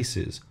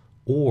devices,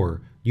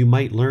 or you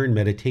might learn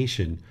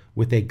meditation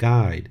with a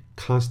guide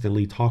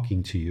constantly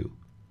talking to you.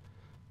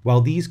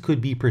 While these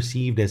could be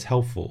perceived as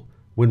helpful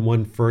when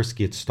one first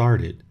gets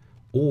started,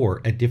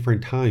 or at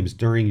different times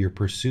during your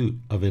pursuit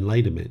of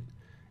enlightenment,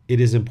 it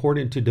is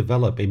important to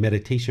develop a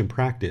meditation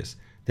practice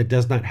that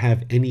does not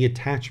have any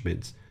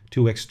attachments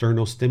to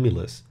external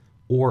stimulus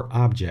or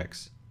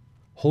objects.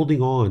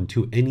 Holding on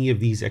to any of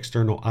these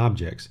external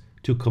objects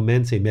to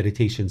commence a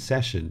meditation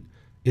session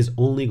is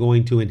only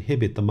going to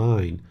inhibit the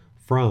mind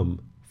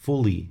from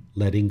fully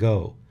letting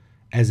go,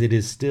 as it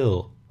is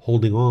still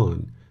holding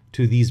on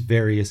to these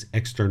various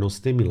external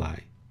stimuli.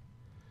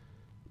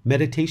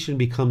 Meditation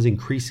becomes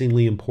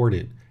increasingly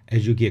important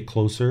as you get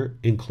closer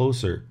and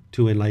closer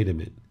to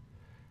enlightenment.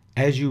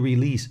 As you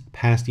release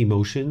past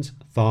emotions,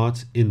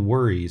 thoughts, and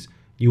worries,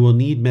 you will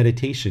need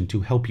meditation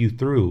to help you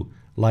through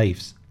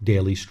life's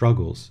daily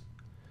struggles.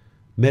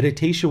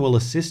 Meditation will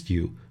assist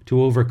you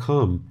to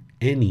overcome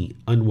any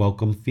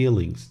unwelcome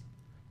feelings.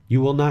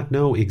 You will not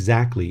know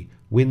exactly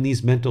when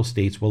these mental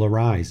states will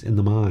arise in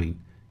the mind,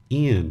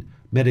 and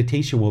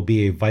meditation will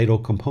be a vital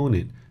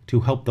component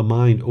to help the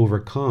mind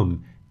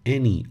overcome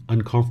any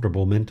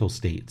uncomfortable mental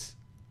states.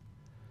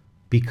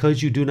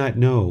 Because you do not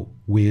know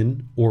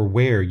when or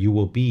where you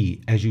will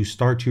be as you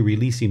start to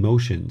release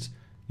emotions,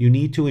 you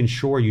need to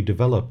ensure you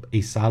develop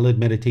a solid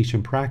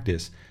meditation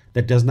practice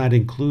that does not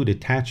include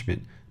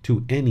attachment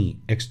to any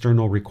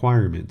external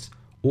requirements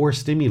or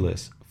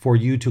stimulus for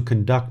you to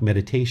conduct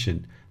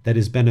meditation that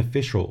is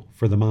beneficial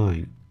for the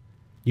mind.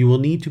 You will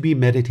need to be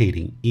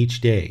meditating each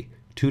day,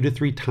 2 to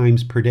 3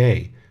 times per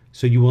day,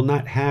 so you will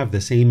not have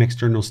the same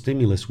external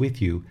stimulus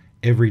with you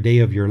every day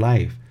of your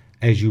life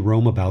as you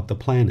roam about the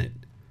planet.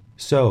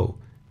 So,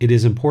 it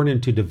is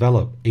important to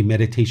develop a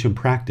meditation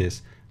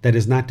practice that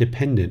is not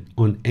dependent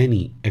on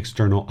any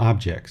external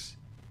objects.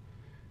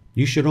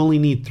 You should only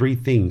need 3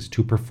 things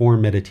to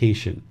perform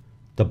meditation: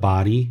 the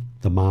body,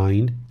 the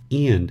mind,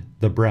 and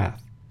the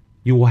breath.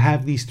 You will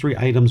have these 3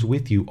 items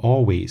with you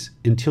always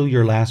until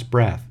your last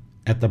breath,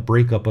 at the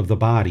breakup of the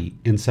body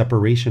and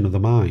separation of the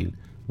mind,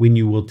 when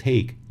you will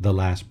take the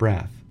last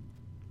breath.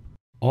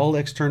 All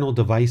external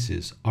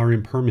devices are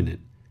impermanent,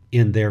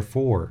 and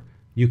therefore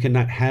you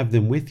cannot have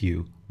them with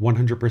you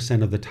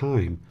 100% of the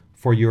time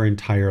for your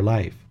entire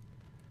life.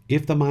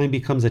 If the mind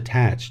becomes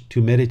attached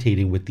to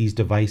meditating with these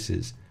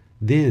devices,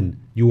 then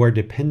you are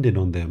dependent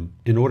on them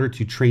in order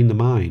to train the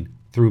mind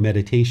through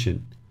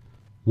meditation.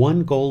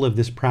 One goal of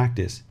this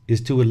practice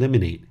is to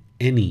eliminate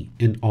any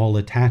and all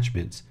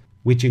attachments,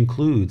 which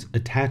includes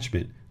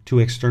attachment to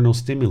external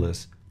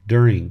stimulus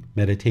during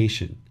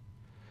meditation.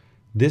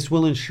 This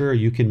will ensure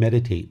you can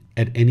meditate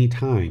at any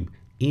time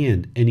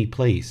and any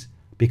place,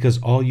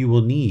 because all you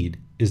will need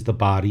is the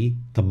body,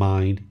 the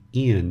mind,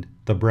 and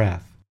the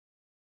breath.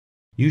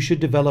 You should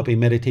develop a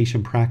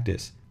meditation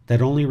practice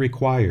that only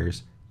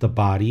requires the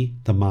body,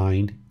 the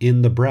mind,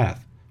 and the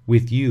breath,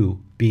 with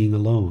you being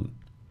alone.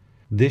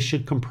 This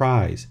should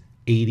comprise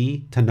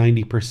 80 to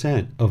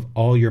 90% of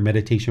all your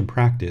meditation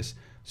practice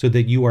so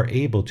that you are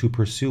able to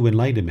pursue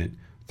enlightenment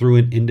through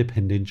an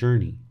independent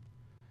journey.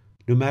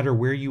 No matter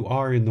where you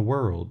are in the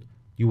world,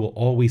 you will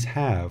always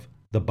have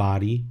the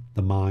body,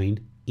 the mind,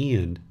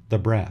 and the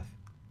breath.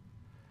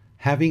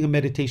 Having a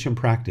meditation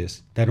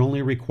practice that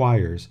only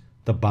requires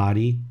the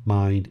body,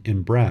 mind,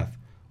 and breath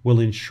will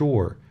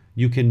ensure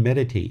you can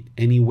meditate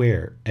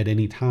anywhere at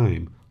any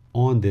time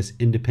on this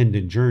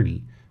independent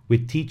journey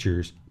with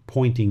teachers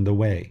pointing the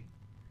way.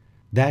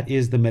 That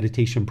is the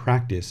meditation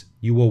practice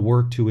you will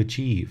work to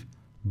achieve,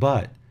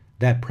 but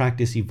that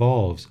practice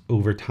evolves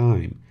over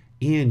time,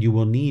 and you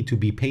will need to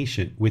be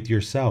patient with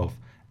yourself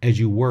as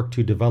you work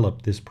to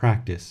develop this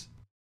practice.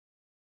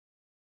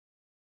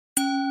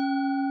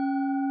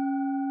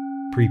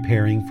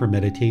 Preparing for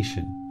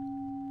meditation.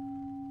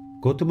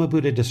 Gautama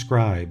Buddha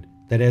described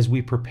that as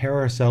we prepare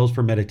ourselves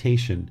for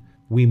meditation,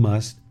 we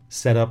must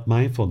set up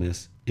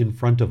mindfulness in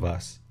front of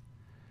us.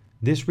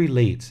 This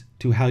relates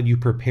to how you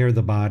prepare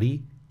the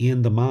body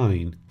and the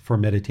mind for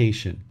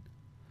meditation.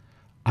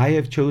 I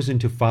have chosen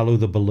to follow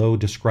the below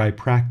described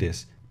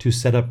practice to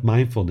set up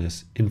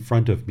mindfulness in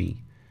front of me,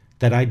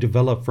 that I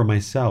developed for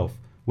myself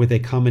with a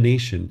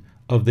combination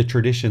of the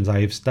traditions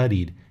I have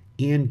studied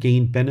and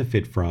gained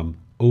benefit from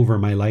over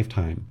my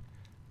lifetime.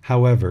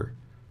 However,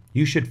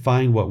 you should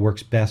find what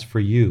works best for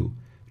you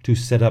to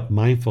set up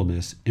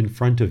mindfulness in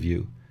front of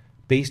you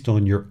based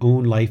on your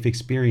own life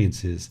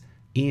experiences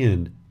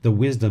and the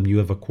wisdom you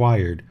have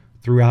acquired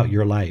throughout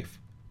your life.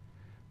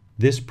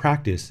 This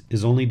practice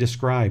is only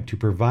described to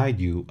provide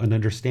you an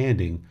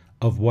understanding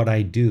of what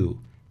I do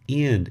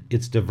and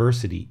its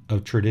diversity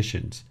of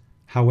traditions.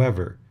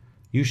 However,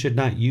 you should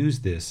not use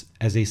this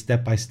as a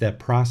step-by-step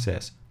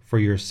process for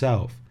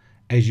yourself,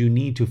 as you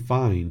need to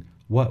find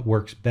what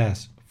works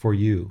best for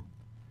you.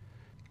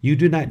 You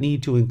do not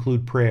need to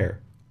include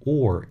prayer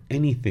or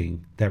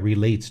anything that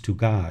relates to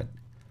God.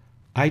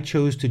 I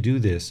chose to do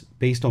this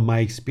based on my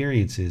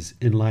experiences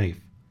in life.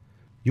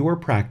 Your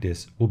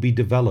practice will be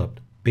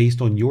developed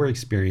based on your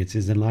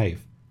experiences in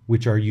life,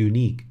 which are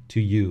unique to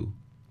you.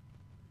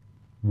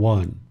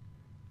 1.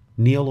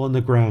 Kneel on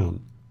the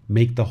ground.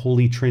 Make the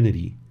Holy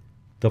Trinity,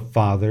 the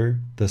Father,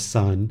 the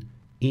Son,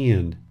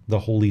 and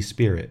the Holy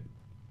Spirit.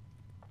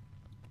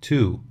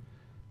 2.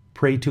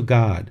 Pray to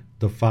God,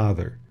 the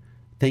Father,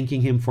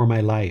 thanking Him for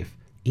my life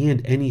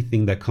and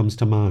anything that comes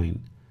to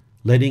mind,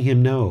 letting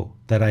Him know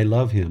that I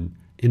love Him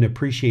and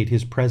appreciate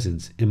His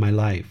presence in my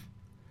life.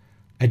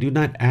 I do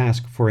not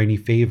ask for any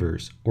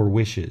favors or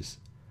wishes.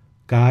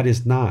 God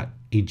is not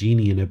a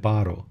genie in a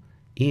bottle,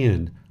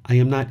 and I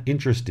am not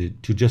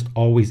interested to just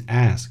always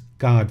ask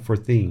God for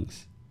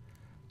things.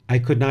 I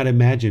could not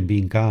imagine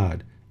being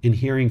God and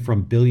hearing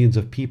from billions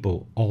of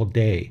people all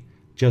day,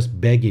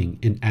 just begging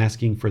and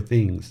asking for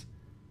things.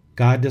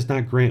 God does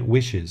not grant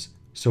wishes,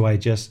 so I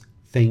just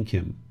thank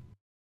Him.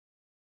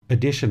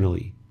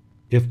 Additionally,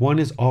 if one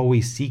is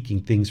always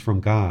seeking things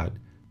from God,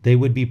 they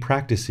would be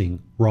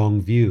practicing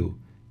wrong view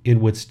and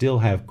would still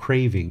have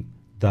craving,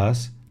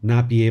 thus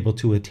not be able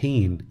to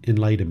attain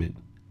enlightenment.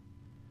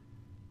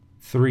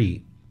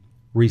 3.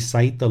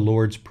 Recite the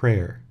Lord's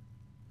Prayer.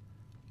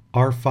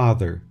 Our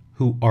Father,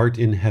 who art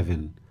in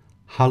heaven,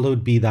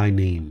 hallowed be thy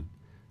name.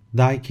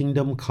 Thy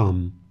kingdom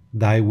come,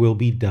 thy will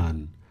be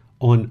done,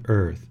 on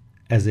earth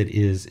as it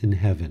is in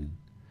heaven.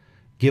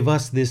 Give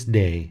us this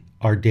day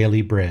our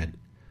daily bread.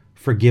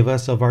 Forgive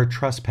us of our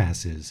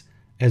trespasses,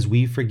 as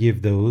we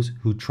forgive those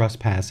who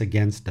trespass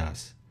against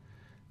us.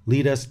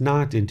 Lead us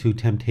not into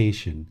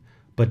temptation,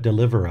 but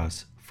deliver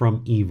us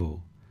from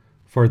evil.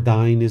 For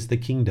thine is the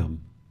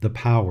kingdom, the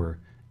power,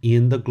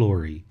 and the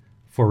glory,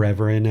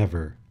 forever and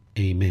ever.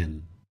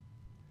 Amen.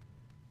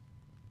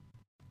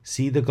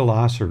 See the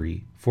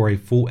glossary for a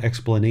full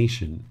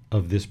explanation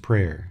of this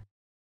prayer.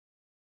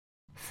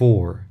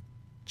 4.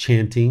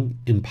 Chanting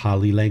in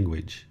Pali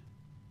language.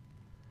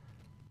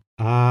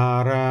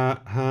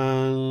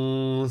 Arahang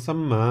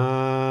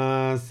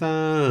Samma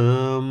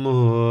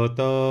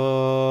Sambuddho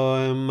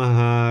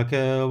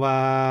Mahakava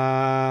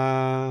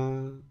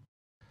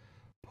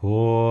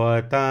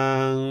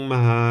Bhutang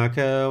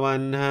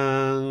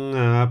Mahakavanhang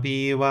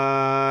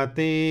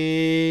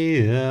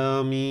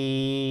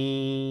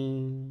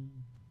Apivateyami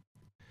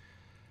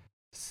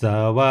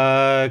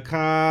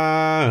Savakato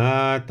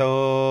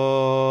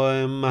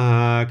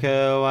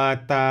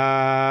Mahakavata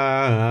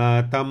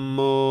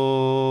Tammo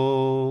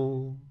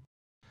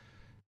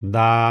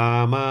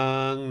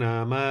Dhammang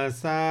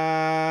Namasami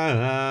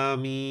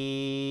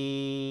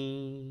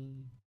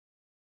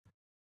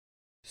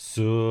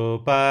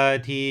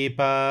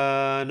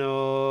Supatipano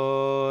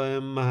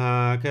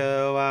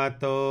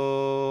Mahakavato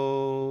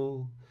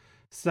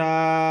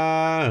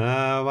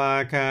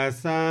Savaka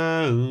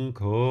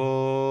Sankho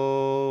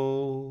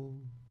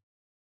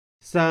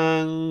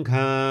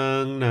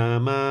Sanghang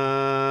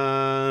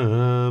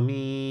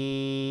Namami.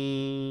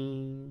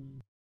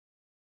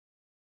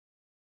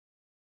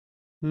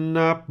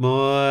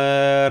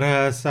 Namo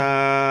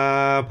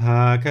Tassa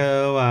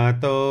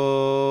Bhagavato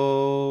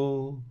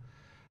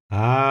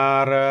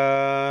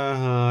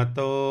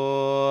Arahato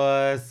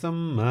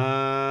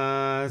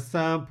Samma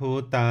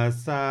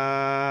Sambuddhassa.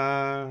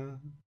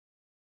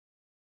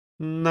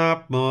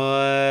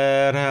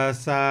 Namo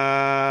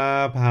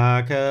Tassa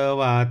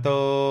Bhagavato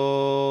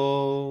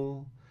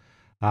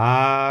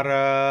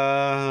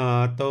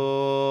Arahato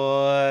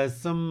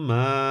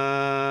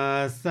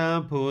Samma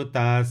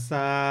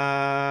Sambuddhassa.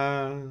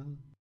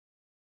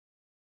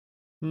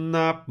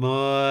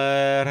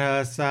 Namo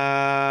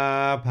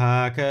Tassa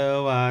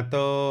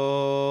Bhagavato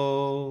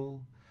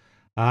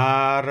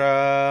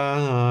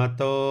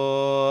Arahato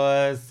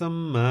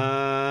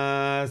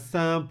Samma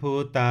สัมพุ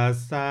ทธัส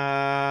สะ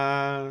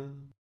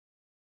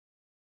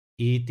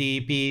อิติ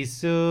ปิโส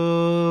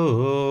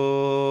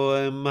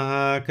มห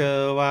ะคะ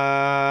วา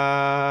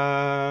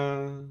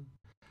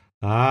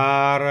อะ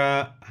ระ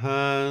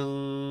หัง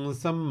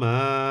สัมม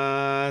า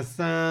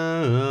สั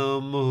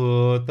มพุ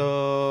ทโธ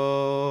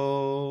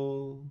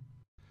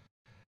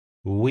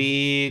วิ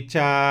ช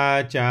า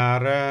จา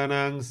ร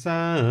ณัง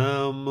สั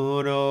มมุ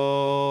โน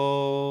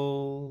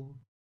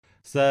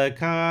ส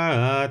คา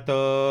โต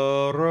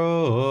โร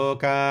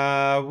กา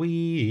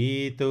วิ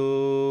ตุ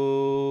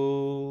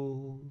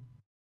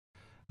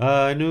อ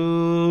นุ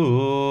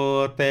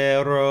เต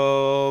โร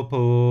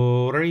ปุ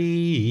ริ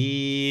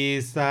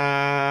สา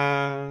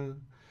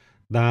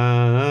ดา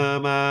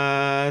มา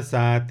ส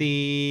ติ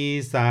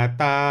สัต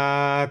ตา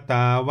ต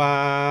าวา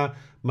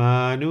มา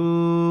นุ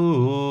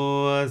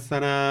ส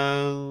นั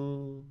ง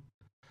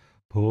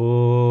พุ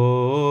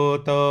ท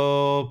โธ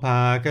ภ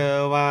ะคะ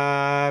วา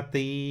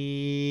ติ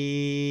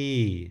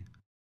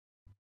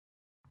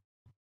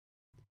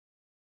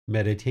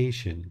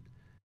Meditation.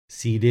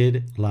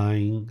 Seated,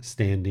 lying,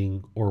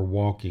 standing, or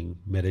walking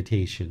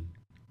meditation.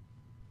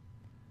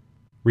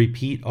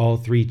 Repeat all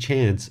three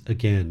chants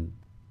again.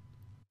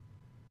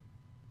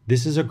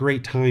 This is a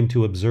great time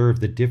to observe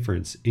the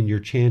difference in your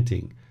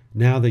chanting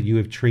now that you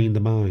have trained the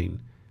mind.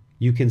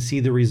 You can see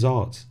the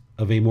results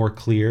of a more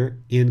clear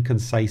and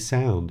concise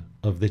sound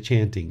of the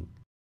chanting.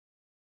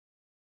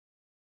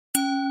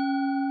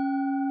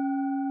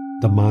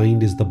 The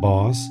mind is the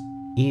boss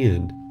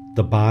and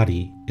the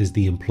body is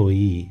the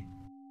employee.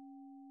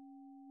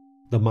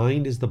 The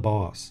mind is the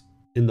boss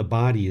and the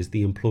body is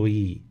the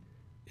employee.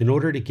 In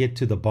order to get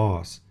to the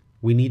boss,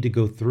 we need to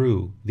go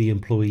through the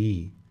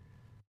employee.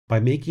 By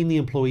making the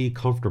employee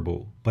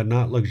comfortable but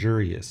not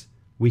luxurious,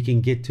 we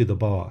can get to the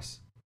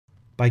boss.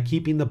 By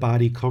keeping the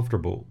body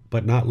comfortable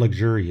but not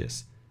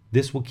luxurious,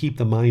 this will keep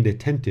the mind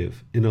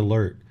attentive and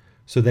alert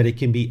so that it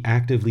can be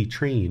actively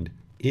trained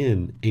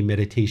in a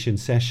meditation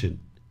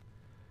session.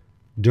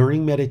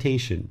 During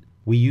meditation,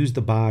 we use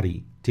the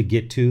body to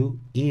get to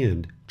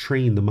and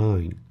train the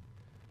mind.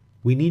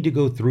 We need to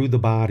go through the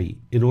body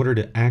in order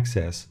to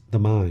access the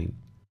mind.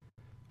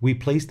 We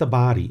place the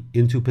body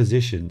into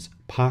positions,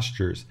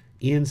 postures,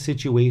 and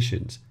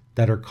situations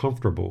that are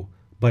comfortable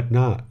but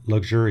not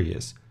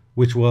luxurious,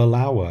 which will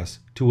allow us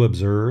to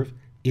observe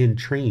and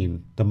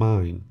train the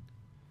mind.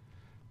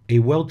 A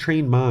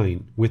well-trained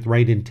mind with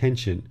right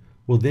intention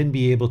will then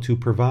be able to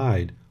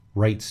provide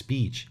right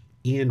speech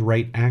and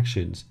right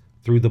actions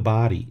through the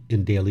body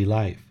in daily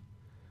life.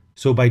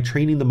 So by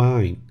training the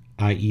mind,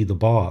 i.e. the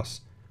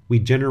boss, we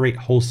generate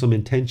wholesome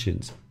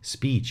intentions,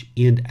 speech,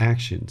 and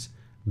actions,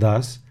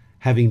 thus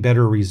having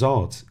better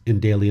results in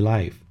daily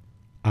life,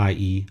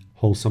 i.e.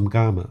 wholesome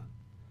Gama.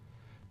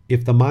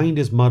 If the mind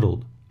is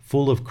muddled,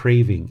 full of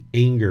craving,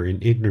 anger,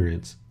 and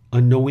ignorance,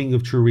 unknowing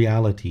of true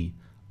reality,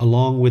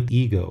 along with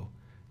ego,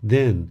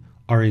 then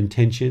our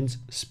intentions,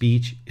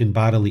 speech, and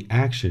bodily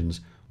actions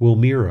will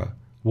mirror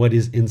what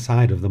is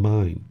inside of the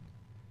mind.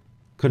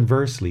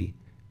 Conversely,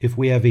 if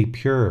we have a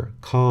pure,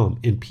 calm,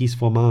 and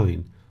peaceful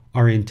mind,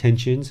 our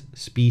intentions,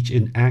 speech,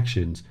 and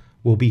actions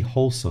will be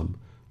wholesome,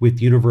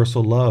 with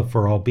universal love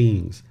for all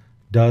beings,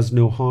 does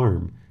no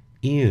harm,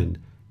 and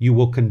you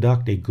will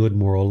conduct a good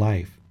moral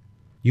life.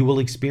 You will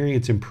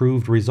experience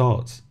improved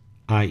results,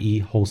 i.e.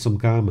 wholesome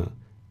Gama,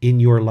 in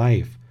your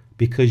life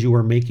because you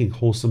are making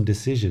wholesome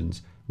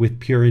decisions with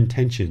pure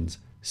intentions,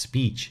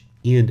 speech,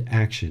 and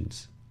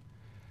actions.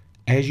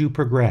 As you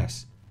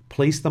progress,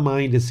 place the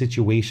mind in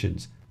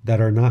situations that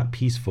are not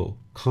peaceful,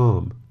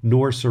 calm,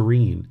 nor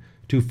serene,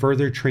 to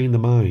further train the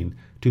mind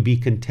to be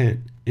content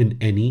in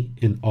any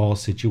and all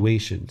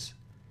situations.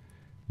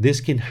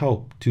 This can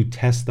help to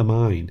test the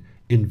mind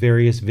in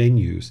various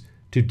venues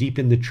to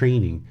deepen the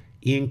training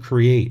and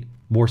create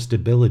more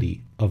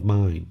stability of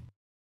mind.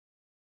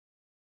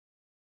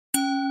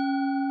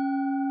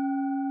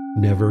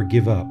 Never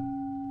give up.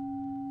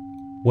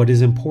 What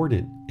is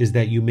important is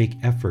that you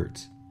make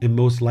efforts, and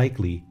most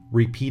likely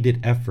repeated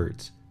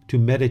efforts, to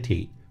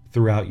meditate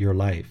throughout your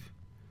life.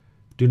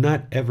 Do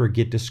not ever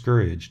get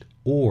discouraged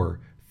or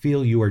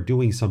feel you are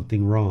doing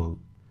something wrong.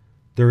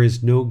 There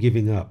is no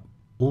giving up,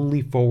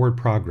 only forward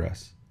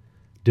progress.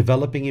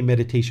 Developing a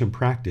meditation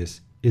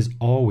practice is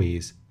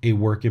always a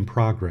work in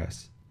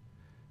progress.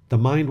 The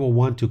mind will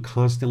want to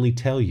constantly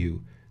tell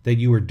you that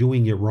you are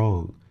doing it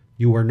wrong,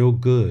 you are no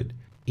good,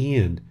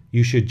 and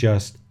you should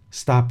just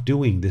stop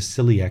doing this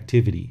silly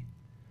activity.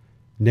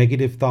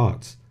 Negative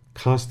thoughts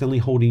constantly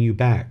holding you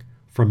back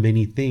from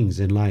many things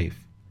in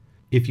life.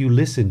 If you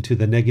listen to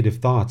the negative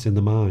thoughts in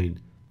the mind,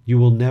 you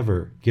will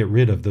never get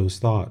rid of those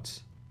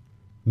thoughts.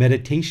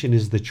 Meditation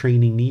is the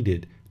training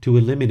needed to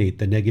eliminate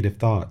the negative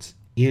thoughts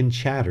and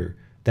chatter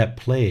that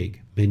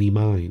plague many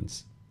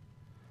minds.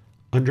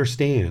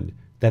 Understand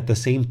that the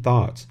same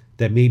thoughts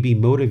that may be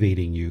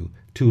motivating you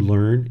to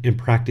learn and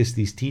practice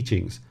these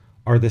teachings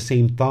are the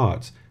same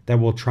thoughts that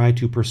will try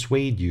to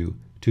persuade you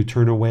to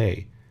turn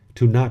away,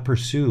 to not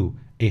pursue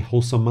a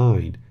wholesome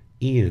mind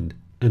and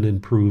an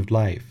improved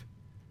life.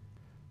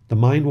 The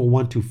mind will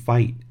want to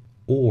fight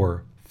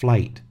or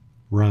flight,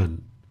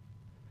 run.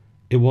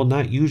 It will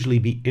not usually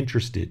be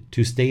interested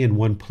to stay in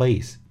one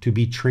place to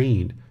be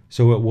trained,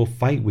 so it will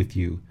fight with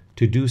you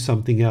to do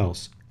something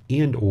else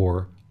and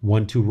or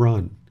want to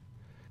run.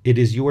 It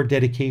is your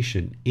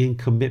dedication and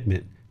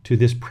commitment to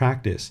this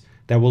practice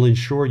that will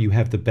ensure you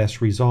have the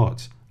best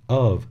results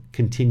of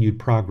continued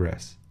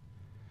progress.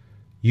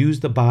 Use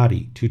the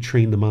body to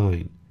train the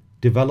mind.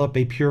 Develop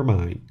a pure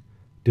mind.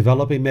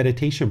 Develop a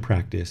meditation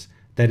practice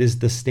that is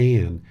the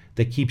stand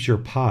that keeps your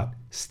pot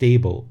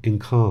stable and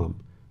calm,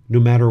 no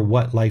matter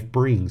what life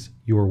brings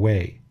your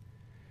way.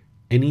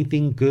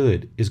 Anything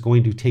good is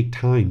going to take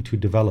time to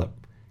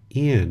develop,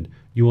 and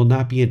you will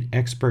not be an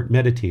expert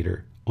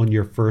meditator on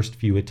your first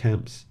few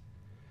attempts.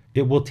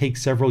 It will take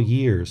several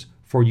years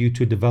for you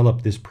to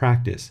develop this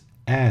practice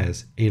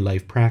as a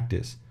life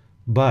practice,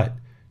 but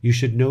you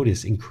should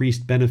notice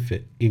increased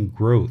benefit and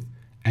growth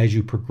as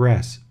you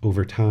progress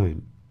over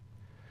time.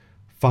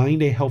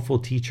 Find a helpful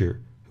teacher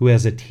who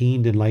has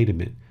attained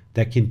enlightenment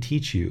that can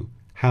teach you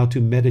how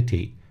to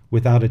meditate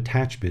without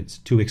attachments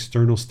to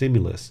external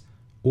stimulus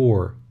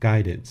or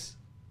guidance.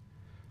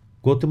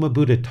 Gautama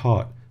Buddha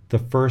taught the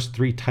first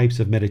 3 types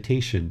of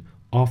meditation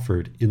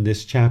offered in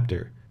this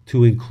chapter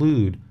to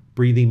include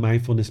breathing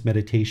mindfulness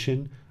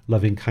meditation,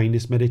 loving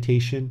kindness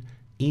meditation,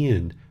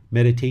 and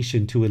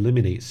meditation to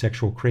eliminate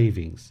sexual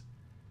cravings.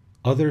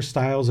 Other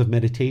styles of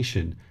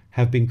meditation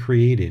have been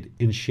created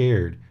and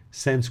shared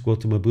since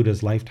Gautama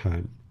Buddha's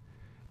lifetime.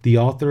 The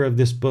author of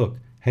this book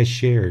has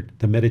shared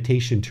the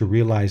meditation to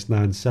realize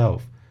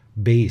non-self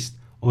based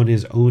on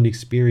his own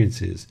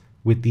experiences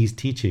with these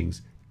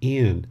teachings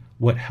and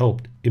what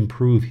helped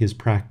improve his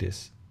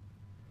practice.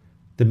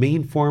 The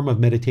main form of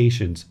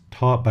meditations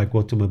taught by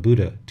Gautama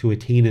Buddha to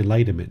attain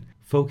enlightenment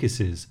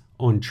focuses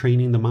on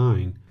training the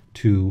mind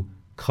to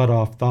cut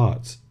off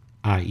thoughts,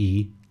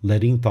 i.e.,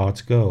 letting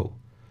thoughts go,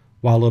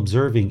 while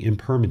observing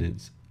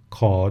impermanence,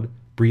 called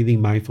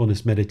breathing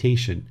mindfulness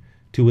meditation,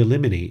 to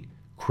eliminate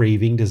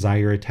craving,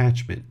 desire,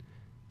 attachment,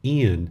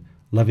 and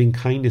loving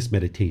kindness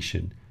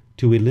meditation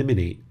to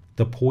eliminate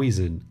the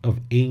poison of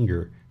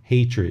anger,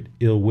 hatred,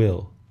 ill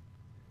will.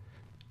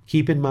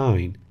 Keep in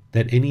mind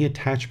that any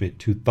attachment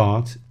to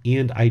thoughts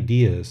and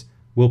ideas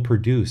will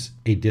produce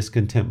a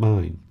discontent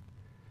mind.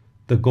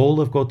 The goal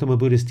of Gautama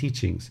Buddha's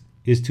teachings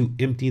is to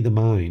empty the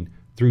mind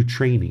through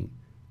training,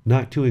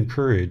 not to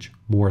encourage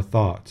more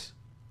thoughts.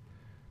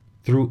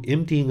 Through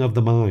emptying of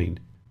the mind,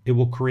 it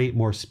will create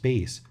more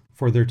space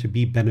for there to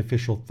be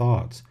beneficial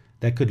thoughts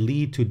that could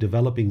lead to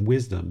developing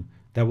wisdom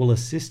that will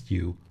assist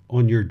you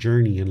on your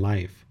journey in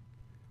life.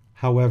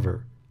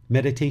 However,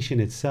 meditation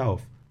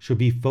itself should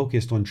be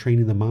focused on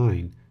training the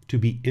mind to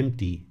be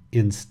empty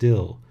and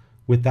still,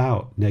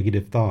 without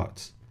negative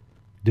thoughts.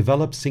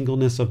 Develop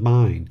singleness of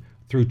mind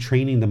through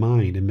training the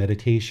mind in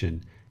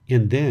meditation,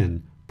 and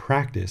then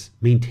practice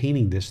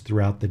maintaining this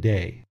throughout the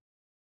day.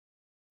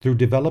 Through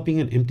developing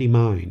an empty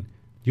mind,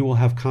 you will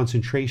have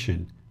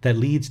concentration that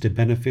leads to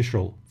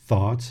beneficial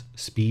thoughts,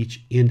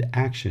 speech, and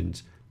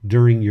actions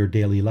during your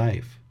daily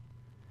life.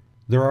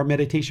 There are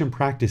meditation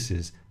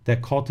practices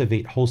that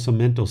cultivate wholesome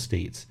mental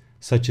states,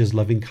 such as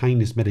loving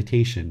kindness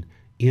meditation,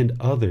 and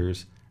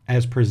others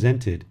as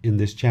presented in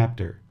this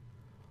chapter.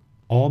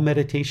 All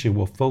meditation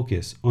will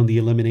focus on the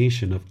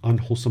elimination of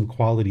unwholesome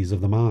qualities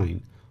of the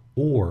mind,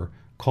 or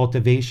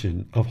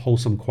cultivation of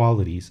wholesome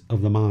qualities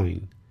of the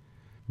mind.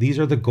 These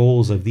are the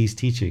goals of these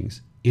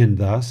teachings, and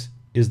thus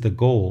is the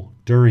goal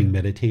during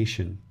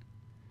meditation.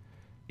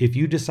 If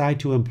you decide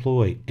to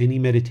employ any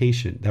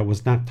meditation that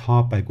was not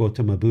taught by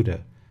Gautama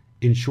Buddha,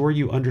 ensure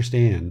you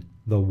understand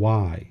the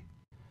why.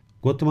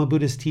 Gautama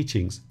Buddha's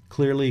teachings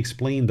clearly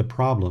explain the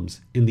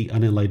problems in the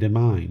unenlightened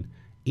mind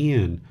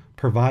and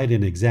provide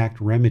an exact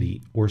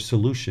remedy or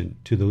solution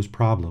to those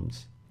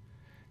problems.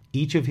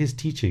 Each of his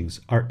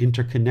teachings are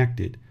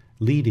interconnected,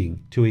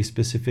 leading to a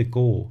specific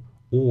goal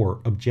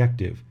or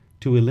objective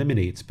to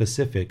eliminate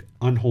specific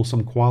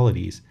unwholesome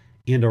qualities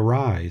and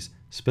arise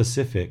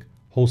specific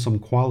wholesome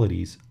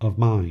qualities of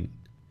mind.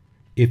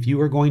 If you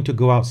are going to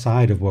go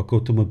outside of what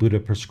Gautama Buddha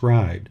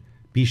prescribed,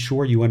 be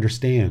sure you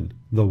understand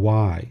the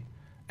why,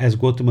 as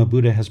Gautama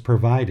Buddha has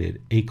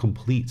provided a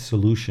complete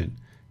solution,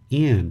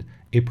 and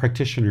a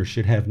practitioner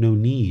should have no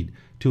need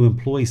to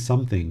employ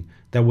something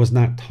that was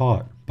not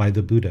taught by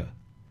the Buddha.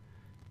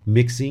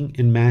 Mixing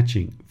and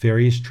matching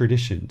various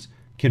traditions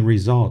can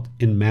result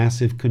in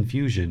massive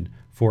confusion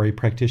for a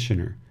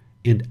practitioner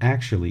and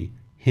actually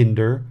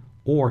hinder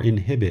or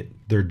inhibit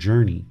their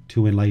journey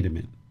to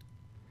enlightenment.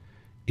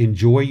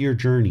 Enjoy your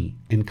journey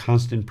in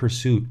constant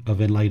pursuit of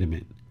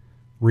enlightenment.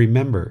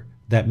 Remember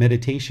that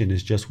meditation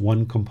is just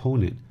one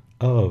component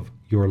of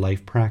your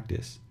life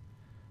practice.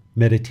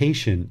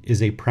 Meditation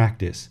is a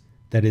practice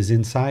that is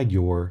inside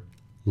your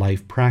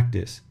life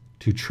practice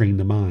to train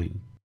the mind.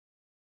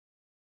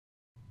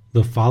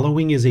 The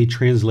following is a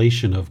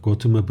translation of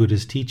Gautama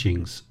Buddha's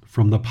teachings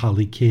from the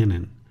Pali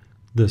Canon,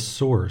 the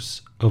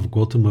source of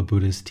Gautama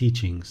Buddha's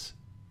teachings.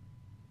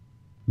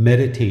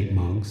 Meditate,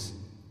 monks.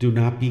 Do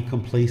not be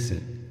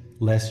complacent,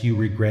 lest you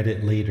regret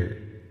it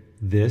later.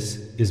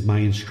 This is my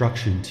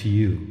instruction to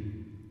you.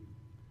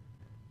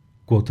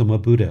 Gautama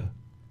Buddha.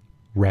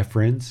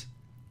 Reference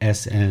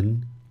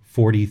SN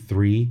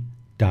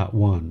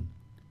 43.1.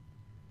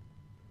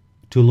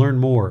 To learn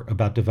more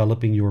about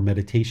developing your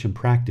meditation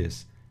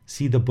practice,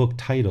 see the book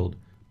titled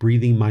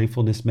Breathing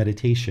Mindfulness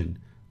Meditation,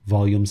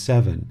 Volume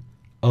 7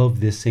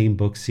 of this same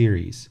book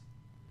series.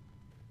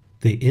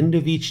 The end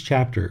of each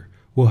chapter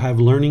will have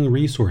learning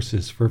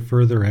resources for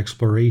further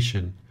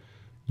exploration.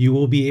 You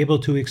will be able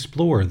to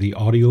explore the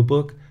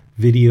audiobook,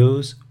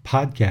 videos,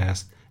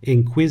 podcasts,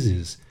 and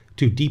quizzes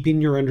to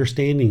deepen your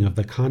understanding of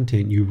the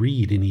content you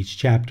read in each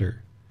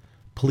chapter.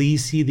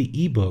 Please see the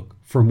ebook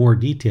for more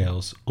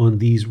details on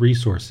these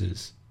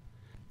resources.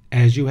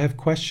 As you have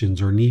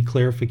questions or need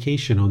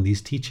clarification on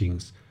these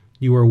teachings,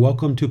 you are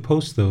welcome to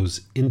post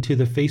those into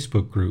the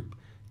Facebook group,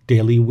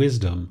 Daily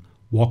Wisdom,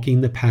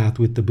 Walking the Path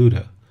with the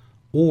Buddha,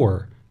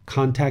 or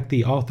contact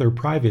the author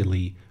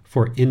privately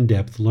for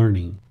in-depth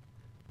learning.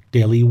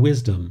 Daily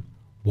Wisdom,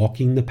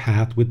 Walking the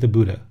Path with the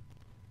Buddha.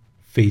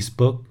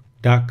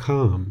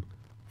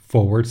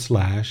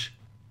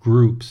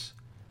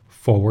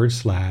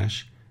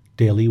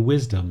 Facebook.com/groups/Daily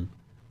Wisdom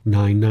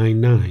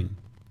 999.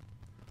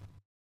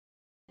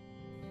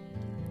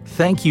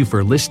 Thank you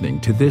for listening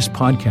to this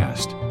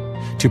podcast.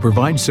 To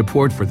provide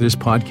support for this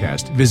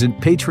podcast, visit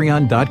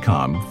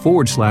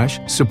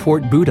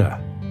patreon.com/support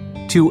Buddha.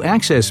 To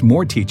access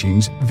more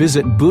teachings,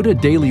 visit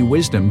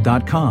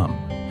buddhadailywisdom.com.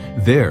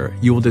 There,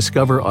 you will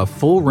discover a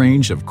full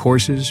range of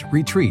courses,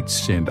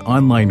 retreats, and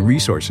online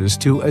resources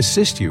to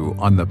assist you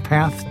on the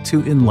path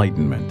to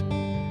enlightenment.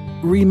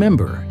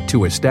 Remember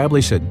to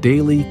establish a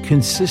daily,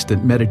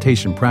 consistent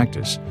meditation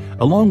practice,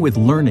 along with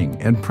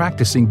learning and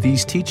practicing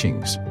these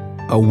teachings.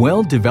 A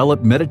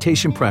well-developed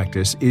meditation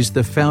practice is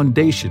the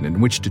foundation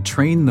in which to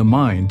train the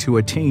mind to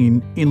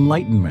attain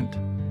enlightenment.